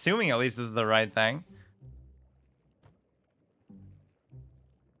find. I'm assuming at least this is the right thing.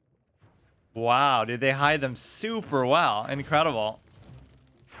 Wow, dude, they hide them super well. Incredible.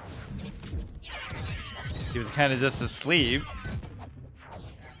 He was kind of just asleep.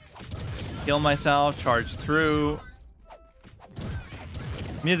 Kill myself, charge through.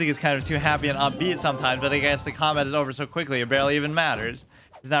 Music is kind of too happy and upbeat sometimes, but I guess the combat is over so quickly it barely even matters.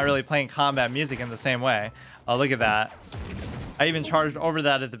 He's not really playing combat music in the same way. Oh, look at that. I even charged over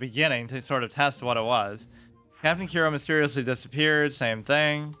that at the beginning to sort of test what it was. Captain Kiro mysteriously disappeared. Same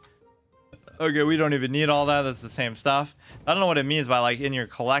thing. Okay, we don't even need all that. That's the same stuff. I don't know what it means by, like, in your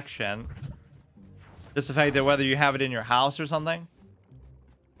collection. Just the fact that whether you have it in your house or something.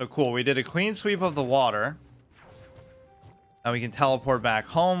 So cool. We did a clean sweep of the water. And we can teleport back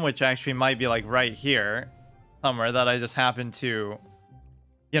home, which actually might be like right here somewhere that I just happened to,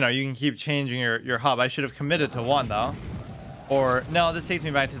 you know, you can keep changing your hub. I should have committed to one though. Or no, this takes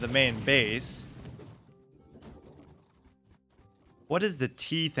me back to the main base. What does the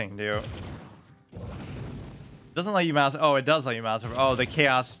T thing do? It doesn't let you mouse. Oh, it does let you mouse over. Oh, the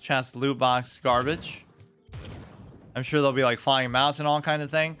chaos chest loot box garbage. I'm sure there'll be like flying mounts and all kind of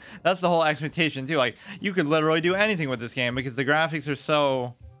thing. That's the whole expectation too. Like, you could literally do anything with this game because the graphics are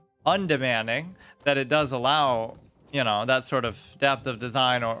so undemanding that it does allow, you know, that sort of depth of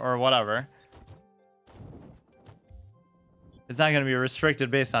design or whatever. It's not going to be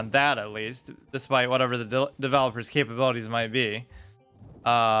restricted based on that, at least, despite whatever the developer's capabilities might be.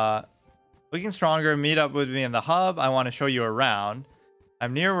 Looking stronger, meet up with me in the hub. I want to show you around.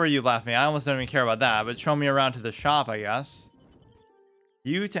 I'm near where you left me. I almost don't even care about that, but show me around to the shop, I guess.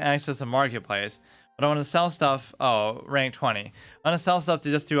 You to access the marketplace. But I want to sell stuff. Oh, rank 20. I want to sell stuff to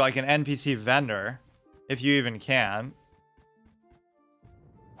just do like an NPC vendor, if you even can.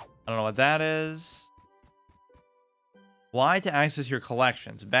 I don't know what that is. Why to access your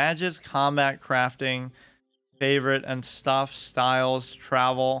collections? Badges, combat, crafting, favorite and stuff, styles,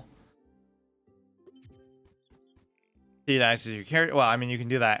 travel. To access your character. Well, I mean, you can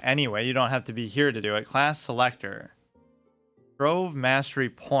do that anyway. You don't have to be here to do it. Class selector. Trove mastery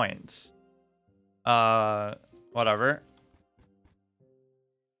points. Whatever.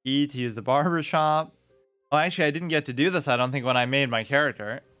 E to use the barbershop. Oh, actually, I didn't get to do this, I don't think, when I made my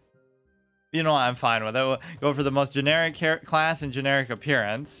character. You know what? I'm fine with it. We'll go for the most generic class and generic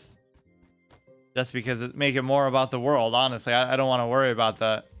appearance. Just because it make it more about the world, honestly. I don't want to worry about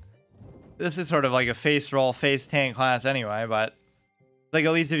the... This is sort of like a face roll, face tank class anyway, but like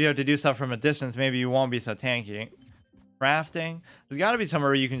at least if you have to do stuff from a distance, maybe you won't be so tanky. Crafting. There's got to be somewhere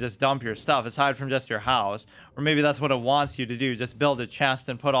where you can just dump your stuff aside from just your house. Or maybe that's what it wants you to do. Just build a chest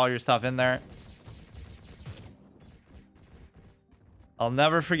and put all your stuff in there. I'll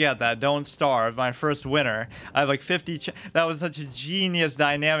never forget that. Don't Starve, my first winner. I have like 50... That was such a genius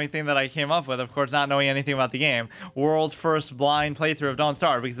dynamic thing that I came up with, of course, not knowing anything about the game. World's first blind playthrough of Don't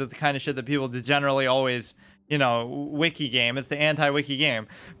Starve, because it's the kind of shit that people generally always, you know, wiki game. It's the anti-wiki game.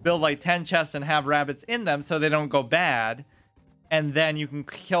 Build like 10 chests and have rabbits in them so they don't go bad, and then you can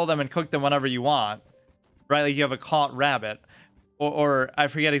kill them and cook them whenever you want. Right? Like you have a caught rabbit. Or I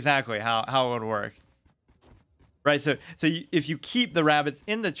forget exactly how it would work. right? So if you keep the rabbits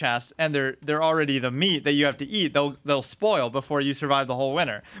in the chest and they're already the meat that you have to eat, they'll spoil before you survive the whole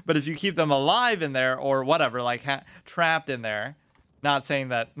winter. But if you keep them alive in there or whatever, like trapped in there, not saying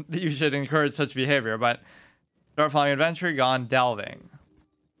that you should encourage such behavior, but start following adventure, gone delving.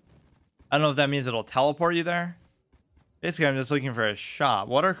 I don't know if that means it'll teleport you there. Basically, I'm just looking for a shop.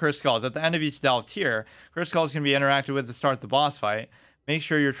 What are cursed skulls? At the end of each delve tier, cursed skulls can be interacted with to start the boss fight. Make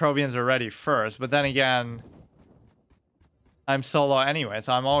sure your Trovians are ready first. But then again, I'm solo anyway,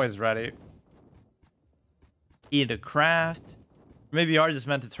 so I'm always ready. E to craft. Maybe you are just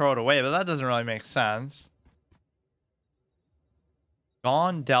meant to throw it away, but that doesn't really make sense.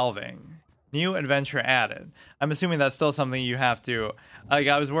 Gone delving. New adventure added. I'm assuming that's still something you have to... Like,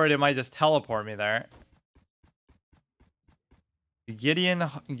 I was worried it might just teleport me there. Gideon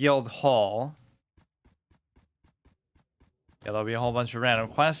Guild Hall. Yeah, there'll be a whole bunch of random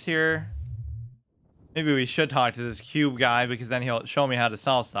quests here. Maybe we should talk to this cube guy because then he'll show me how to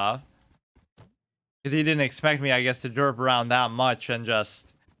sell stuff. Because he didn't expect me, I guess, to derp around that much and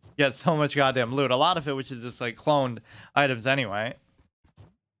just get so much goddamn loot. A lot of it, which is just like cloned items anyway.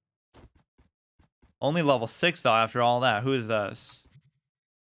 Only level 6 though after all that. Who is this?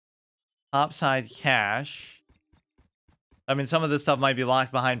 Topside cache. I mean, some of this stuff might be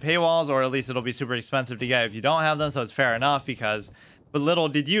locked behind paywalls, or at least it'll be super expensive to get if you don't have them, so it's fair enough because... But little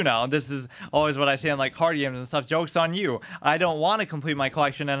did you know, this is always what I say in like card games and stuff, joke's on you. I don't want to complete my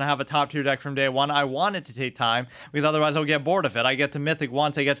collection and have a top tier deck from day one. I want it to take time because otherwise I'll get bored of it. I get to Mythic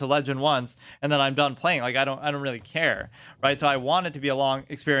once, I get to Legend once, and then I'm done playing. Like I don't really care, right? So I want it to be a long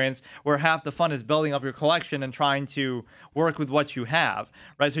experience where half the fun is building up your collection and trying to work with what you have,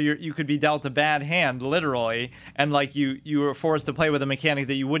 right? So you could be dealt a bad hand, literally, and like you were forced to play with a mechanic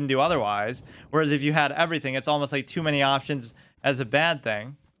that you wouldn't do otherwise. Whereas if you had everything, it's almost like too many options as a bad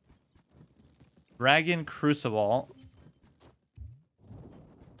thing. Dragon Crucible.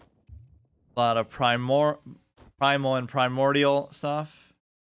 A lot of primal and primordial stuff.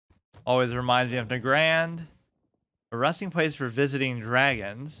 Always reminds me of Nagrand. A resting place for visiting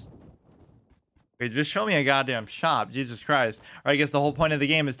dragons. Okay, just show me a goddamn shop. Jesus Christ. Or I guess the whole point of the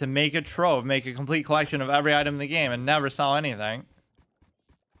game is to make a trove, make a complete collection of every item in the game and never sell anything.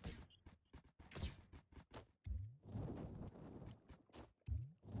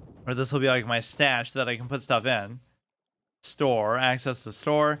 Or this will be like my stash that I can put stuff in. Store. Access the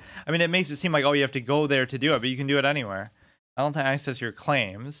store. I mean, it makes it seem like, oh, you have to go there to do it, but you can do it anywhere. I don't access your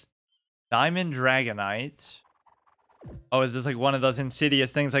claims. Diamond Dragonite. Oh, is this like one of those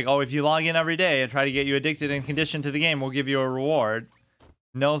insidious things like, oh, if you log in every day and try to get you addicted and conditioned to the game, we'll give you a reward?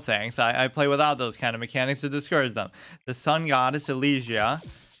 No thanks. I play without those kind of mechanics to discourage them. The Sun Goddess Elysia.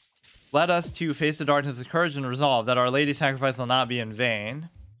 Let us to face the darkness with courage and resolve that Our Lady's sacrifice will not be in vain.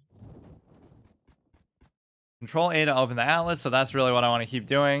 Control A to open the atlas, so that's really what I want to keep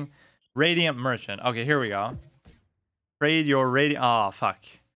doing. Radiant Merchant. Okay, here we go. Trade your radiant... Oh, fuck.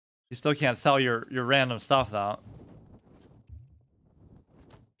 You still can't sell your random stuff, though.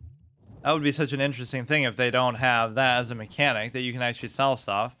 That would be such an interesting thing if they don't have that as a mechanic, that you can actually sell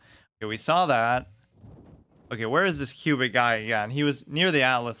stuff. Okay, we saw that. Okay, where is this cubic guy again? He was near the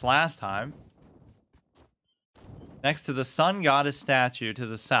atlas last time. Next to the Sun Goddess statue to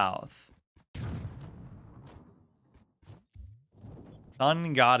the south.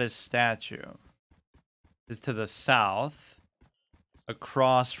 Sun Goddess statue is to the south,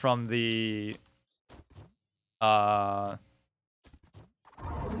 across from the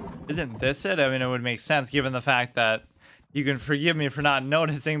isn't this it? I mean, it would make sense given the fact that you can forgive me for not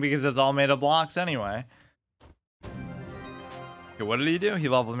noticing because it's all made of blocks anyway. Okay, what did he do? He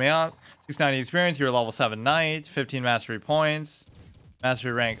leveled me up. 690 experience. You're a level 7 knight. 15 mastery points.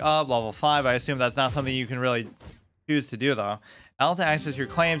 Mastery rank up. Level 5. I assume that's not something you can really choose to do though. L to access your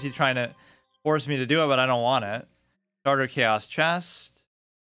claims. He's trying to force me to do it, but I don't want it. Starter Chaos Chest.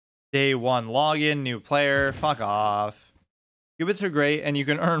 Day 1 login. New player. Fuck off. Qubits are great, and you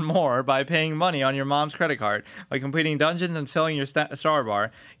can earn more by paying money on your mom's credit card. By completing dungeons and filling your star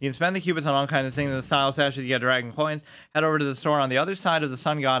bar, you can spend the qubits on all kinds of things in the style stashes to get dragon coins. Head over to the store on the other side of the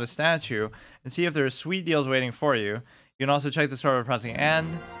Sun Goddess statue and see if there are sweet deals waiting for you. You can also check the store by pressing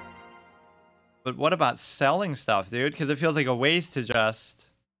N. But what about selling stuff, dude? Because it feels like a waste to just...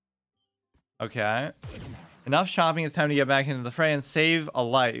 Okay. Enough shopping. It's time to get back into the fray and save a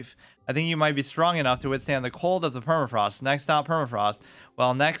life. I think you might be strong enough to withstand the cold of the permafrost. Next stop, permafrost.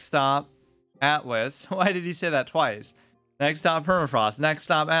 Well, next stop, Atlas. Why did he say that twice? Next stop, permafrost. Next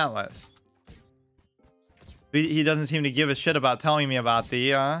stop, Atlas. He doesn't seem to give a shit about telling me about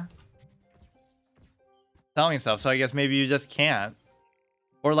the selling stuff. So I guess maybe you just can't.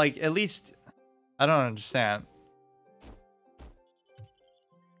 Or like, at least... I don't understand.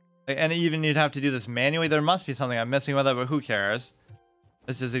 And even you'd have to do this manually. There must be something I'm missing with it, but who cares?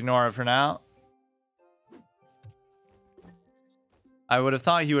 Let's just ignore it for now. I would have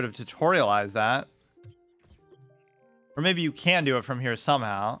thought he would have tutorialized that. Or maybe you can do it from here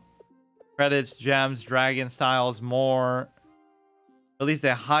somehow. Credits, gems, dragon styles, more. At least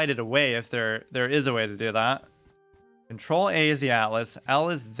they hide it away if there is a way to do that. Control A is the Atlas. L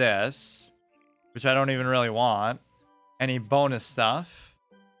is this, which I don't even really want. Any bonus stuff.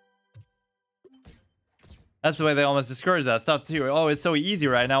 That's the way they almost discourage that stuff too. Oh, it's so easy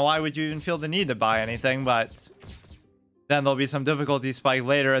right now. Why would you even feel the need to buy anything? But then there'll be some difficulty spike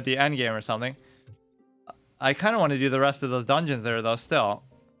later at the end game or something. I kind of want to do the rest of those dungeons there though still.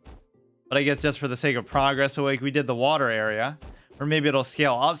 But I guess just for the sake of progress, so like we did the water area. Or maybe it'll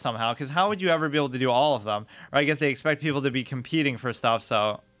scale up somehow. Because how would you ever be able to do all of them? Or I guess they expect people to be competing for stuff,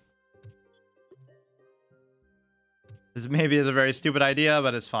 so... This maybe is a very stupid idea,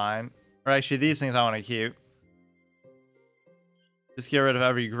 but it's fine. Or actually, these things I want to keep. Just get rid of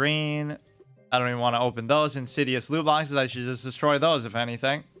every green. I don't even want to open those. Insidious loot boxes, I should just destroy those, if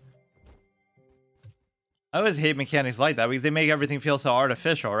anything. I always hate mechanics like that because they make everything feel so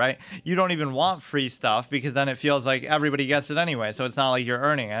artificial, right? You don't even want free stuff because then it feels like everybody gets it anyway. So it's not like you're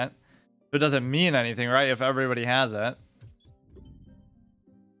earning it. It doesn't mean anything, right? If everybody has it.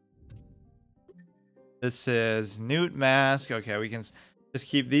 This is Newt Mask. Okay, we can just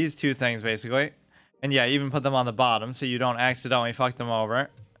keep these two things basically. And yeah, even put them on the bottom so you don't accidentally fuck them over.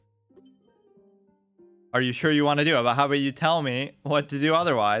 Are you sure you want to do it? But how about you tell me what to do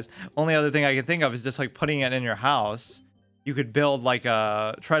otherwise? Only other thing I can think of is just like putting it in your house. You could build like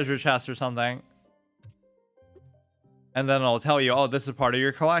a treasure chest or something. And then it'll tell you, oh, this is part of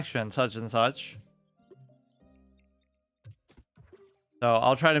your collection, such and such. So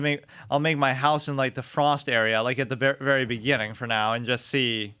I'll make my house in like the frost area, like at the very beginning for now, and just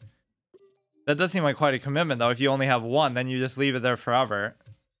see. That does seem like quite a commitment though. If you only have one, then you just leave it there forever.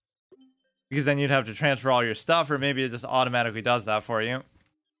 Because then you'd have to transfer all your stuff, or maybe it just automatically does that for you.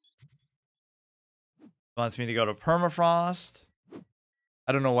 It wants me to go to permafrost.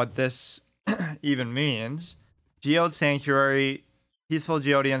 I don't know what this even means. Geode Sanctuary. Peaceful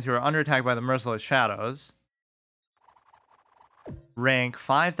Geodians who are under attack by the merciless shadows. Rank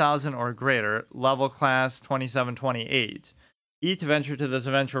 5,000 or greater. Level class 2728. Eat to venture to this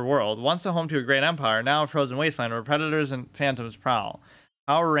adventure world. Once a home to a great empire, now a frozen wasteland where predators and phantoms prowl.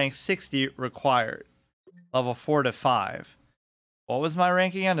 Power rank 60 required. Level 4 to 5. What was my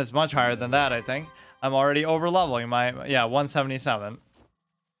rank again? It's much higher than that, I think. I'm already over leveling my... Yeah, 177.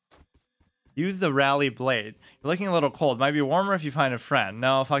 Use the Rally Blade. You're looking a little cold. Might be warmer if you find a friend.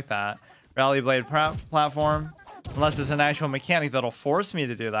 No, fuck that. Rally Blade platform. Unless it's an actual mechanic that'll force me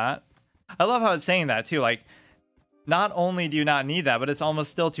to do that. I love how it's saying that, too. Like, not only do you not need that, but it's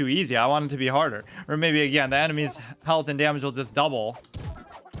almost still too easy. I want it to be harder. Or maybe, again, the enemy's health and damage will just double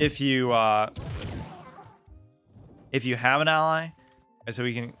if you have an ally. Okay, so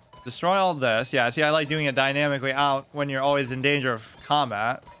we can destroy all this. Yeah, see, I like doing it dynamically out when you're always in danger of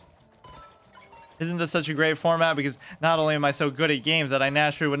combat. Isn't this such a great format? Because not only am I so good at games that I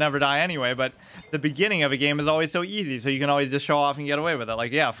naturally would never die anyway, but the beginning of a game is always so easy, so you can always just show off and get away with it.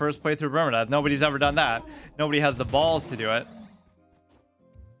 Like, yeah, first playthrough Permadeath. Nobody's ever done that. Nobody has the balls to do it.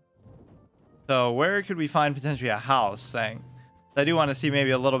 So where could we find potentially a house thing? I do want to see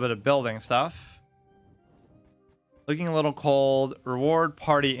maybe a little bit of building stuff. Looking a little cold. Reward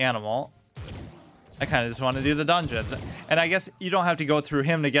party animal. I kind of just want to do the dungeons. And I guess you don't have to go through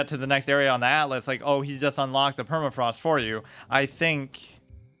him to get to the next area on the Atlas. Like, oh, he's just unlocked the permafrost for you. I think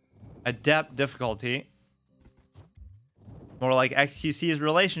adept difficulty. More like XQC's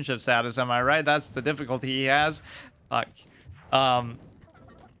relationship status, am I right? That's the difficulty he has. Fuck.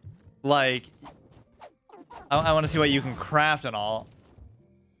 Like, I want to see what you can craft and all.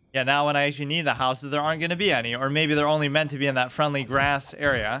 Yeah, now when I actually need the houses, there aren't going to be any. Or maybe they're only meant to be in that friendly grass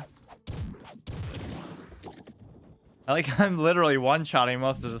area. I like I'm literally one-shotting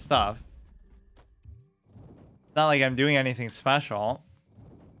most of the stuff. It's not like I'm doing anything special.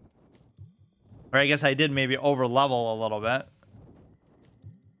 Or I guess I did maybe over-level a little bit. At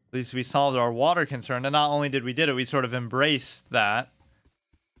least we solved our water concern. And not only did we it, we sort of embraced that.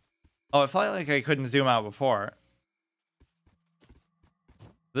 Oh, it felt like I couldn't zoom out before.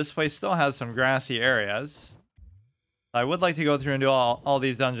 This place still has some grassy areas. I would like to go through and do all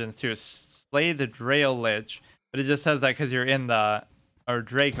these dungeons too. Slay the Drail Lich. But it just says that because you're in the... Or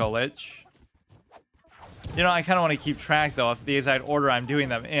Draco Lich. You know, I kind of want to keep track, though, of the exact order I'm doing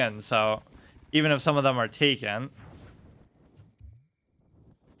them in. So, even if some of them are taken.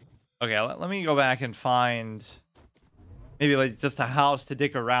 Okay, let me go back and find... maybe like just a house to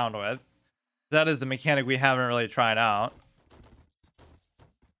dick around with. That is the mechanic we haven't really tried out.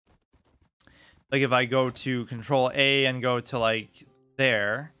 Like if I go to Control A and go to like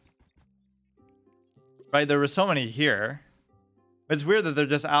there, right? There were so many here. It's weird that they're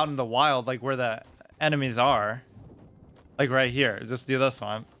just out in the wild, like where the enemies are. Like right here. Just do this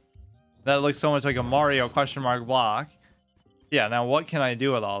one. That looks so much like a Mario question mark block. Yeah, now what can I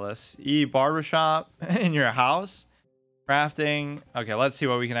do with all this? Barbershop in your house. Crafting. Okay, let's see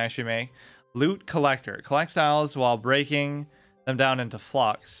what we can actually make. Loot collector. Collect styles while breaking them down into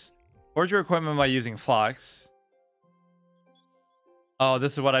flux. Forge your equipment by using flux. Oh,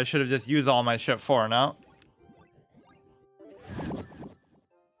 this is what I should have just used all my shit for, no?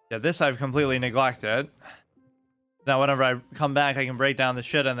 Yeah, this I've completely neglected. Now, whenever I come back, I can break down the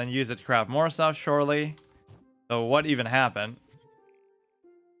shit and then use it to craft more stuff, surely. So what even happened?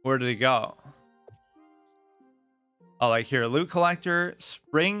 Where did it go? Oh, like here, loot collector,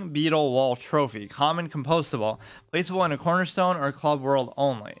 spring beetle wall trophy, common compostable, placeable in a cornerstone or club world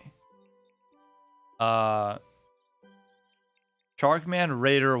only. Sharkman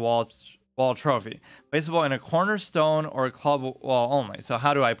raider wall trophy, placeable in a cornerstone or club wall only. So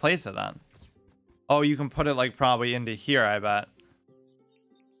how do I place it then? Oh, you can put it like probably into here, I bet.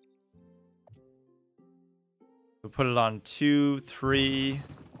 We'll put it on 2, 3.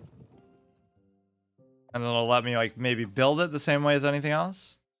 And it'll let me like maybe build it the same way as anything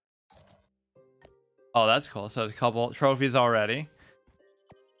else. Oh, that's cool. So there's a couple trophies already.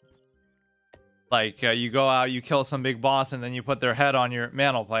 Like you go out, you kill some big boss, and then you put their head on your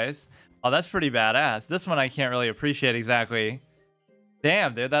mantle place. Oh, that's pretty badass. This one I can't really appreciate exactly.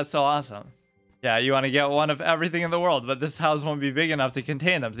 Damn, dude, that's so awesome. Yeah, you want to get one of everything in the world, but this house won't be big enough to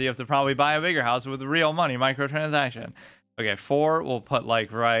contain them. So you have to probably buy a bigger house with real money, microtransaction. Okay, 4 we'll put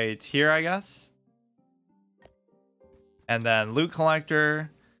like right here, I guess. And then loot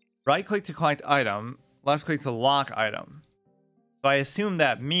collector, right click to collect item, left click to lock item. So I assume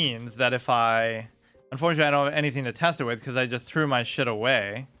that means that if unfortunately I don't have anything to test it with because I just threw my shit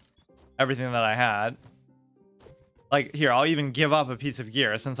away. Everything that I had. Like here, I'll even give up a piece of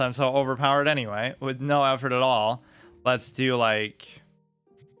gear since I'm so overpowered anyway, with no effort at all. Let's do like,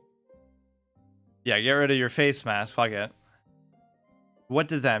 yeah, get rid of your face mask, fuck it. What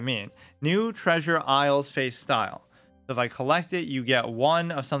does that mean? New treasure isles face style. So if I collect it, you get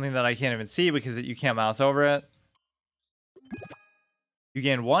 1 of something that I can't even see because you can't mouse over it. You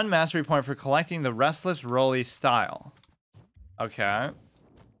gain 1 mastery point for collecting the Restless Roly style. Okay.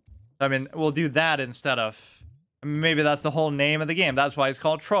 I mean, we'll do that instead of... Maybe that's the whole name of the game. That's why it's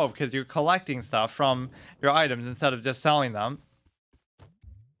called Trove, because you're collecting stuff from your items instead of just selling them.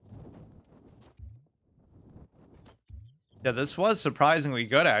 Yeah, this was surprisingly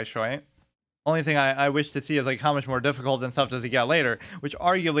good, actually. Only thing I wish to see is like how much more difficult and stuff does it get later, which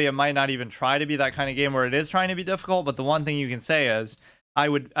arguably it might not even try to be that kind of game where it is trying to be difficult, but the one thing you can say is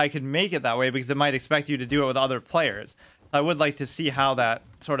I could make it that way because it might expect you to do it with other players. I would like to see how that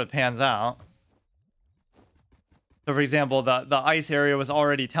sort of pans out. So for example, the ice area was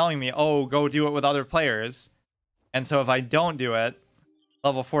already telling me, oh, go do it with other players. And so if I don't do it,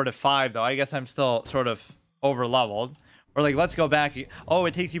 level 4 to 5 though, I guess I'm still sort of over leveled. Or like, let's go back. Oh,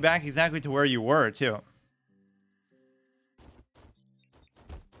 it takes you back exactly to where you were, too.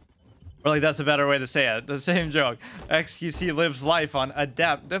 Or like, that's a better way to say it. The same joke. XQC lives life on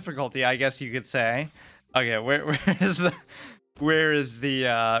adept difficulty, I guess you could say. Okay, where is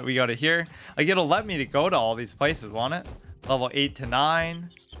the, we go to here. Like, it'll let me to go to all these places, won't it? Level 8 to 9.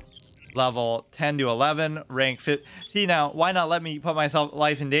 Level 10 to 11. Rank 5. See, now, why not let me put myself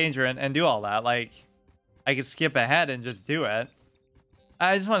life in danger and do all that? Like... I could skip ahead and just do it.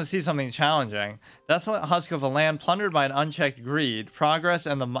 I just want to see something challenging. Desolate husk of a land plundered by an unchecked greed. Progress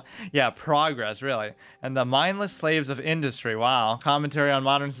and the... Yeah, progress, really. And the mindless slaves of industry. Wow. Commentary on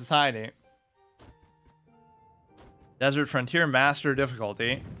modern society. Desert Frontier Master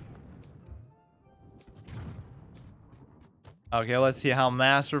difficulty. Okay, let's see how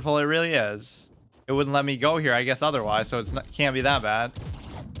masterful it really is. It wouldn't let me go here, I guess, otherwise, so it can't be that bad.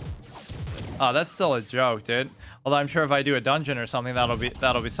 Oh, that's still a joke, dude. Although I'm sure if I do a dungeon or something,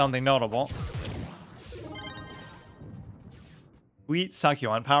 that'll be something notable. Sweet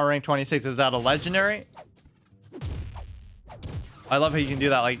Succulent, power rank 26. Is that a legendary? I love how you can do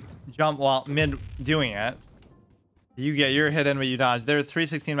that, like jump while mid doing it. You get your hit in, but you dodge. There's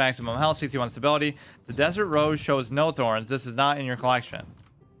 316 maximum health, 61 stability. The Desert Rose shows no thorns. This is not in your collection.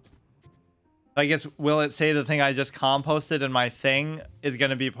 I guess, will it say the thing I just composted in my thing is going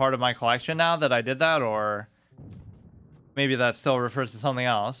to be part of my collection now that I did that? Or maybe that still refers to something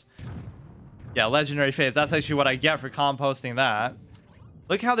else. Yeah, legendary fades. That's actually what I get for composting that.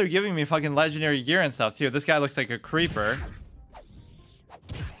 Look how they're giving me fucking legendary gear and stuff, too. This guy looks like a creeper.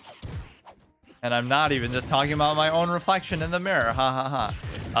 And I'm not even just talking about my own reflection in the mirror. Ha ha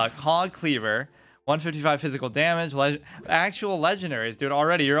ha. Cog Cleaver. 155 physical damage. Actual legendaries, dude.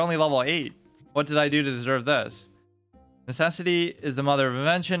 Already, you're only level 8. What did I do to deserve this? Necessity is the mother of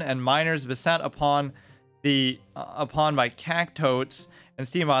invention, and miners beset upon by cactotes and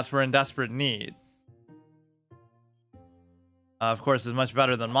steambots were in desperate need. Of course, is much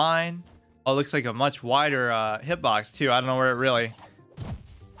better than mine. Oh, it looks like a much wider hitbox too. I don't know where it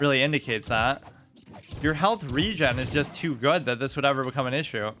really indicates that. Your health regen is just too good that this would ever become an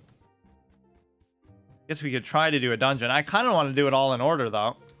issue. Guess we could try to do a dungeon. I kind of want to do it all in order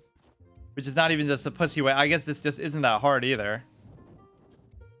though, which is not even just a pussy way. I guess this just isn't that hard either.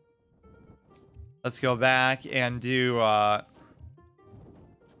 Let's go back and do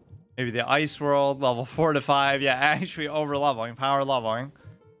maybe the ice world, level 4 to 5. Yeah, actually over leveling, power leveling.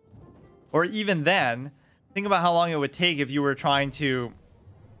 Or even then, think about how long it would take if you were trying to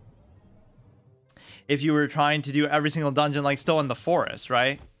do every single dungeon like still in the forest,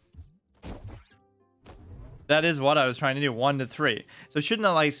 right? That is what I was trying to do, 1 to 3. So shouldn't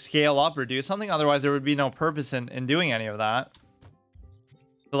it like scale up or do something? Otherwise there would be no purpose in doing any of that.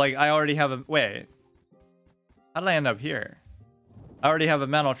 So like I already have a, wait, how did I end up here? I already have a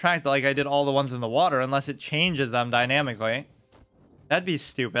mental track that like I did all the ones in the water unless it changes them dynamically. That'd be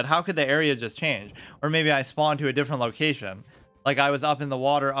stupid. How could the area just change? Or maybe I spawned to a different location. Like I was up in the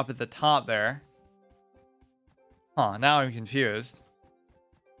water up at the top there. Huh, now I'm confused.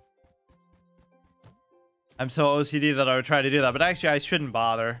 I'm so OCD that I would try to do that, but actually I shouldn't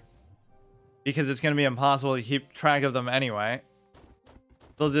bother. Because it's going to be impossible to keep track of them anyway.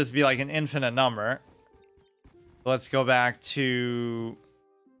 They'll just be like an infinite number. Let's go back to...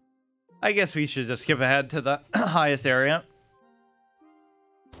 I guess we should just skip ahead to the highest area.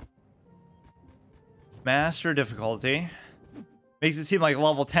 Master difficulty. Makes it seem like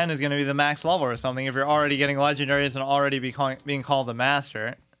level 10 is going to be the max level or something if you're already getting legendaries and already being called a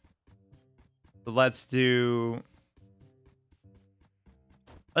master. So let's do...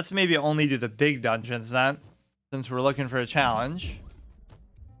 Let's maybe only do the big dungeons then, since we're looking for a challenge.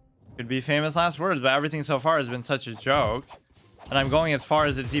 Could be famous last words, but everything so far has been such a joke. And I'm going as far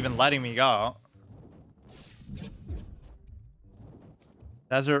as it's even letting me go.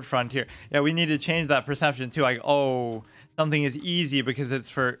 Desert Frontier. Yeah, we need to change that perception too. Like, oh, something is easy because it's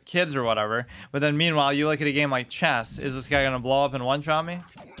for kids or whatever. But then meanwhile, you look at a game like chess. Is this guy going to blow up and one-shot me?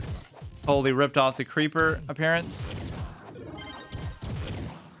 Totally ripped off the creeper appearance.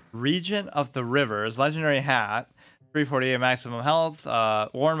 Regent of the Rivers. Legendary hat. 348 maximum health.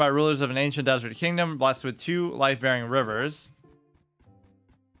 Worn by rulers of an ancient desert kingdom. Blessed with 2 life-bearing rivers.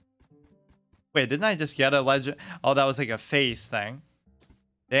 Wait, didn't I just get a legend? Oh, that was like a face thing.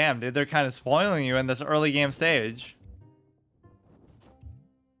 Damn, dude, they're kind of spoiling you in this early game stage.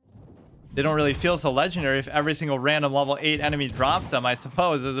 They don't really feel so legendary if every single random level 8 enemy drops them, I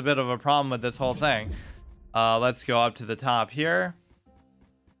suppose. There's a bit of a problem with this whole thing. Let's go up to the top here.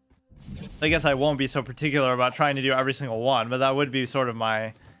 I guess I won't be so particular about trying to do every single one, but that would be sort of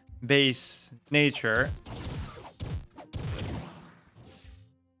my base nature.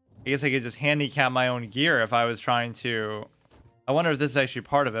 I guess I could just handicap my own gear if I was trying to... I wonder if this is actually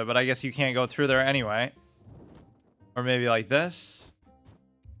part of it, but I guess you can't go through there anyway. Or maybe like this.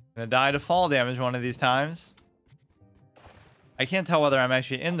 Gonna die to fall damage one of these times. I can't tell whether I'm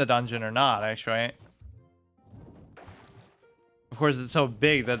actually in the dungeon or not, actually. Of course, it's so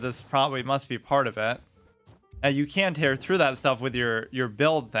big that this probably must be part of it. Now, you can tear through that stuff with your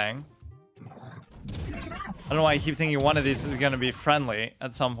build thing. I don't know why I keep thinking one of these is going to be friendly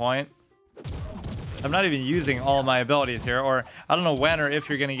at some point. I'm not even using all my abilities here, or I don't know when or if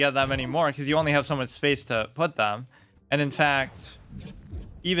you're going to get that many more, because you only have so much space to put them. And in fact,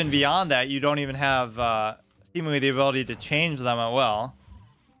 even beyond that, you don't even have seemingly the ability to change them at will.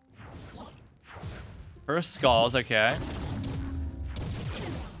 First skulls, okay.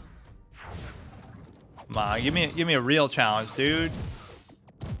 Come on, give me a real challenge, dude.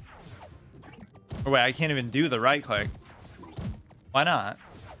 Or wait, I can't even do the right click. Why not?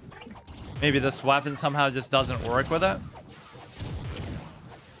 Maybe this weapon somehow just doesn't work with it.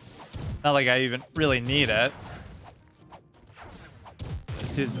 Not like I even really need it. This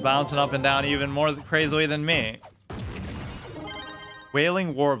dude's bouncing up and down even more crazily than me.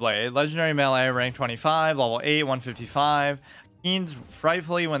 Wailing Warblade. Legendary melee, rank 25, level 8, 155. Keens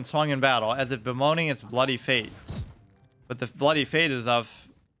frightfully when swung in battle, as if bemoaning its bloody fate. But the bloody fate is of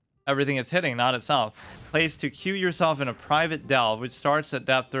everything it's hitting, not itself. Place to queue yourself in a private delve, which starts at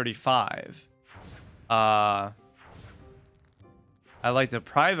depth 35. I like the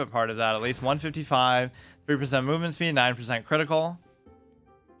private part of that at least. 155, 3% movement speed, 9% critical.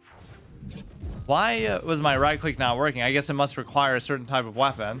 Why was my right click not working? I guess it must require a certain type of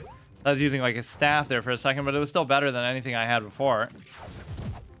weapon. I was using like a staff there for a second, but it was still better than anything I had before.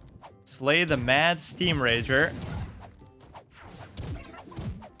 Slay the mad steam rager.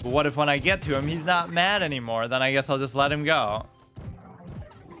 But what if when I get to him, he's not mad anymore? Then I guess I'll just let him go.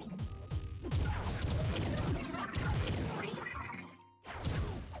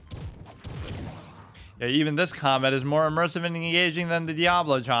 Yeah, even this combat is more immersive and engaging than the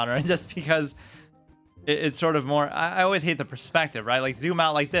Diablo genre, just because it's sort of more... I always hate the perspective, right? Like, zoom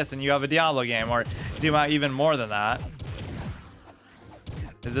out like this and you have a Diablo game, or zoom out even more than that.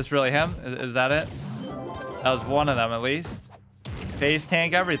 Is this really him? Is that it? That was one of them, at least. Face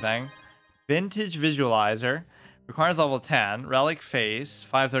tank, everything. Vintage visualizer. Requires level 10. Relic face.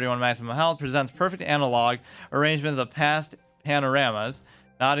 531 maximum health. Presents perfect analog arrangements of past panoramas.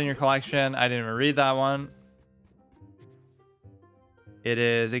 Not in your collection. I didn't even read that one.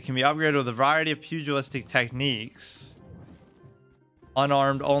 It can be upgraded with a variety of pugilistic techniques.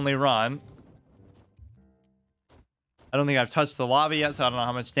 Unarmed only run. I don't think I've touched the lava yet, so I don't know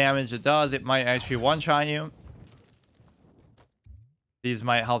how much damage it does. It might actually one-shot you. These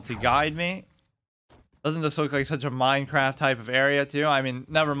might help to guide me. Doesn't this look like such a Minecraft type of area too? I mean,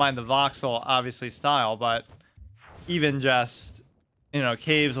 never mind the voxel, obviously, style, but even just, you know,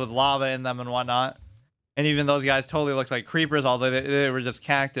 caves with lava in them and whatnot. And even those guys totally look like creepers, although they were just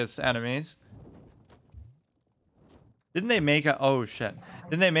cactus enemies. Didn't they make a... Oh, shit.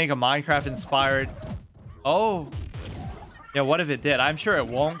 Didn't they make a Minecraft-inspired... Oh... Yeah, what if it did? I'm sure it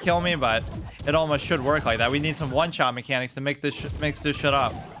won't kill me, but it almost should work like that. We need some one-shot mechanics to make this mix this shit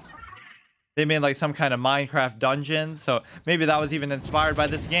up. They made like some kind of Minecraft dungeon, so maybe that was even inspired by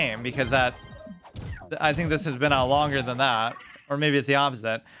this game, because that... I think this has been out longer than that. Or maybe it's the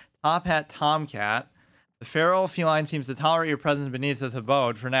opposite. Top Hat Tomcat. The feral feline seems to tolerate your presence beneath its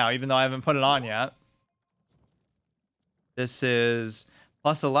abode for now, even though I haven't put it on yet. This is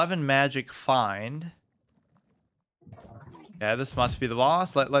plus 11 magic find. Yeah, this must be the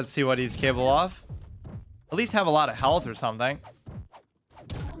boss. Let's see what he's capable of. At least have a lot of health or something.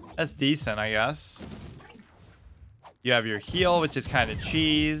 That's decent, I guess. You have your heal, which is kind of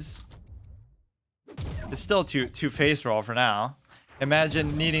cheese. It's still two face roll for now.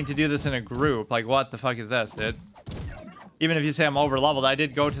 Imagine needing to do this in a group. Like, what the fuck is this, dude? Even if you say I'm over leveled, I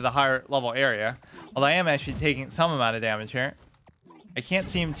did go to the higher level area. Although I am actually taking some amount of damage here. I can't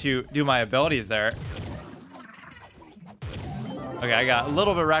seem to do my abilities there. Okay, I got a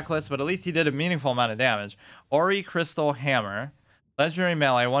little bit reckless, but at least he did a meaningful amount of damage. Ori Crystal Hammer. Legendary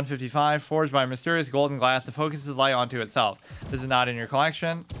melee, 155, forged by mysterious golden glass that focuses light onto itself. This is not in your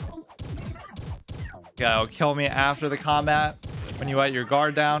collection. Yeah, it'll kill me after the combat when you let your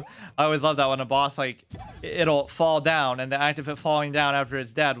guard down. I always love that when a boss, like, it'll fall down, and the act of it falling down after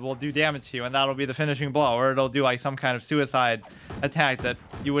it's dead will do damage to you, and that'll be the finishing blow, or it'll do like some kind of suicide attack that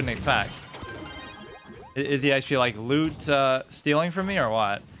you wouldn't expect. Is he actually like loot stealing from me or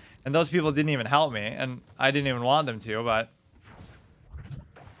what? And those people didn't even help me, and I didn't even want them to, but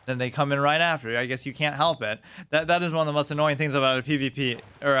then they come in right after. I guess you can't help it. That is one of the most annoying things about a PvP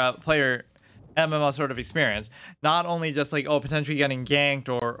or a player MMO sort of experience. Not only just like, oh, potentially getting ganked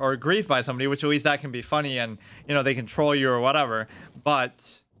or griefed by somebody, which at least that can be funny and, you know, they control you or whatever,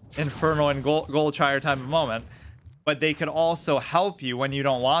 but Infernal and Goldshire type of moment. But they could also help you when you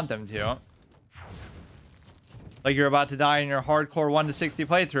don't want them to. Like you're about to die in your hardcore 1 to 60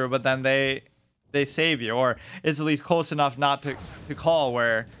 playthrough, but then they save you, or it's at least close enough not to call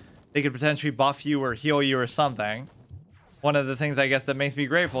where they could potentially buff you or heal you or something. One of the things I guess that makes me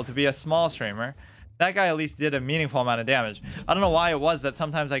grateful to be a small streamer. That guy at least did a meaningful amount of damage. I don't know why it was that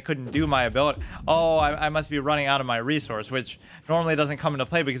sometimes I couldn't do my ability. Oh, I must be running out of my resource, which normally doesn't come into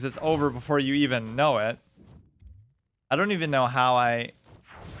play because it's over before you even know it. I don't even know how I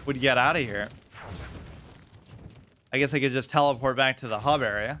would get out of here. I guess I could just teleport back to the hub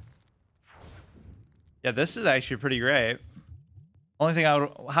area. Yeah, this is actually pretty great. Only thing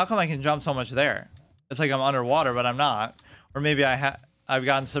how come I can jump so much there? It's like I'm underwater, but I'm not. Or maybe I've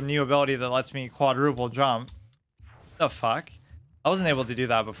gotten some new ability that lets me quadruple jump. The fuck? I wasn't able to do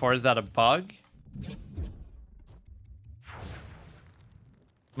that before. Is that a bug?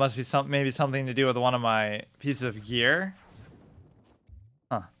 Must be maybe something to do with one of my pieces of gear.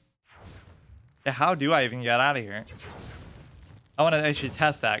 Huh. Yeah, how do I even get out of here? I want to actually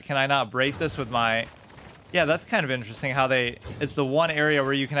test that. Can I not break this with my... Yeah, that's kind of interesting how it's the one area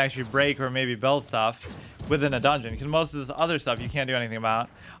where you can actually break or maybe build stuff within a dungeon, because most of this other stuff you can't do anything about.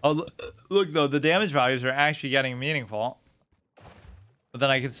 Oh, look though, the damage values are actually getting meaningful. But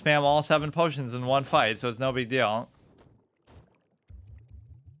then I can spam all 7 potions in one fight, so it's no big deal.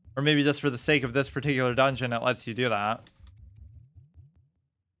 Or maybe just for the sake of this particular dungeon, it lets you do that.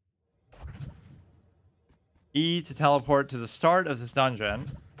 E to teleport to the start of this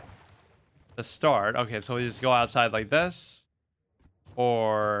dungeon. The start. Okay, so we just go outside like this.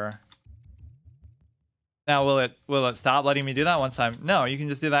 Or now will it stop letting me do that once I'm... No, you can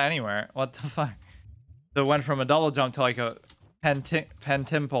just do that anywhere. What the fuck? So it went from a double jump to like a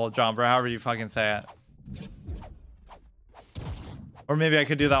pentimple jump, or however you fucking say it. Or maybe I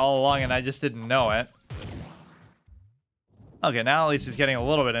could do that all along and I just didn't know it. Okay, now at least it's getting a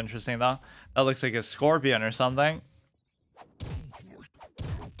little bit interesting though. That looks like a scorpion or something.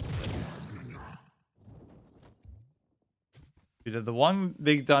 We did the one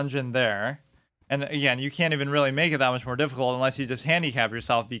big dungeon there. And again, you can't even really make it that much more difficult unless you just handicap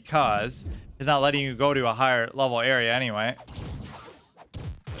yourself, because it's not letting you go to a higher level area anyway.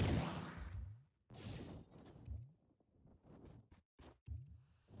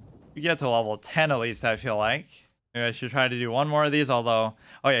 You get to level 10 at least, I feel like. Maybe I should try to do one more of these, although...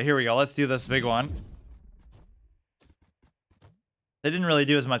 Oh yeah, here we go. Let's do this big one. I didn't really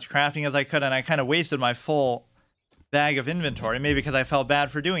do as much crafting as I could, and I kind of wasted my full bag of inventory. Maybe because I felt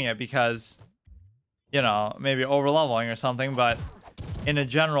bad for doing it, because, you know, maybe over-leveling or something, but in a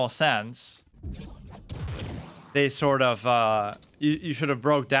general sense, they sort of... you should have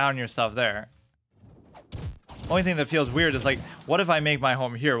broke down your stuff there. Only thing that feels weird is like, what if I make my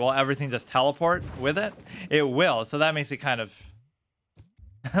home here? Will everything just teleport with it? It will, so that makes it kind of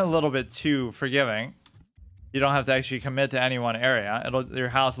a little bit too forgiving. You don't have to actually commit to any one area. Your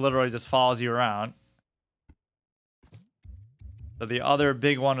house literally just follows you around. So the other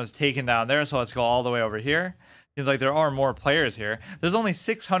big one was taken down there, so let's go all the way over here. Seems like there are more players here. There's only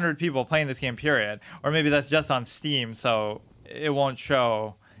 600 people playing this game, period. Or maybe that's just on Steam, so it won't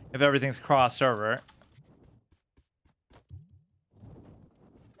show if everything's cross-server.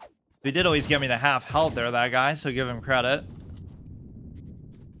 He did always give me the half health there, that guy, so give him credit.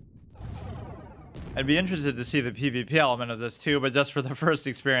 I'd be interested to see the PvP element of this too, but just for the first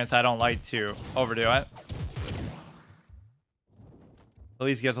experience, I don't like to overdo it. At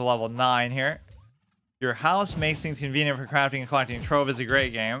least get to level 9 here. Your house makes things convenient for crafting and collecting. Trove is a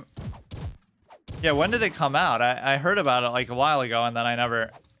great game. Yeah, when did it come out? I heard about it like a while ago, and then I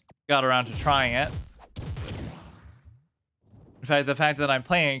never got around to trying it. In fact, the fact that I'm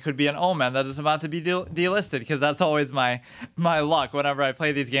playing it could be an omen that is about to be delisted, because that's always my luck whenever I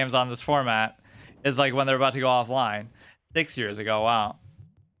play these games on this format. Is like when they're about to go offline. 6 years ago, wow.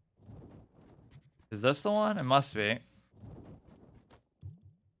 Is this the one? It must be.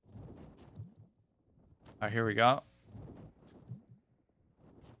 Alright, here we go.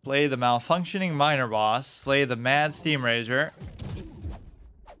 Slay the malfunctioning miner boss. Slay the mad steam rager.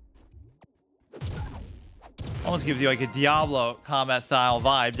 Almost gives you like a Diablo combat style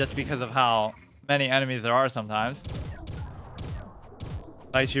vibe just because of how many enemies there are sometimes.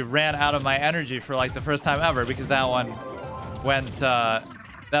 I actually ran out of my energy for like the first time ever, because that one went,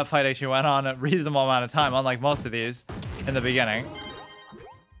 that fight actually went on a reasonable amount of time, unlike most of these in the beginning.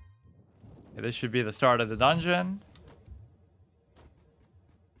 Okay, this should be the start of the dungeon.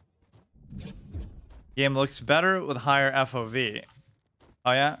 Game looks better with higher FOV.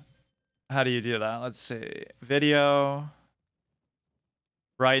 Oh yeah? How do you do that? Let's see. Video.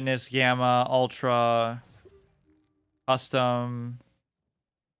 Brightness, gamma, ultra. Custom.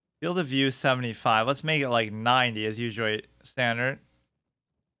 Field of view 75. Let's make it like 90 as usually standard.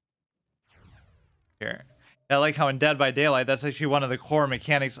 Here. I like how in Dead by Daylight, that's actually one of the core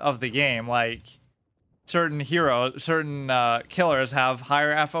mechanics of the game. Like, certain heroes, certain killers have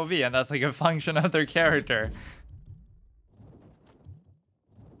higher FOV, and that's like a function of their character.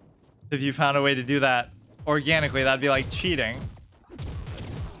 If you found a way to do that organically, that'd be like cheating.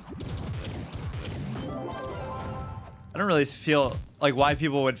 I don't really feel like why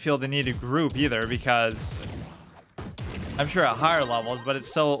people would feel the need to group either, because I'm sure at higher levels, but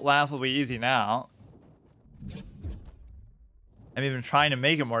it's so laughably easy now. I'm even trying to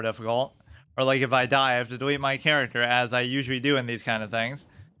make it more difficult. Or like if I die, I have to delete my character, as I usually do in these kind of things.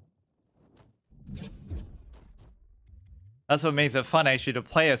 That's what makes it fun actually to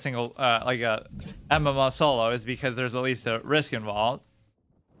play a single, like a MMO solo, is because there's at least a risk involved.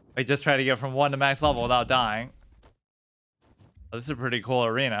 Like just try to get from 1 to max level without dying. Oh, this is a pretty cool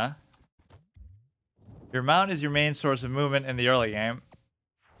arena. Your mount is your main source of movement in the early game.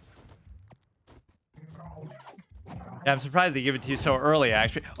 Yeah, I'm surprised they give it to you so early,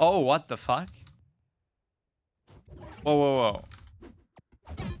 actually. Oh, what the fuck? Whoa, whoa,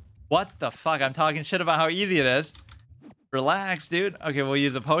 whoa. What the fuck? I'm talking shit about how easy it is. Relax, dude. Okay, we'll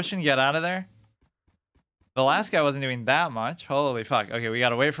use a potion. Get out of there. The last guy wasn't doing that much. Holy fuck. Okay, we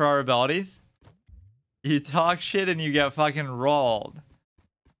gotta wait for our abilities. You talk shit and you get fucking rolled.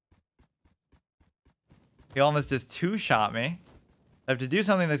 He almost just two-shot me. I have to do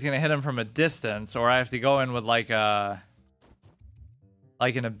something that's gonna hit him from a distance, or I have to go in with like an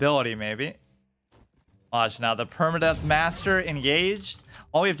ability maybe. Watch now, the Permadeath Master engaged.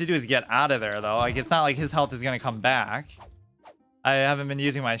 All we have to do is get out of there though. Like, it's not like his health is gonna come back. I haven't been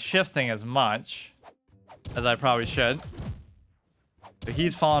using my shift thing as much as I probably should. But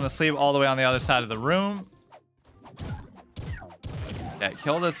he's fallen asleep all the way on the other side of the room. Yeah,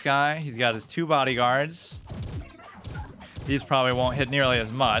 kill this guy. He's got his 2 bodyguards. These probably won't hit nearly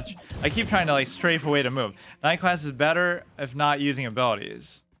as much. I keep trying to like strafe away to move. Night class is better if not using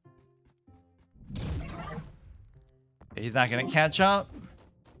abilities. Okay, he's not gonna catch up.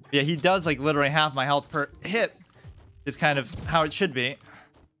 Yeah, he does like literally half my health per hit. Is kind of how it should be.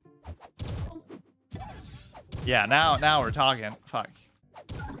 Yeah, now we're talking. Fuck.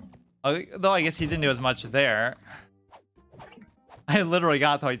 Though I guess he didn't do as much there. I literally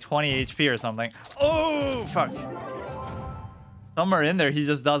got to like 20 HP or something. Oh, fuck. Somewhere in there, he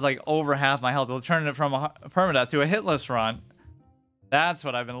just does like over half my health. We'll turn it from a permadeath to a hitless run. That's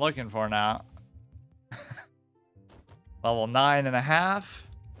what I've been looking for now. Level 9.5.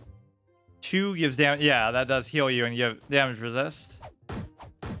 2 gives damage. Yeah, that does heal you and give damage resist.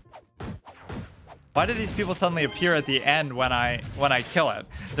 Why do these people suddenly appear at the end when I kill it?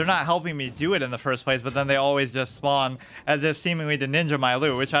 They're not helping me do it in the first place, but then they always just spawn as if seemingly to ninja my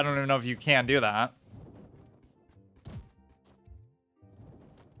loot, which I don't even know if you can do that.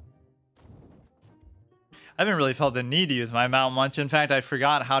 I haven't really felt the need to use my mount much. In fact, I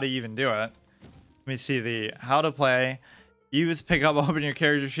forgot how to even do it. Let me see the how to play. Use, pick up, open your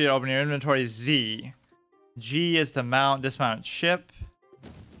character sheet, open your inventory, Z. G is to mount, dismount, ship.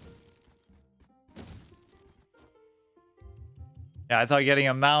 Yeah, I thought getting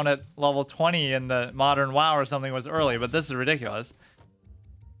a mount at level 20 in the modern WoW or something was early, but this is ridiculous.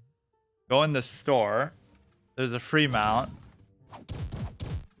 Go in the store. There's a free mount.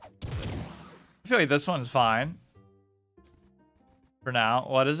 I feel like this one's fine. For now.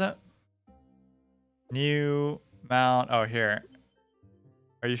 What is it? New mount. Oh, here.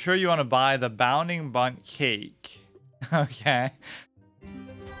 Are you sure you want to buy the Bounding Bunt Cake? Okay.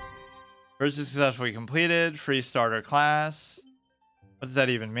 Purchase successfully completed. Free starter class. What does that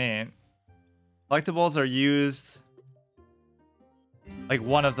even mean? Collectibles are used. Like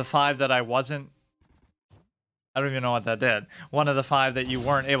one of the 5 that I wasn't. I don't even know what that did. One of the 5 that you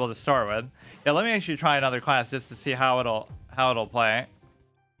weren't able to start with. Yeah, let me actually try another class just to see how it'll play.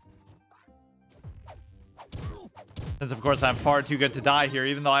 Since of course I'm far too good to die here,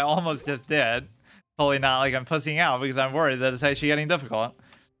 even though I almost just did. Totally not like I'm pussing out because I'm worried that it's actually getting difficult.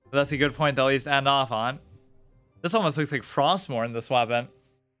 But that's a good point to at least end off on. This almost looks like Frostmourne in this weapon.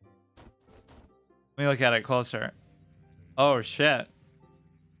 Let me look at it closer. Oh shit.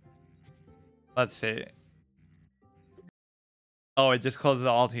 Let's see. Oh, it just closes it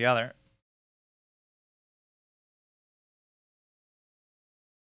all together.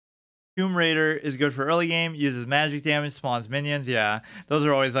 Tomb Raider is good for early game, uses magic damage, spawns minions. Yeah, those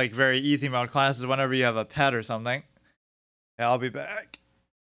are always like very easy mode classes whenever you have a pet or something. Yeah, I'll be back.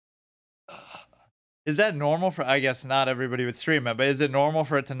 Is that normal for, I guess not everybody would stream it, but is it normal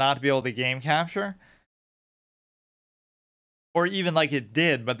for it to not be able to game capture? Or even like it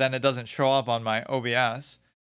did, but then it doesn't show up on my OBS.